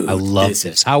 Dude. I love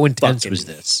this. How intense was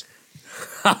this?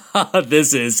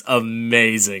 This is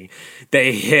amazing.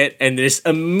 They hit, and this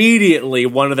immediately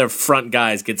one of their front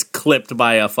guys gets clipped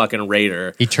by a fucking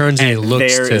Raider. He turns and he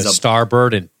looks to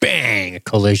starboard, and bang, a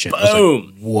collision.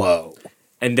 Boom. Like, whoa.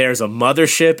 And there's a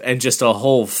mothership and just a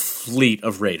whole fleet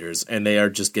of Raiders, and they are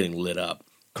just getting lit up.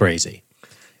 Crazy.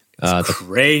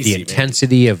 Crazy, the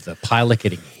intensity of the pilot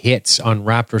getting hit on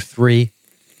Raptor 3.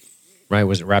 Right?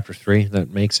 Was it Raptor 3 that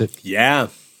makes it? Yeah.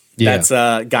 That's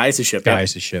Gaius' ship.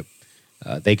 Gaius' ship.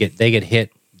 They get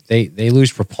hit. They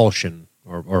lose propulsion,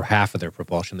 or half of their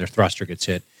propulsion. Their thruster gets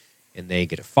hit, and they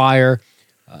get a fire.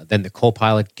 Then the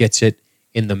co-pilot gets it,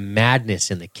 in the madness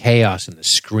and the chaos and the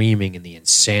screaming and the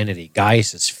insanity.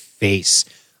 Gaius's face.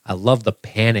 I love the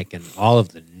panic and all of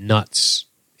the nuts.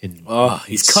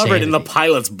 He's covered in the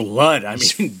pilot's blood. I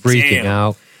He's mean, freaking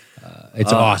out.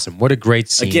 It's awesome. What a great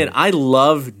scene. Again, I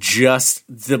love just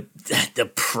the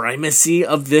primacy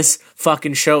of this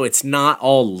fucking show. It's not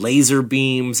all laser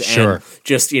beams and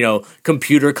just,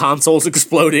 computer consoles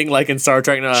exploding like in Star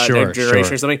Trek Next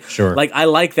Generation or something. Sure. Like, I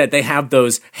like that they have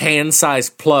those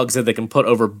hand-sized plugs that they can put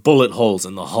over bullet holes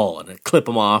in the hull and clip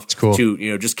them off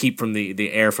to, just keep from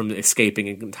the air from escaping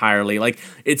entirely. Like,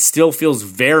 it still feels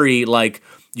very like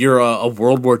you're a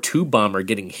World War II bomber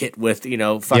getting hit with,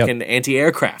 fucking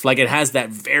anti-aircraft. Like, it has that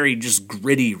very just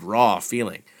gritty, raw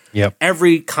feeling. Yep.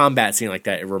 Every combat scene like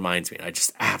that, it reminds me. I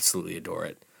just absolutely adore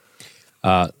it.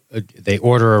 They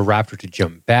order a Raptor to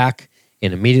jump back,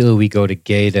 and immediately we go to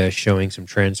Gaeta showing some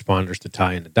transponders to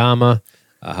tie into Dama,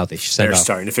 how they set They're up.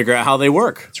 starting to figure out how they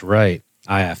work. That's right.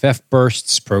 IFF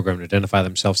bursts, programmed to identify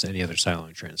themselves to any other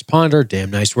Cylon transponder. Damn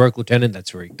nice work, Lieutenant.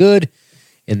 That's very good.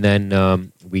 And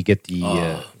then we get the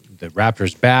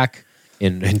Raptors back,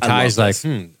 and Ty's like,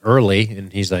 early,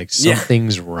 and he's like,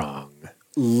 something's wrong.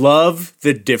 Love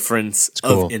the difference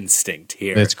of instinct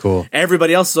here. That's cool.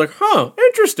 Everybody else is like,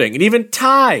 interesting. And even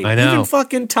Ty, I know. even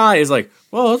fucking Ty is like,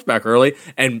 well, it's back early.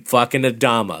 And fucking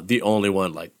Adama, the only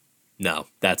one, like, no,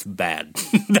 that's bad.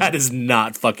 That is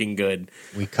not fucking good.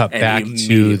 We cut back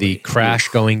to the crash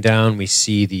going down. We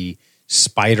see the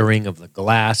spidering of the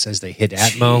glass as they hit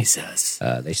Atmo. Jesus.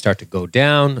 They start to go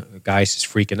down. Gaius is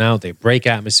freaking out. They break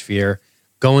atmosphere,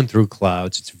 going through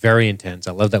clouds. It's very intense.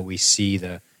 I love that we see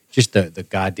the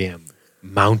goddamn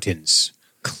mountains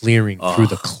clearing through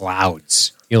the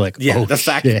clouds. You're like, the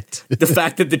fact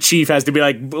that the chief has to be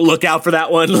like, look out for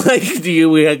that one. Like,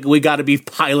 we got to be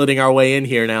piloting our way in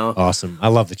here now. Awesome. I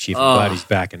love the chief. I'm glad he's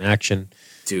back in action.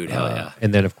 Dude, hell yeah.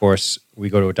 And then, of course, we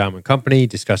go to a Diamond Company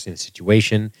discussing the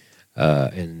situation.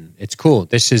 And it's cool.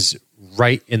 This is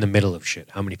right in the middle of shit.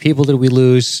 How many people did we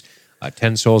lose?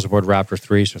 10 souls aboard Raptor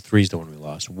 3, so 3 is the one we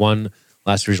lost. 1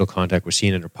 last visual contact was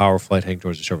seen under power flight heading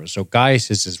towards the surface. So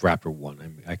Gaius is Raptor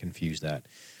 1. I confused that.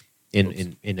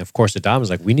 And of course, the Dom is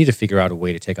like, we need to figure out a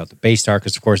way to take out the base star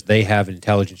because, of course, they have an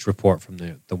intelligence report from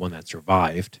the one that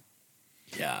survived.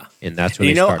 Yeah. And that's when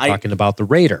they start talking about the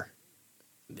Raider.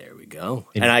 There we go.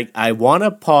 And I want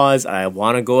to pause. I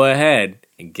want to go ahead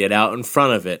and get out in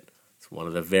front of it. It's one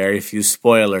of the very few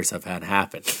spoilers I've had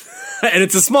happen. And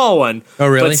it's a small one. Oh,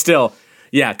 really? But still.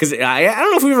 Yeah, because I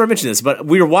don't know if we ever mentioned this, but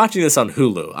we were watching this on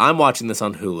Hulu. I'm watching this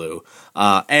on Hulu.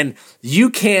 And you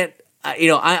can't,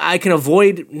 I can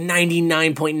avoid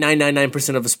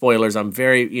 99.999% of the spoilers. I'm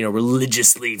very,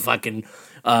 religiously fucking,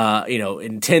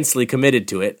 intensely committed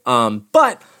to it.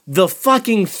 But the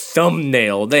fucking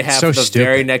thumbnail they have for the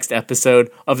very next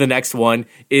episode of the next one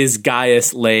is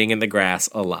Gaius laying in the grass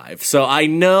alive. So I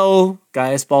know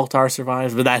Gaius Baltar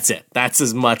survives, but that's it. That's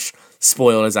as much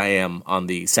spoiled as I am on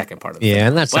the second part of the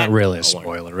and that's not really a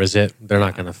spoiler, is it? They're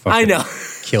not going to fucking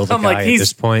kill the guy at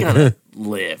this point. Gonna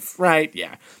live, right? Yeah.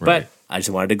 Right. But I just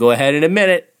wanted to go ahead and admit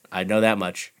it. I know that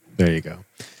much. There you go.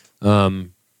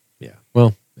 Yeah.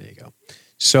 Well, there you go.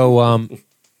 So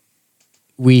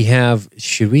we have.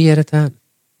 Should we edit that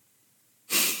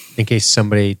in case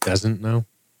somebody doesn't know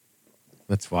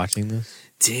that's watching this?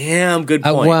 Damn, good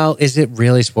point. Well, is it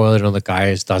really spoiler to know the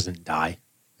guy doesn't die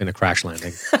in a crash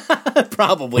landing?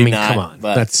 Probably not. Come on.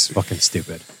 That's fucking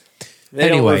stupid. They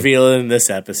don't reveal it in this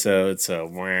episode, so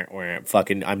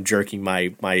fucking I'm jerking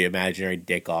my imaginary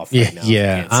dick off right now.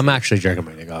 Yeah, I'm actually jerking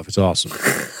my dick off. It's awesome.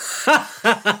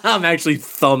 I'm actually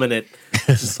thumbing it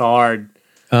just hard.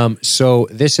 So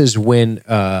this is when,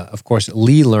 of course,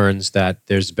 Lee learns that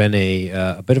there's been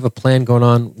a bit of a plan going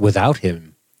on without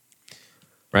him,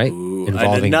 right? Ooh,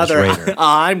 involving this Raider.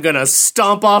 I'm going to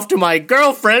stomp off to my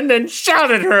girlfriend and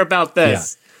shout at her about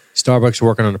this. Yeah. Starbuck's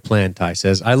working on a plan, Ty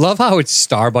says. I love how it's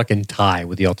Starbuck and Ty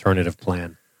with the alternative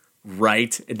plan.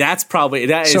 Right. That is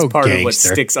part of what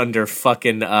sticks under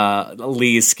fucking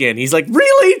Lee's skin. He's like,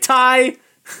 really, Ty?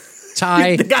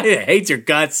 Ty. The guy that hates your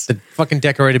guts. The fucking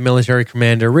decorated military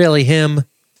commander. Really him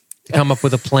to come up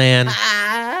with a plan.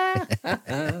 I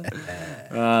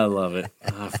love it.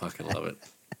 I fucking love it.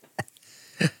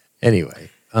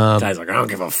 Anyway. Ty's like, I don't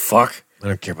give a fuck. I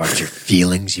don't care about your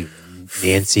feelings, you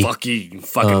Nancy. Fuck you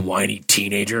fucking whiny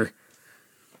teenager.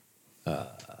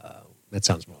 That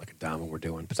sounds more like a drama we're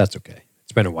doing, but that's okay.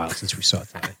 It's been a while since we saw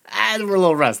Ty. We're a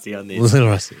little rusty on these. A little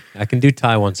rusty. I can do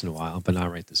Ty once in a while, but not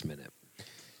right this minute.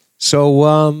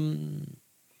 So,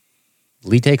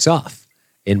 Lee takes off.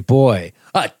 And boy,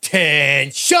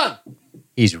 attention!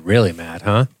 He's really mad,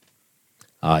 huh?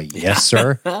 Yes,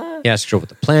 sir. He asks her what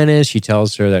the plan is. She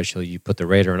tells her that you put the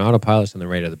radar on autopilot on the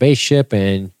radar of the base ship,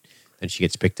 and then she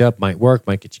gets picked up. Might work,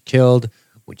 might get you killed.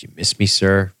 Would you miss me,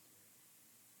 sir?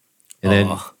 And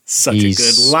then such a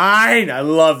good line. I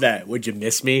love that. Would you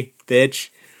miss me, bitch?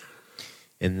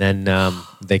 And then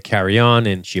they carry on,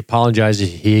 and she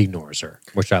apologizes. He ignores her,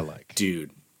 which I like.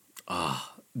 Dude,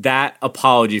 that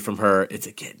apology from her,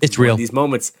 it's real. These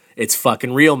moments, it's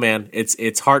fucking real, man.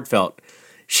 It's heartfelt.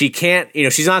 She can't,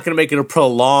 she's not going to make it a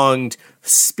prolonged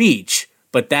speech,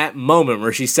 but that moment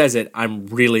where she says it, I'm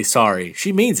really sorry.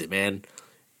 She means it, man.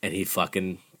 And he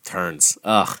fucking turns.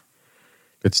 Ugh.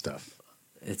 Good stuff.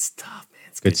 It's tough, man.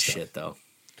 It's good shit, though.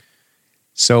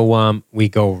 So we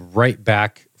go right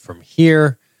back from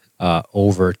here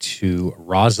over to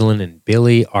Rosalind and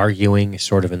Billy arguing,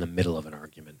 sort of in the middle of an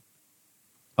argument.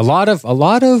 A lot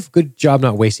of good job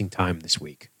not wasting time this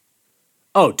week.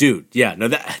 Oh, dude, yeah. No,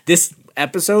 this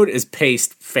episode is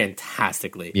paced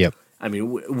fantastically. Yep. I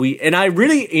mean, I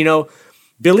really,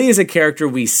 Billy is a character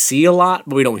we see a lot,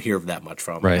 but we don't hear that much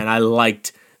from. Right. And I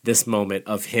liked this moment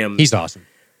of him. He's awesome.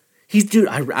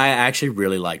 I actually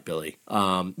really like Billy.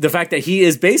 The fact that he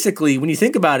is basically, when you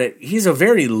think about it, he's a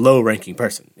very low-ranking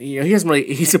person.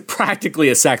 He's practically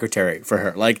a secretary for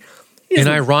her. And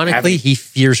ironically, he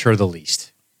fears her the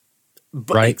least.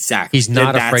 Right? Exactly. He's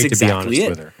not afraid to be honest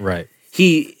with her. Right.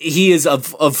 He is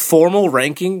of formal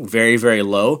ranking very, very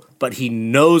low, but he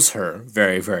knows her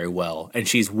very, very well, and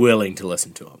she's willing to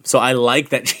listen to him. So I like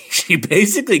that she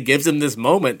basically gives him this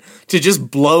moment to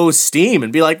just blow steam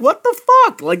and be like, what the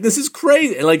fuck? Like, this is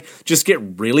crazy. And just get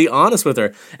really honest with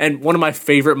her. And one of my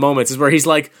favorite moments is where he's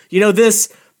like,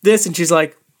 this, and she's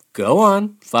like, go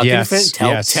on. Fucking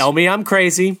tell me I'm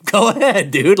crazy. Go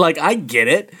ahead, dude. I get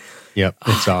it. Yep,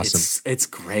 it's awesome. It's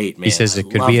great, man. He says it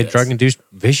could be a drug-induced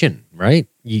vision, right?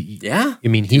 Yeah. I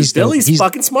mean, Billy's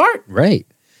fucking smart. Right.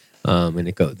 And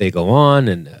they go on,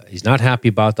 and he's not happy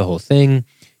about the whole thing.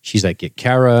 She's like, get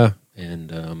Kara,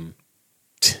 and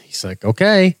he's like,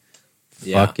 okay,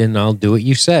 fucking I'll do what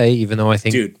you say, even though I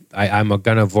think I'm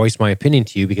going to voice my opinion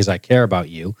to you because I care about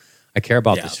you. I care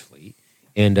about this fleet.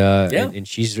 And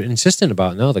she's insistent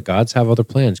about, no, the gods have other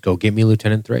plans. Go get me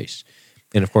Lieutenant Thrace.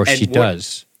 And of course she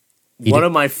does. One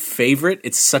of my favorite,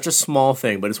 it's such a small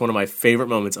thing, but it's one of my favorite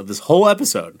moments of this whole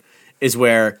episode is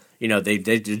where,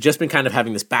 they've just been kind of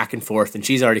having this back and forth, and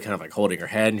she's already kind of holding her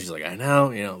head, and she's like, I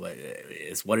know, but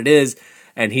it's what it is.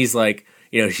 And he's like,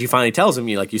 she finally tells him,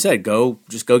 like you said,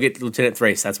 just go get Lieutenant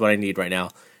Thrace. That's what I need right now.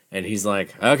 And he's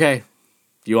like, okay,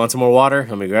 do you want some more water?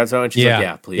 Let me grab some. And she's like,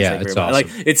 yeah, please. Yeah, it's awesome.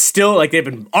 It's still they've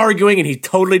been arguing, and he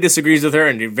totally disagrees with her,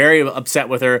 and he's very upset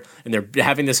with her, and they're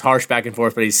having this harsh back and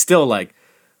forth, but he's still like,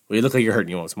 well, you look like you're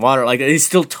hurting. You want some water? He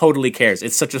still totally cares.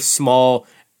 It's such a small,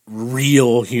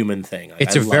 real human thing.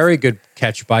 It's a very good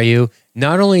catch by you.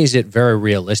 Not only is it very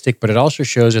realistic, but it also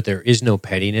shows that there is no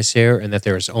pettiness here and that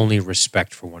there is only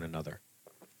respect for one another.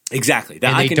 Exactly.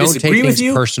 That and I can disagree with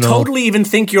you. Personal. Totally even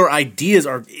think your ideas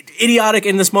are idiotic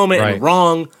in this moment and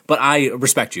wrong, but I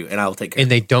respect you and I will take care of it.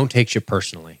 And they don't take shit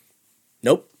personally.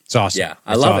 Nope. It's awesome. Yeah,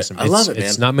 I love it. I love it, man.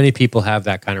 It's not many people have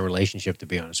that kind of relationship, to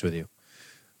be honest with you,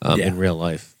 in real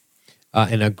life.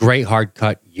 And a great hard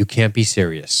cut, you can't be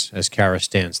serious, as Kara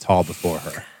stands tall before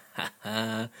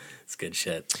her. It's good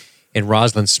shit. And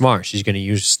Rosalind's smart. She's going to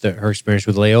use her experience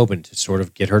with Leoben to sort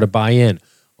of get her to buy in.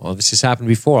 Well, this has happened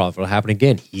before. It'll happen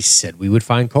again. He said we would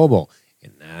find Kobo,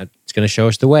 and that's going to show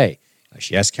us the way.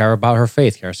 She asked Kara about her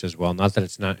faith. Kara says, well, not that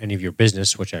it's not any of your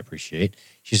business, which I appreciate.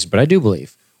 She says, but I do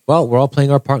believe. Well, we're all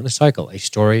playing our part in the cycle. A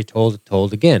story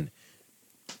told again.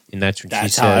 And that's when she says...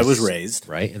 That's how I was raised.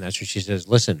 Right? And that's when she says,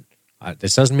 listen...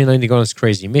 this doesn't mean I need to go on this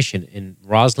crazy mission. And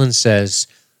Rosalind says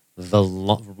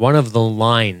one of the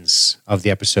lines of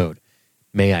the episode,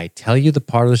 may I tell you the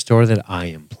part of the story that I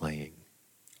am playing?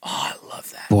 Oh, I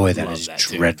love that. Boy, that is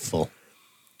dreadful.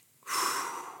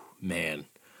 Man,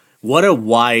 what a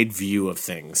wide view of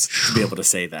things to be able to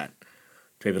say that.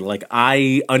 To be able to,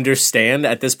 I understand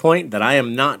at this point that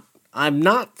I'm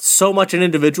not so much an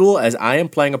individual as I am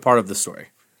playing a part of the story.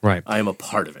 Right. I am a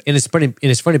part of it. And it's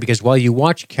funny because while you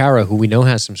watch Kara, who we know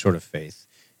has some sort of faith,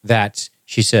 that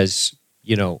she says,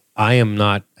 I am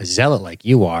not a zealot like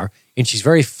you are. And she's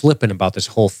very flippant about this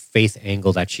whole faith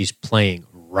angle that she's playing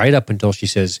right up until she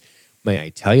says, may I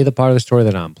tell you the part of the story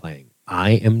that I'm playing?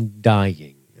 I am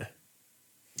dying.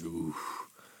 Ooh.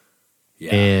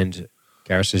 Yeah. And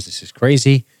Kara says, this is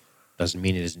crazy. Doesn't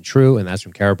mean it isn't true. And that's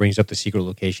when Kara brings up the secret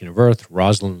location of Earth.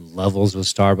 Rosalind levels with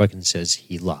Starbuck and says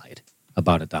he lied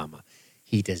about Adama.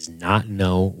 He does not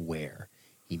know where.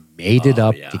 He made it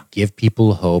up to give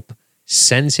people hope.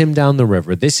 sends him down the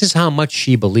river. This is how much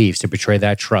she believes to betray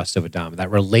that trust of Adama, that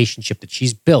relationship that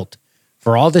she's built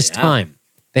for all this time.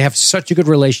 They have such a good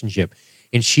relationship.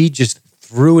 And she just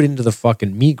threw it into the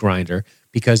fucking meat grinder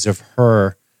because of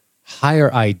her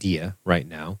higher idea right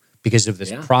now, because of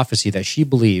this prophecy that she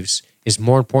believes is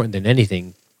more important than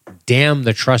anything. Damn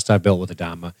the trust I built with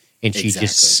Adama. And she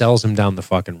just sells him down the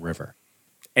fucking river.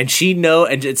 And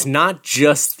and it's not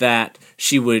just that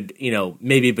she would,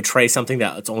 maybe betray something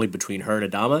that's only between her and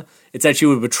Adama. It's that she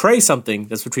would betray something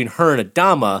that's between her and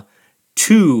Adama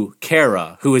to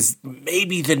Kara, who is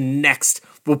maybe the next,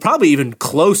 well, probably even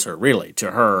closer, really,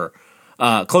 to her,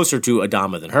 closer to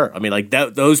Adama than her. I mean, like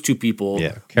those two people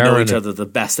know each other the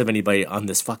best of anybody on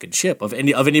this fucking ship, of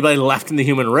anybody left in the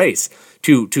human race.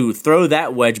 To throw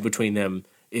that wedge between them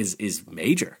is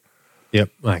major.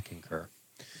 Yep, I concur.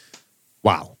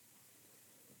 Wow.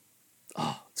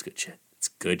 Oh, it's good shit. It's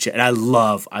good shit. And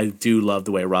I do love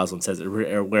the way Rosalind says it,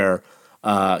 where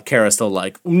Kara's still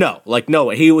like, no,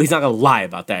 he's not going to lie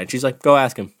about that. And she's like, go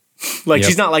ask him.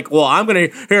 She's not like, well, I'm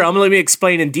going to let me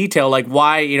explain in detail, like,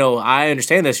 why, I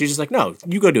understand this. She's just like, no,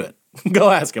 you go do it. Go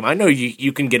ask him. I know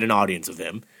you can get an audience of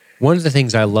him. One of the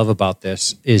things I love about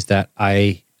this is that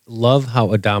I love how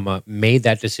Adama made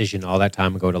that decision all that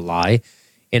time ago to lie,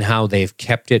 and how they've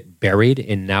kept it buried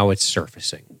and now it's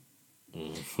surfacing.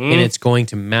 Mm-hmm. And it's going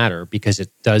to matter because it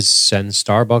does send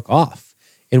Starbuck off.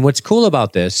 And what's cool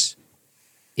about this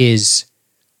is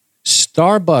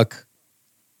Starbuck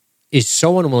is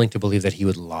so unwilling to believe that he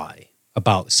would lie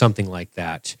about something like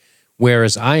that,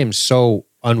 whereas I am so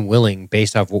unwilling,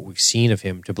 based off what we've seen of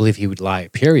him, to believe he would lie,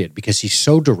 period, because he's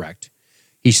so direct.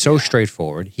 He's so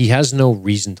straightforward. He has no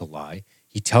reason to lie.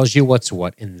 He tells you what's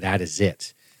what, and that is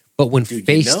it. But when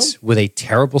faced with a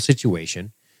terrible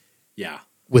situation,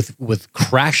 with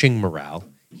crashing morale,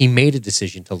 he made a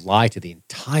decision to lie to the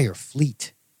entire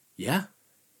fleet. Yeah.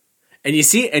 And you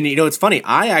see, it's funny.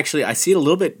 I see it a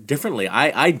little bit differently.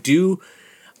 I see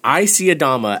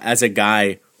Adama as a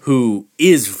guy who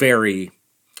is very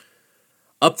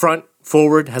upfront,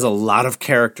 forward, has a lot of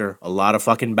character, a lot of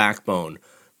fucking backbone,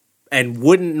 and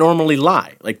wouldn't normally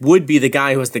lie. Like, would be the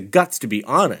guy who has the guts to be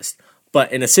honest.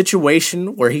 But in a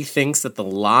situation where he thinks that the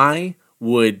lie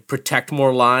would protect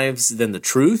more lives than the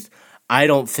truth, I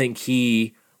don't think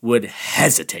he would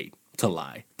hesitate to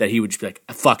lie. That he would just be like,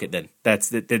 fuck it then. That's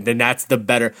the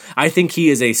better. I think he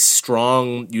is a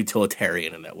strong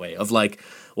utilitarian in that way of like,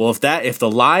 well, if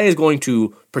the lie is going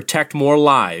to protect more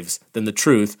lives than the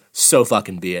truth, so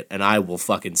fucking be it, and I will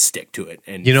fucking stick to it.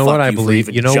 And you know what I believe?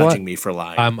 You know judging me for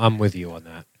lying. I'm with you on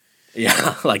that.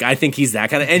 Yeah, like I think he's that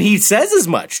kind of, and he says as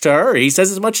much to her. He says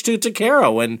as much to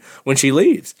Kara when she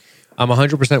leaves. I'm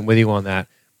 100% with you on that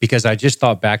because I just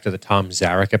thought back to the Tom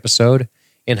Zarek episode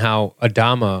and how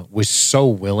Adama was so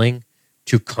willing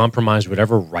to compromise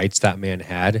whatever rights that man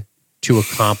had to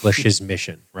accomplish his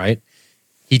mission. Right?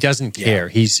 He doesn't care.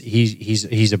 Yeah.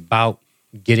 He's about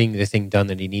getting the thing done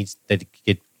that he needs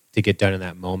to get done in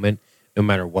that moment, no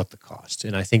matter what the cost.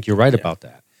 And I think you're right about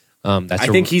that. I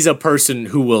think he's a person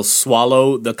who will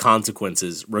swallow the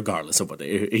consequences regardless of what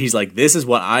he's like, this is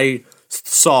what I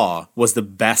saw was the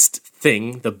best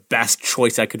thing, the best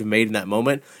choice I could have made in that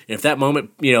moment. And if that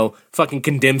moment, fucking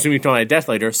condemns me to my death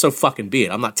later, so fucking be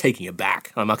it. I'm not taking it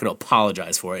back. I'm not going to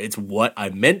apologize for it. It's what I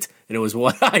meant, and it was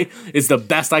it's the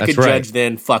best I could judge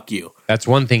then. Fuck you. That's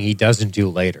one thing he doesn't do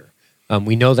later.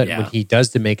 We know that when he does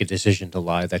to make a decision to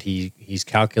lie, that he's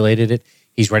calculated it.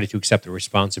 He's ready to accept the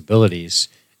responsibilities.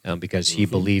 Because he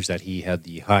believes that he had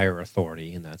the higher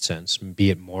authority in that sense, be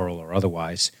it moral or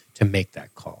otherwise, to make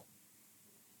that call.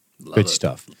 Good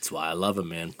stuff. That's why I love him,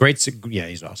 man.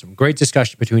 He's awesome. Great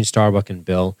discussion between Starbuck and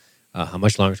Bill. How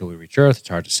much longer till we reach Earth? It's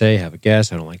hard to say. Have a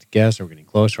guess. I don't like to guess. We're getting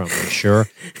closer. I'm not sure.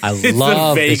 I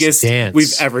love the this dance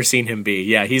we've ever seen him be.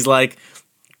 Yeah, he's like,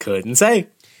 couldn't say.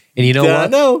 And you know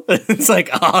what? No. It's like,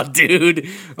 oh, dude.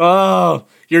 Oh,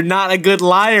 you're not a good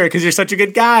liar because you're such a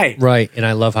good guy. Right. And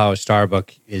I love how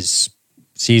Starbuck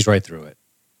sees right through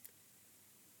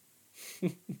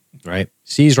it. Right?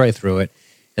 Sees right through it.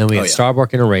 And we have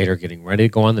Starbuck and a Raider getting ready to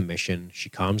go on the mission. She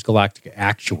calms Galactica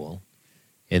Actual.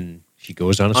 And she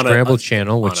goes on a scrambled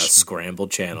channel. Which on a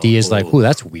scrambled channel. D is like, ooh,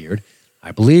 that's weird.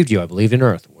 I believed you. I believed in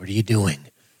Earth. What are you doing?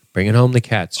 Bringing home the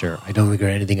cat, sir. I don't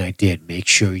regret anything I did. Make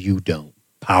sure you don't.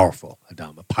 Powerful,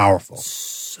 Adama, powerful.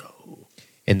 So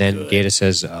and then good. Gaeta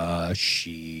says,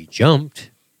 she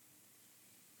jumped.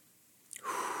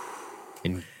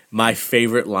 And my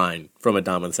favorite line from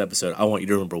Adama in this episode, I want you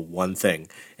to remember one thing.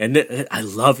 And I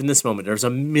love in this moment, there's a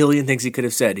million things he could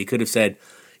have said. He could have said,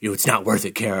 it's not worth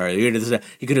it, Kara.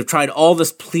 He could have tried all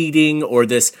this pleading or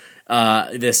this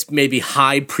this maybe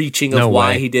high preaching of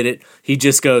why he did it. He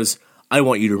just goes, I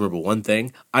want you to remember one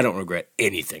thing. I don't regret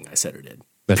anything I said or did.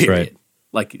 That's period. right.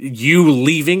 Like, you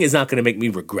leaving is not going to make me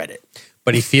regret it.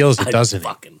 But he feels it, doesn't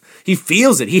he? He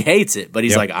feels it. He hates it. But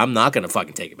he's like, I'm not going to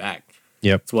fucking take it back.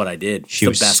 Yep. That's what I did. She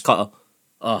it's the best call.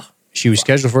 She was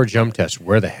scheduled for a jump test.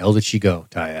 Where the hell did she go?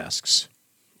 Ty asks.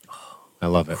 I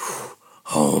love it.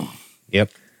 Home.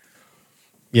 Yep.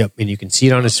 And you can see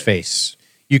it on his face.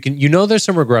 You know there's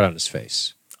some regret on his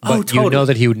face. But totally. You know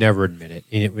that he would never admit it.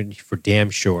 And it for damn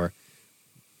sure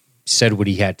said what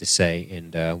he had to say.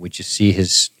 And we just see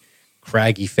his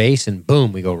craggy face and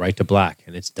boom, we go right to black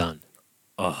and it's done.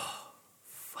 Oh,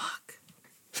 fuck.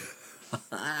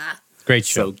 Great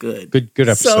show. So good. Good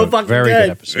episode. So fucking Very good. good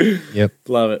episode. Yep.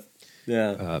 Love it.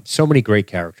 Yeah. So many great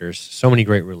characters, so many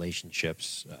great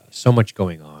relationships, so much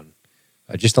going on.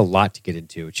 Just a lot to get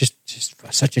into. It's just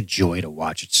such a joy to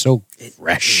watch. It's so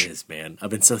fresh. It is, man. I've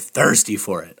been so thirsty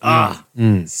for it.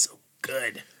 So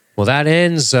good. Well, that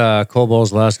ends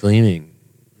Kobol's Last Gleaming,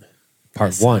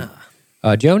 Part 1.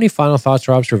 Do you have any final thoughts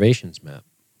or observations, Matt?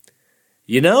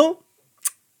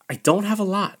 I don't have a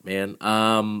lot, man.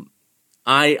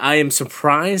 I am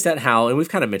surprised at how, and we've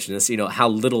kind of mentioned this, how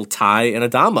little Ty and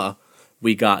Adama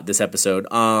we got this episode.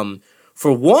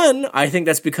 For one, I think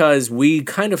that's because we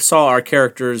kind of saw our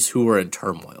characters who were in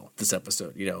turmoil this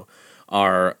episode.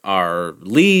 Our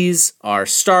Lees, our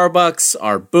Starbucks,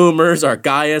 our Boomers, our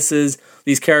Gaiuses,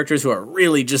 these characters who are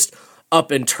really just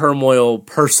up in turmoil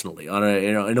personally on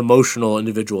an emotional,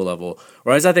 individual level.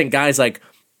 Whereas I think guys like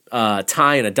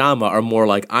Ty and Adama are more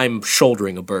like, I'm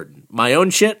shouldering a burden. My own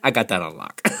shit, I got that on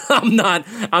lock. I'm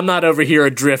not over here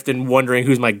adrift and wondering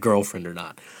who's my girlfriend or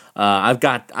not.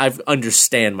 I've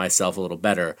understand myself a little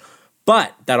better.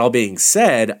 But that all being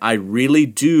said, I really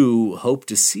do hope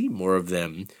to see more of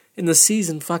them in the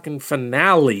season fucking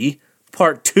finale,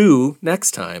 Part 2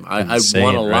 next time. I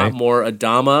want a lot more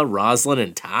Adama, Roslyn,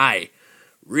 and Ty.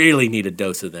 Really need a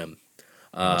dose of them.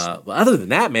 But other than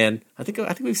that, man, I think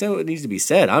we've said what needs to be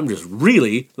said. I'm just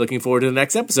really looking forward to the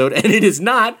next episode, and it is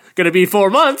not going to be 4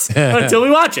 months until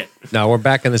we watch it. No, we're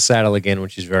back in the saddle again,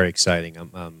 which is very exciting.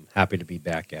 I'm happy to be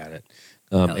back at it.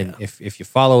 And if you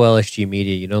follow LSG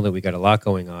Media, you know that we got a lot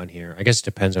going on here. I guess it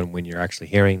depends on when you're actually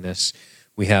hearing this.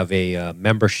 We have a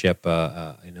membership,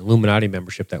 an Illuminati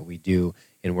membership that we do,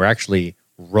 and we're actually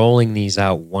rolling these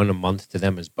out one a month to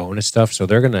them as bonus stuff. So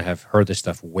they're going to have heard this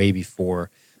stuff way before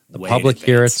the public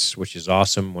hears it, which is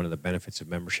awesome. One of the benefits of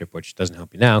membership, which doesn't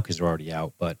help you now because they're already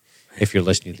out. But if you're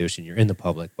listening to this and you're in the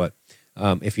public, but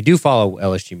if you do follow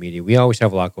LSG Media, we always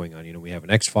have a lot going on. We have an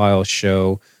X-Files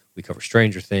show. We cover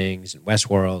Stranger Things and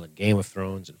Westworld and Game of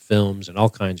Thrones and films and all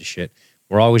kinds of shit.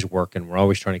 We're always working. We're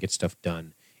always trying to get stuff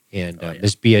done. And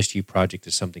this BSG project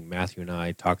is something Matthew and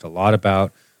I talked a lot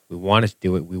about. We wanted to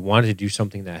do it. We wanted to do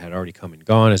something that had already come and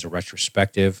gone as a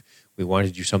retrospective. We wanted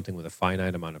to do something with a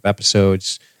finite amount of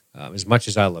episodes. As much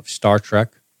as I love Star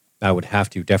Trek, I would have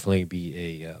to definitely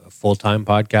be a full-time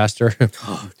podcaster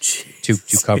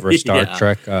to cover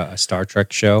a Star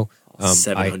Trek show.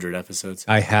 700 episodes.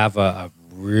 I have a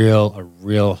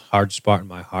real hard spot in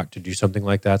my heart to do something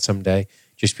like that someday.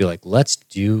 Just be like, let's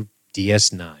do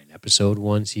DS9, Episode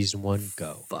 1, Season 1,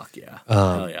 go. Fuck yeah.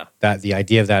 Hell yeah. The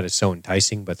idea of that is so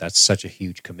enticing, but that's such a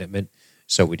huge commitment.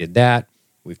 So we did that.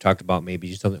 We've talked about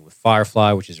maybe something with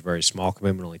Firefly, which is a very small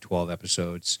commitment, only 12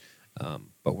 episodes.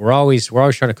 But we're always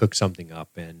trying to cook something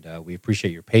up, and we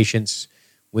appreciate your patience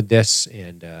with this.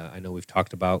 And I know we've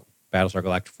talked about Battlestar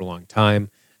Galactica for a long time.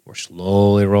 We're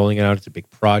slowly rolling it out. It's a big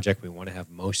project. We want to have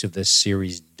most of this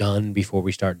series done before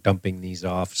we start dumping these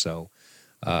off. So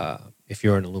if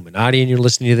you're an Illuminati and you're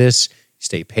listening to this,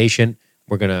 stay patient.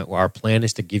 Our plan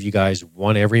is to give you guys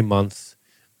one every month.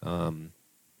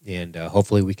 And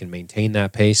hopefully we can maintain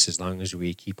that pace as long as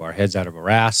we keep our heads out of our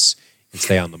ass and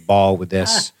stay on the ball with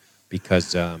this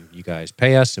because you guys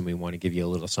pay us and we want to give you a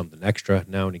little something extra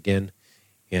now and again.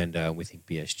 And we think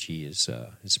BSG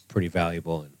is pretty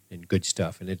valuable and good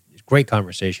stuff. And it's great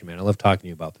conversation, man. I love talking to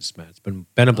you about this, man. It's been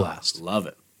a blast. Love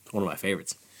it. It's one of my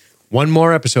favorites. One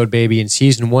more episode, baby, and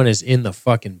Season 1 is in the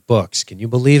fucking books. Can you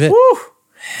believe it? Woo!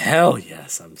 Hell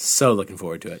yes. I'm so looking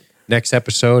forward to it. Next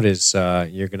episode is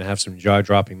you're going to have some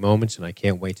jaw-dropping moments, and I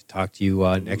can't wait to talk to you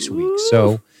next week.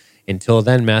 So until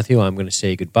then, Matthew, I'm going to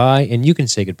say goodbye, and you can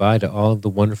say goodbye to all of the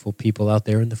wonderful people out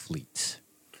there in the fleet.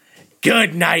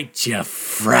 Good night, you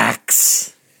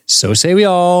fracks. So say we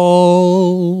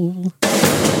all.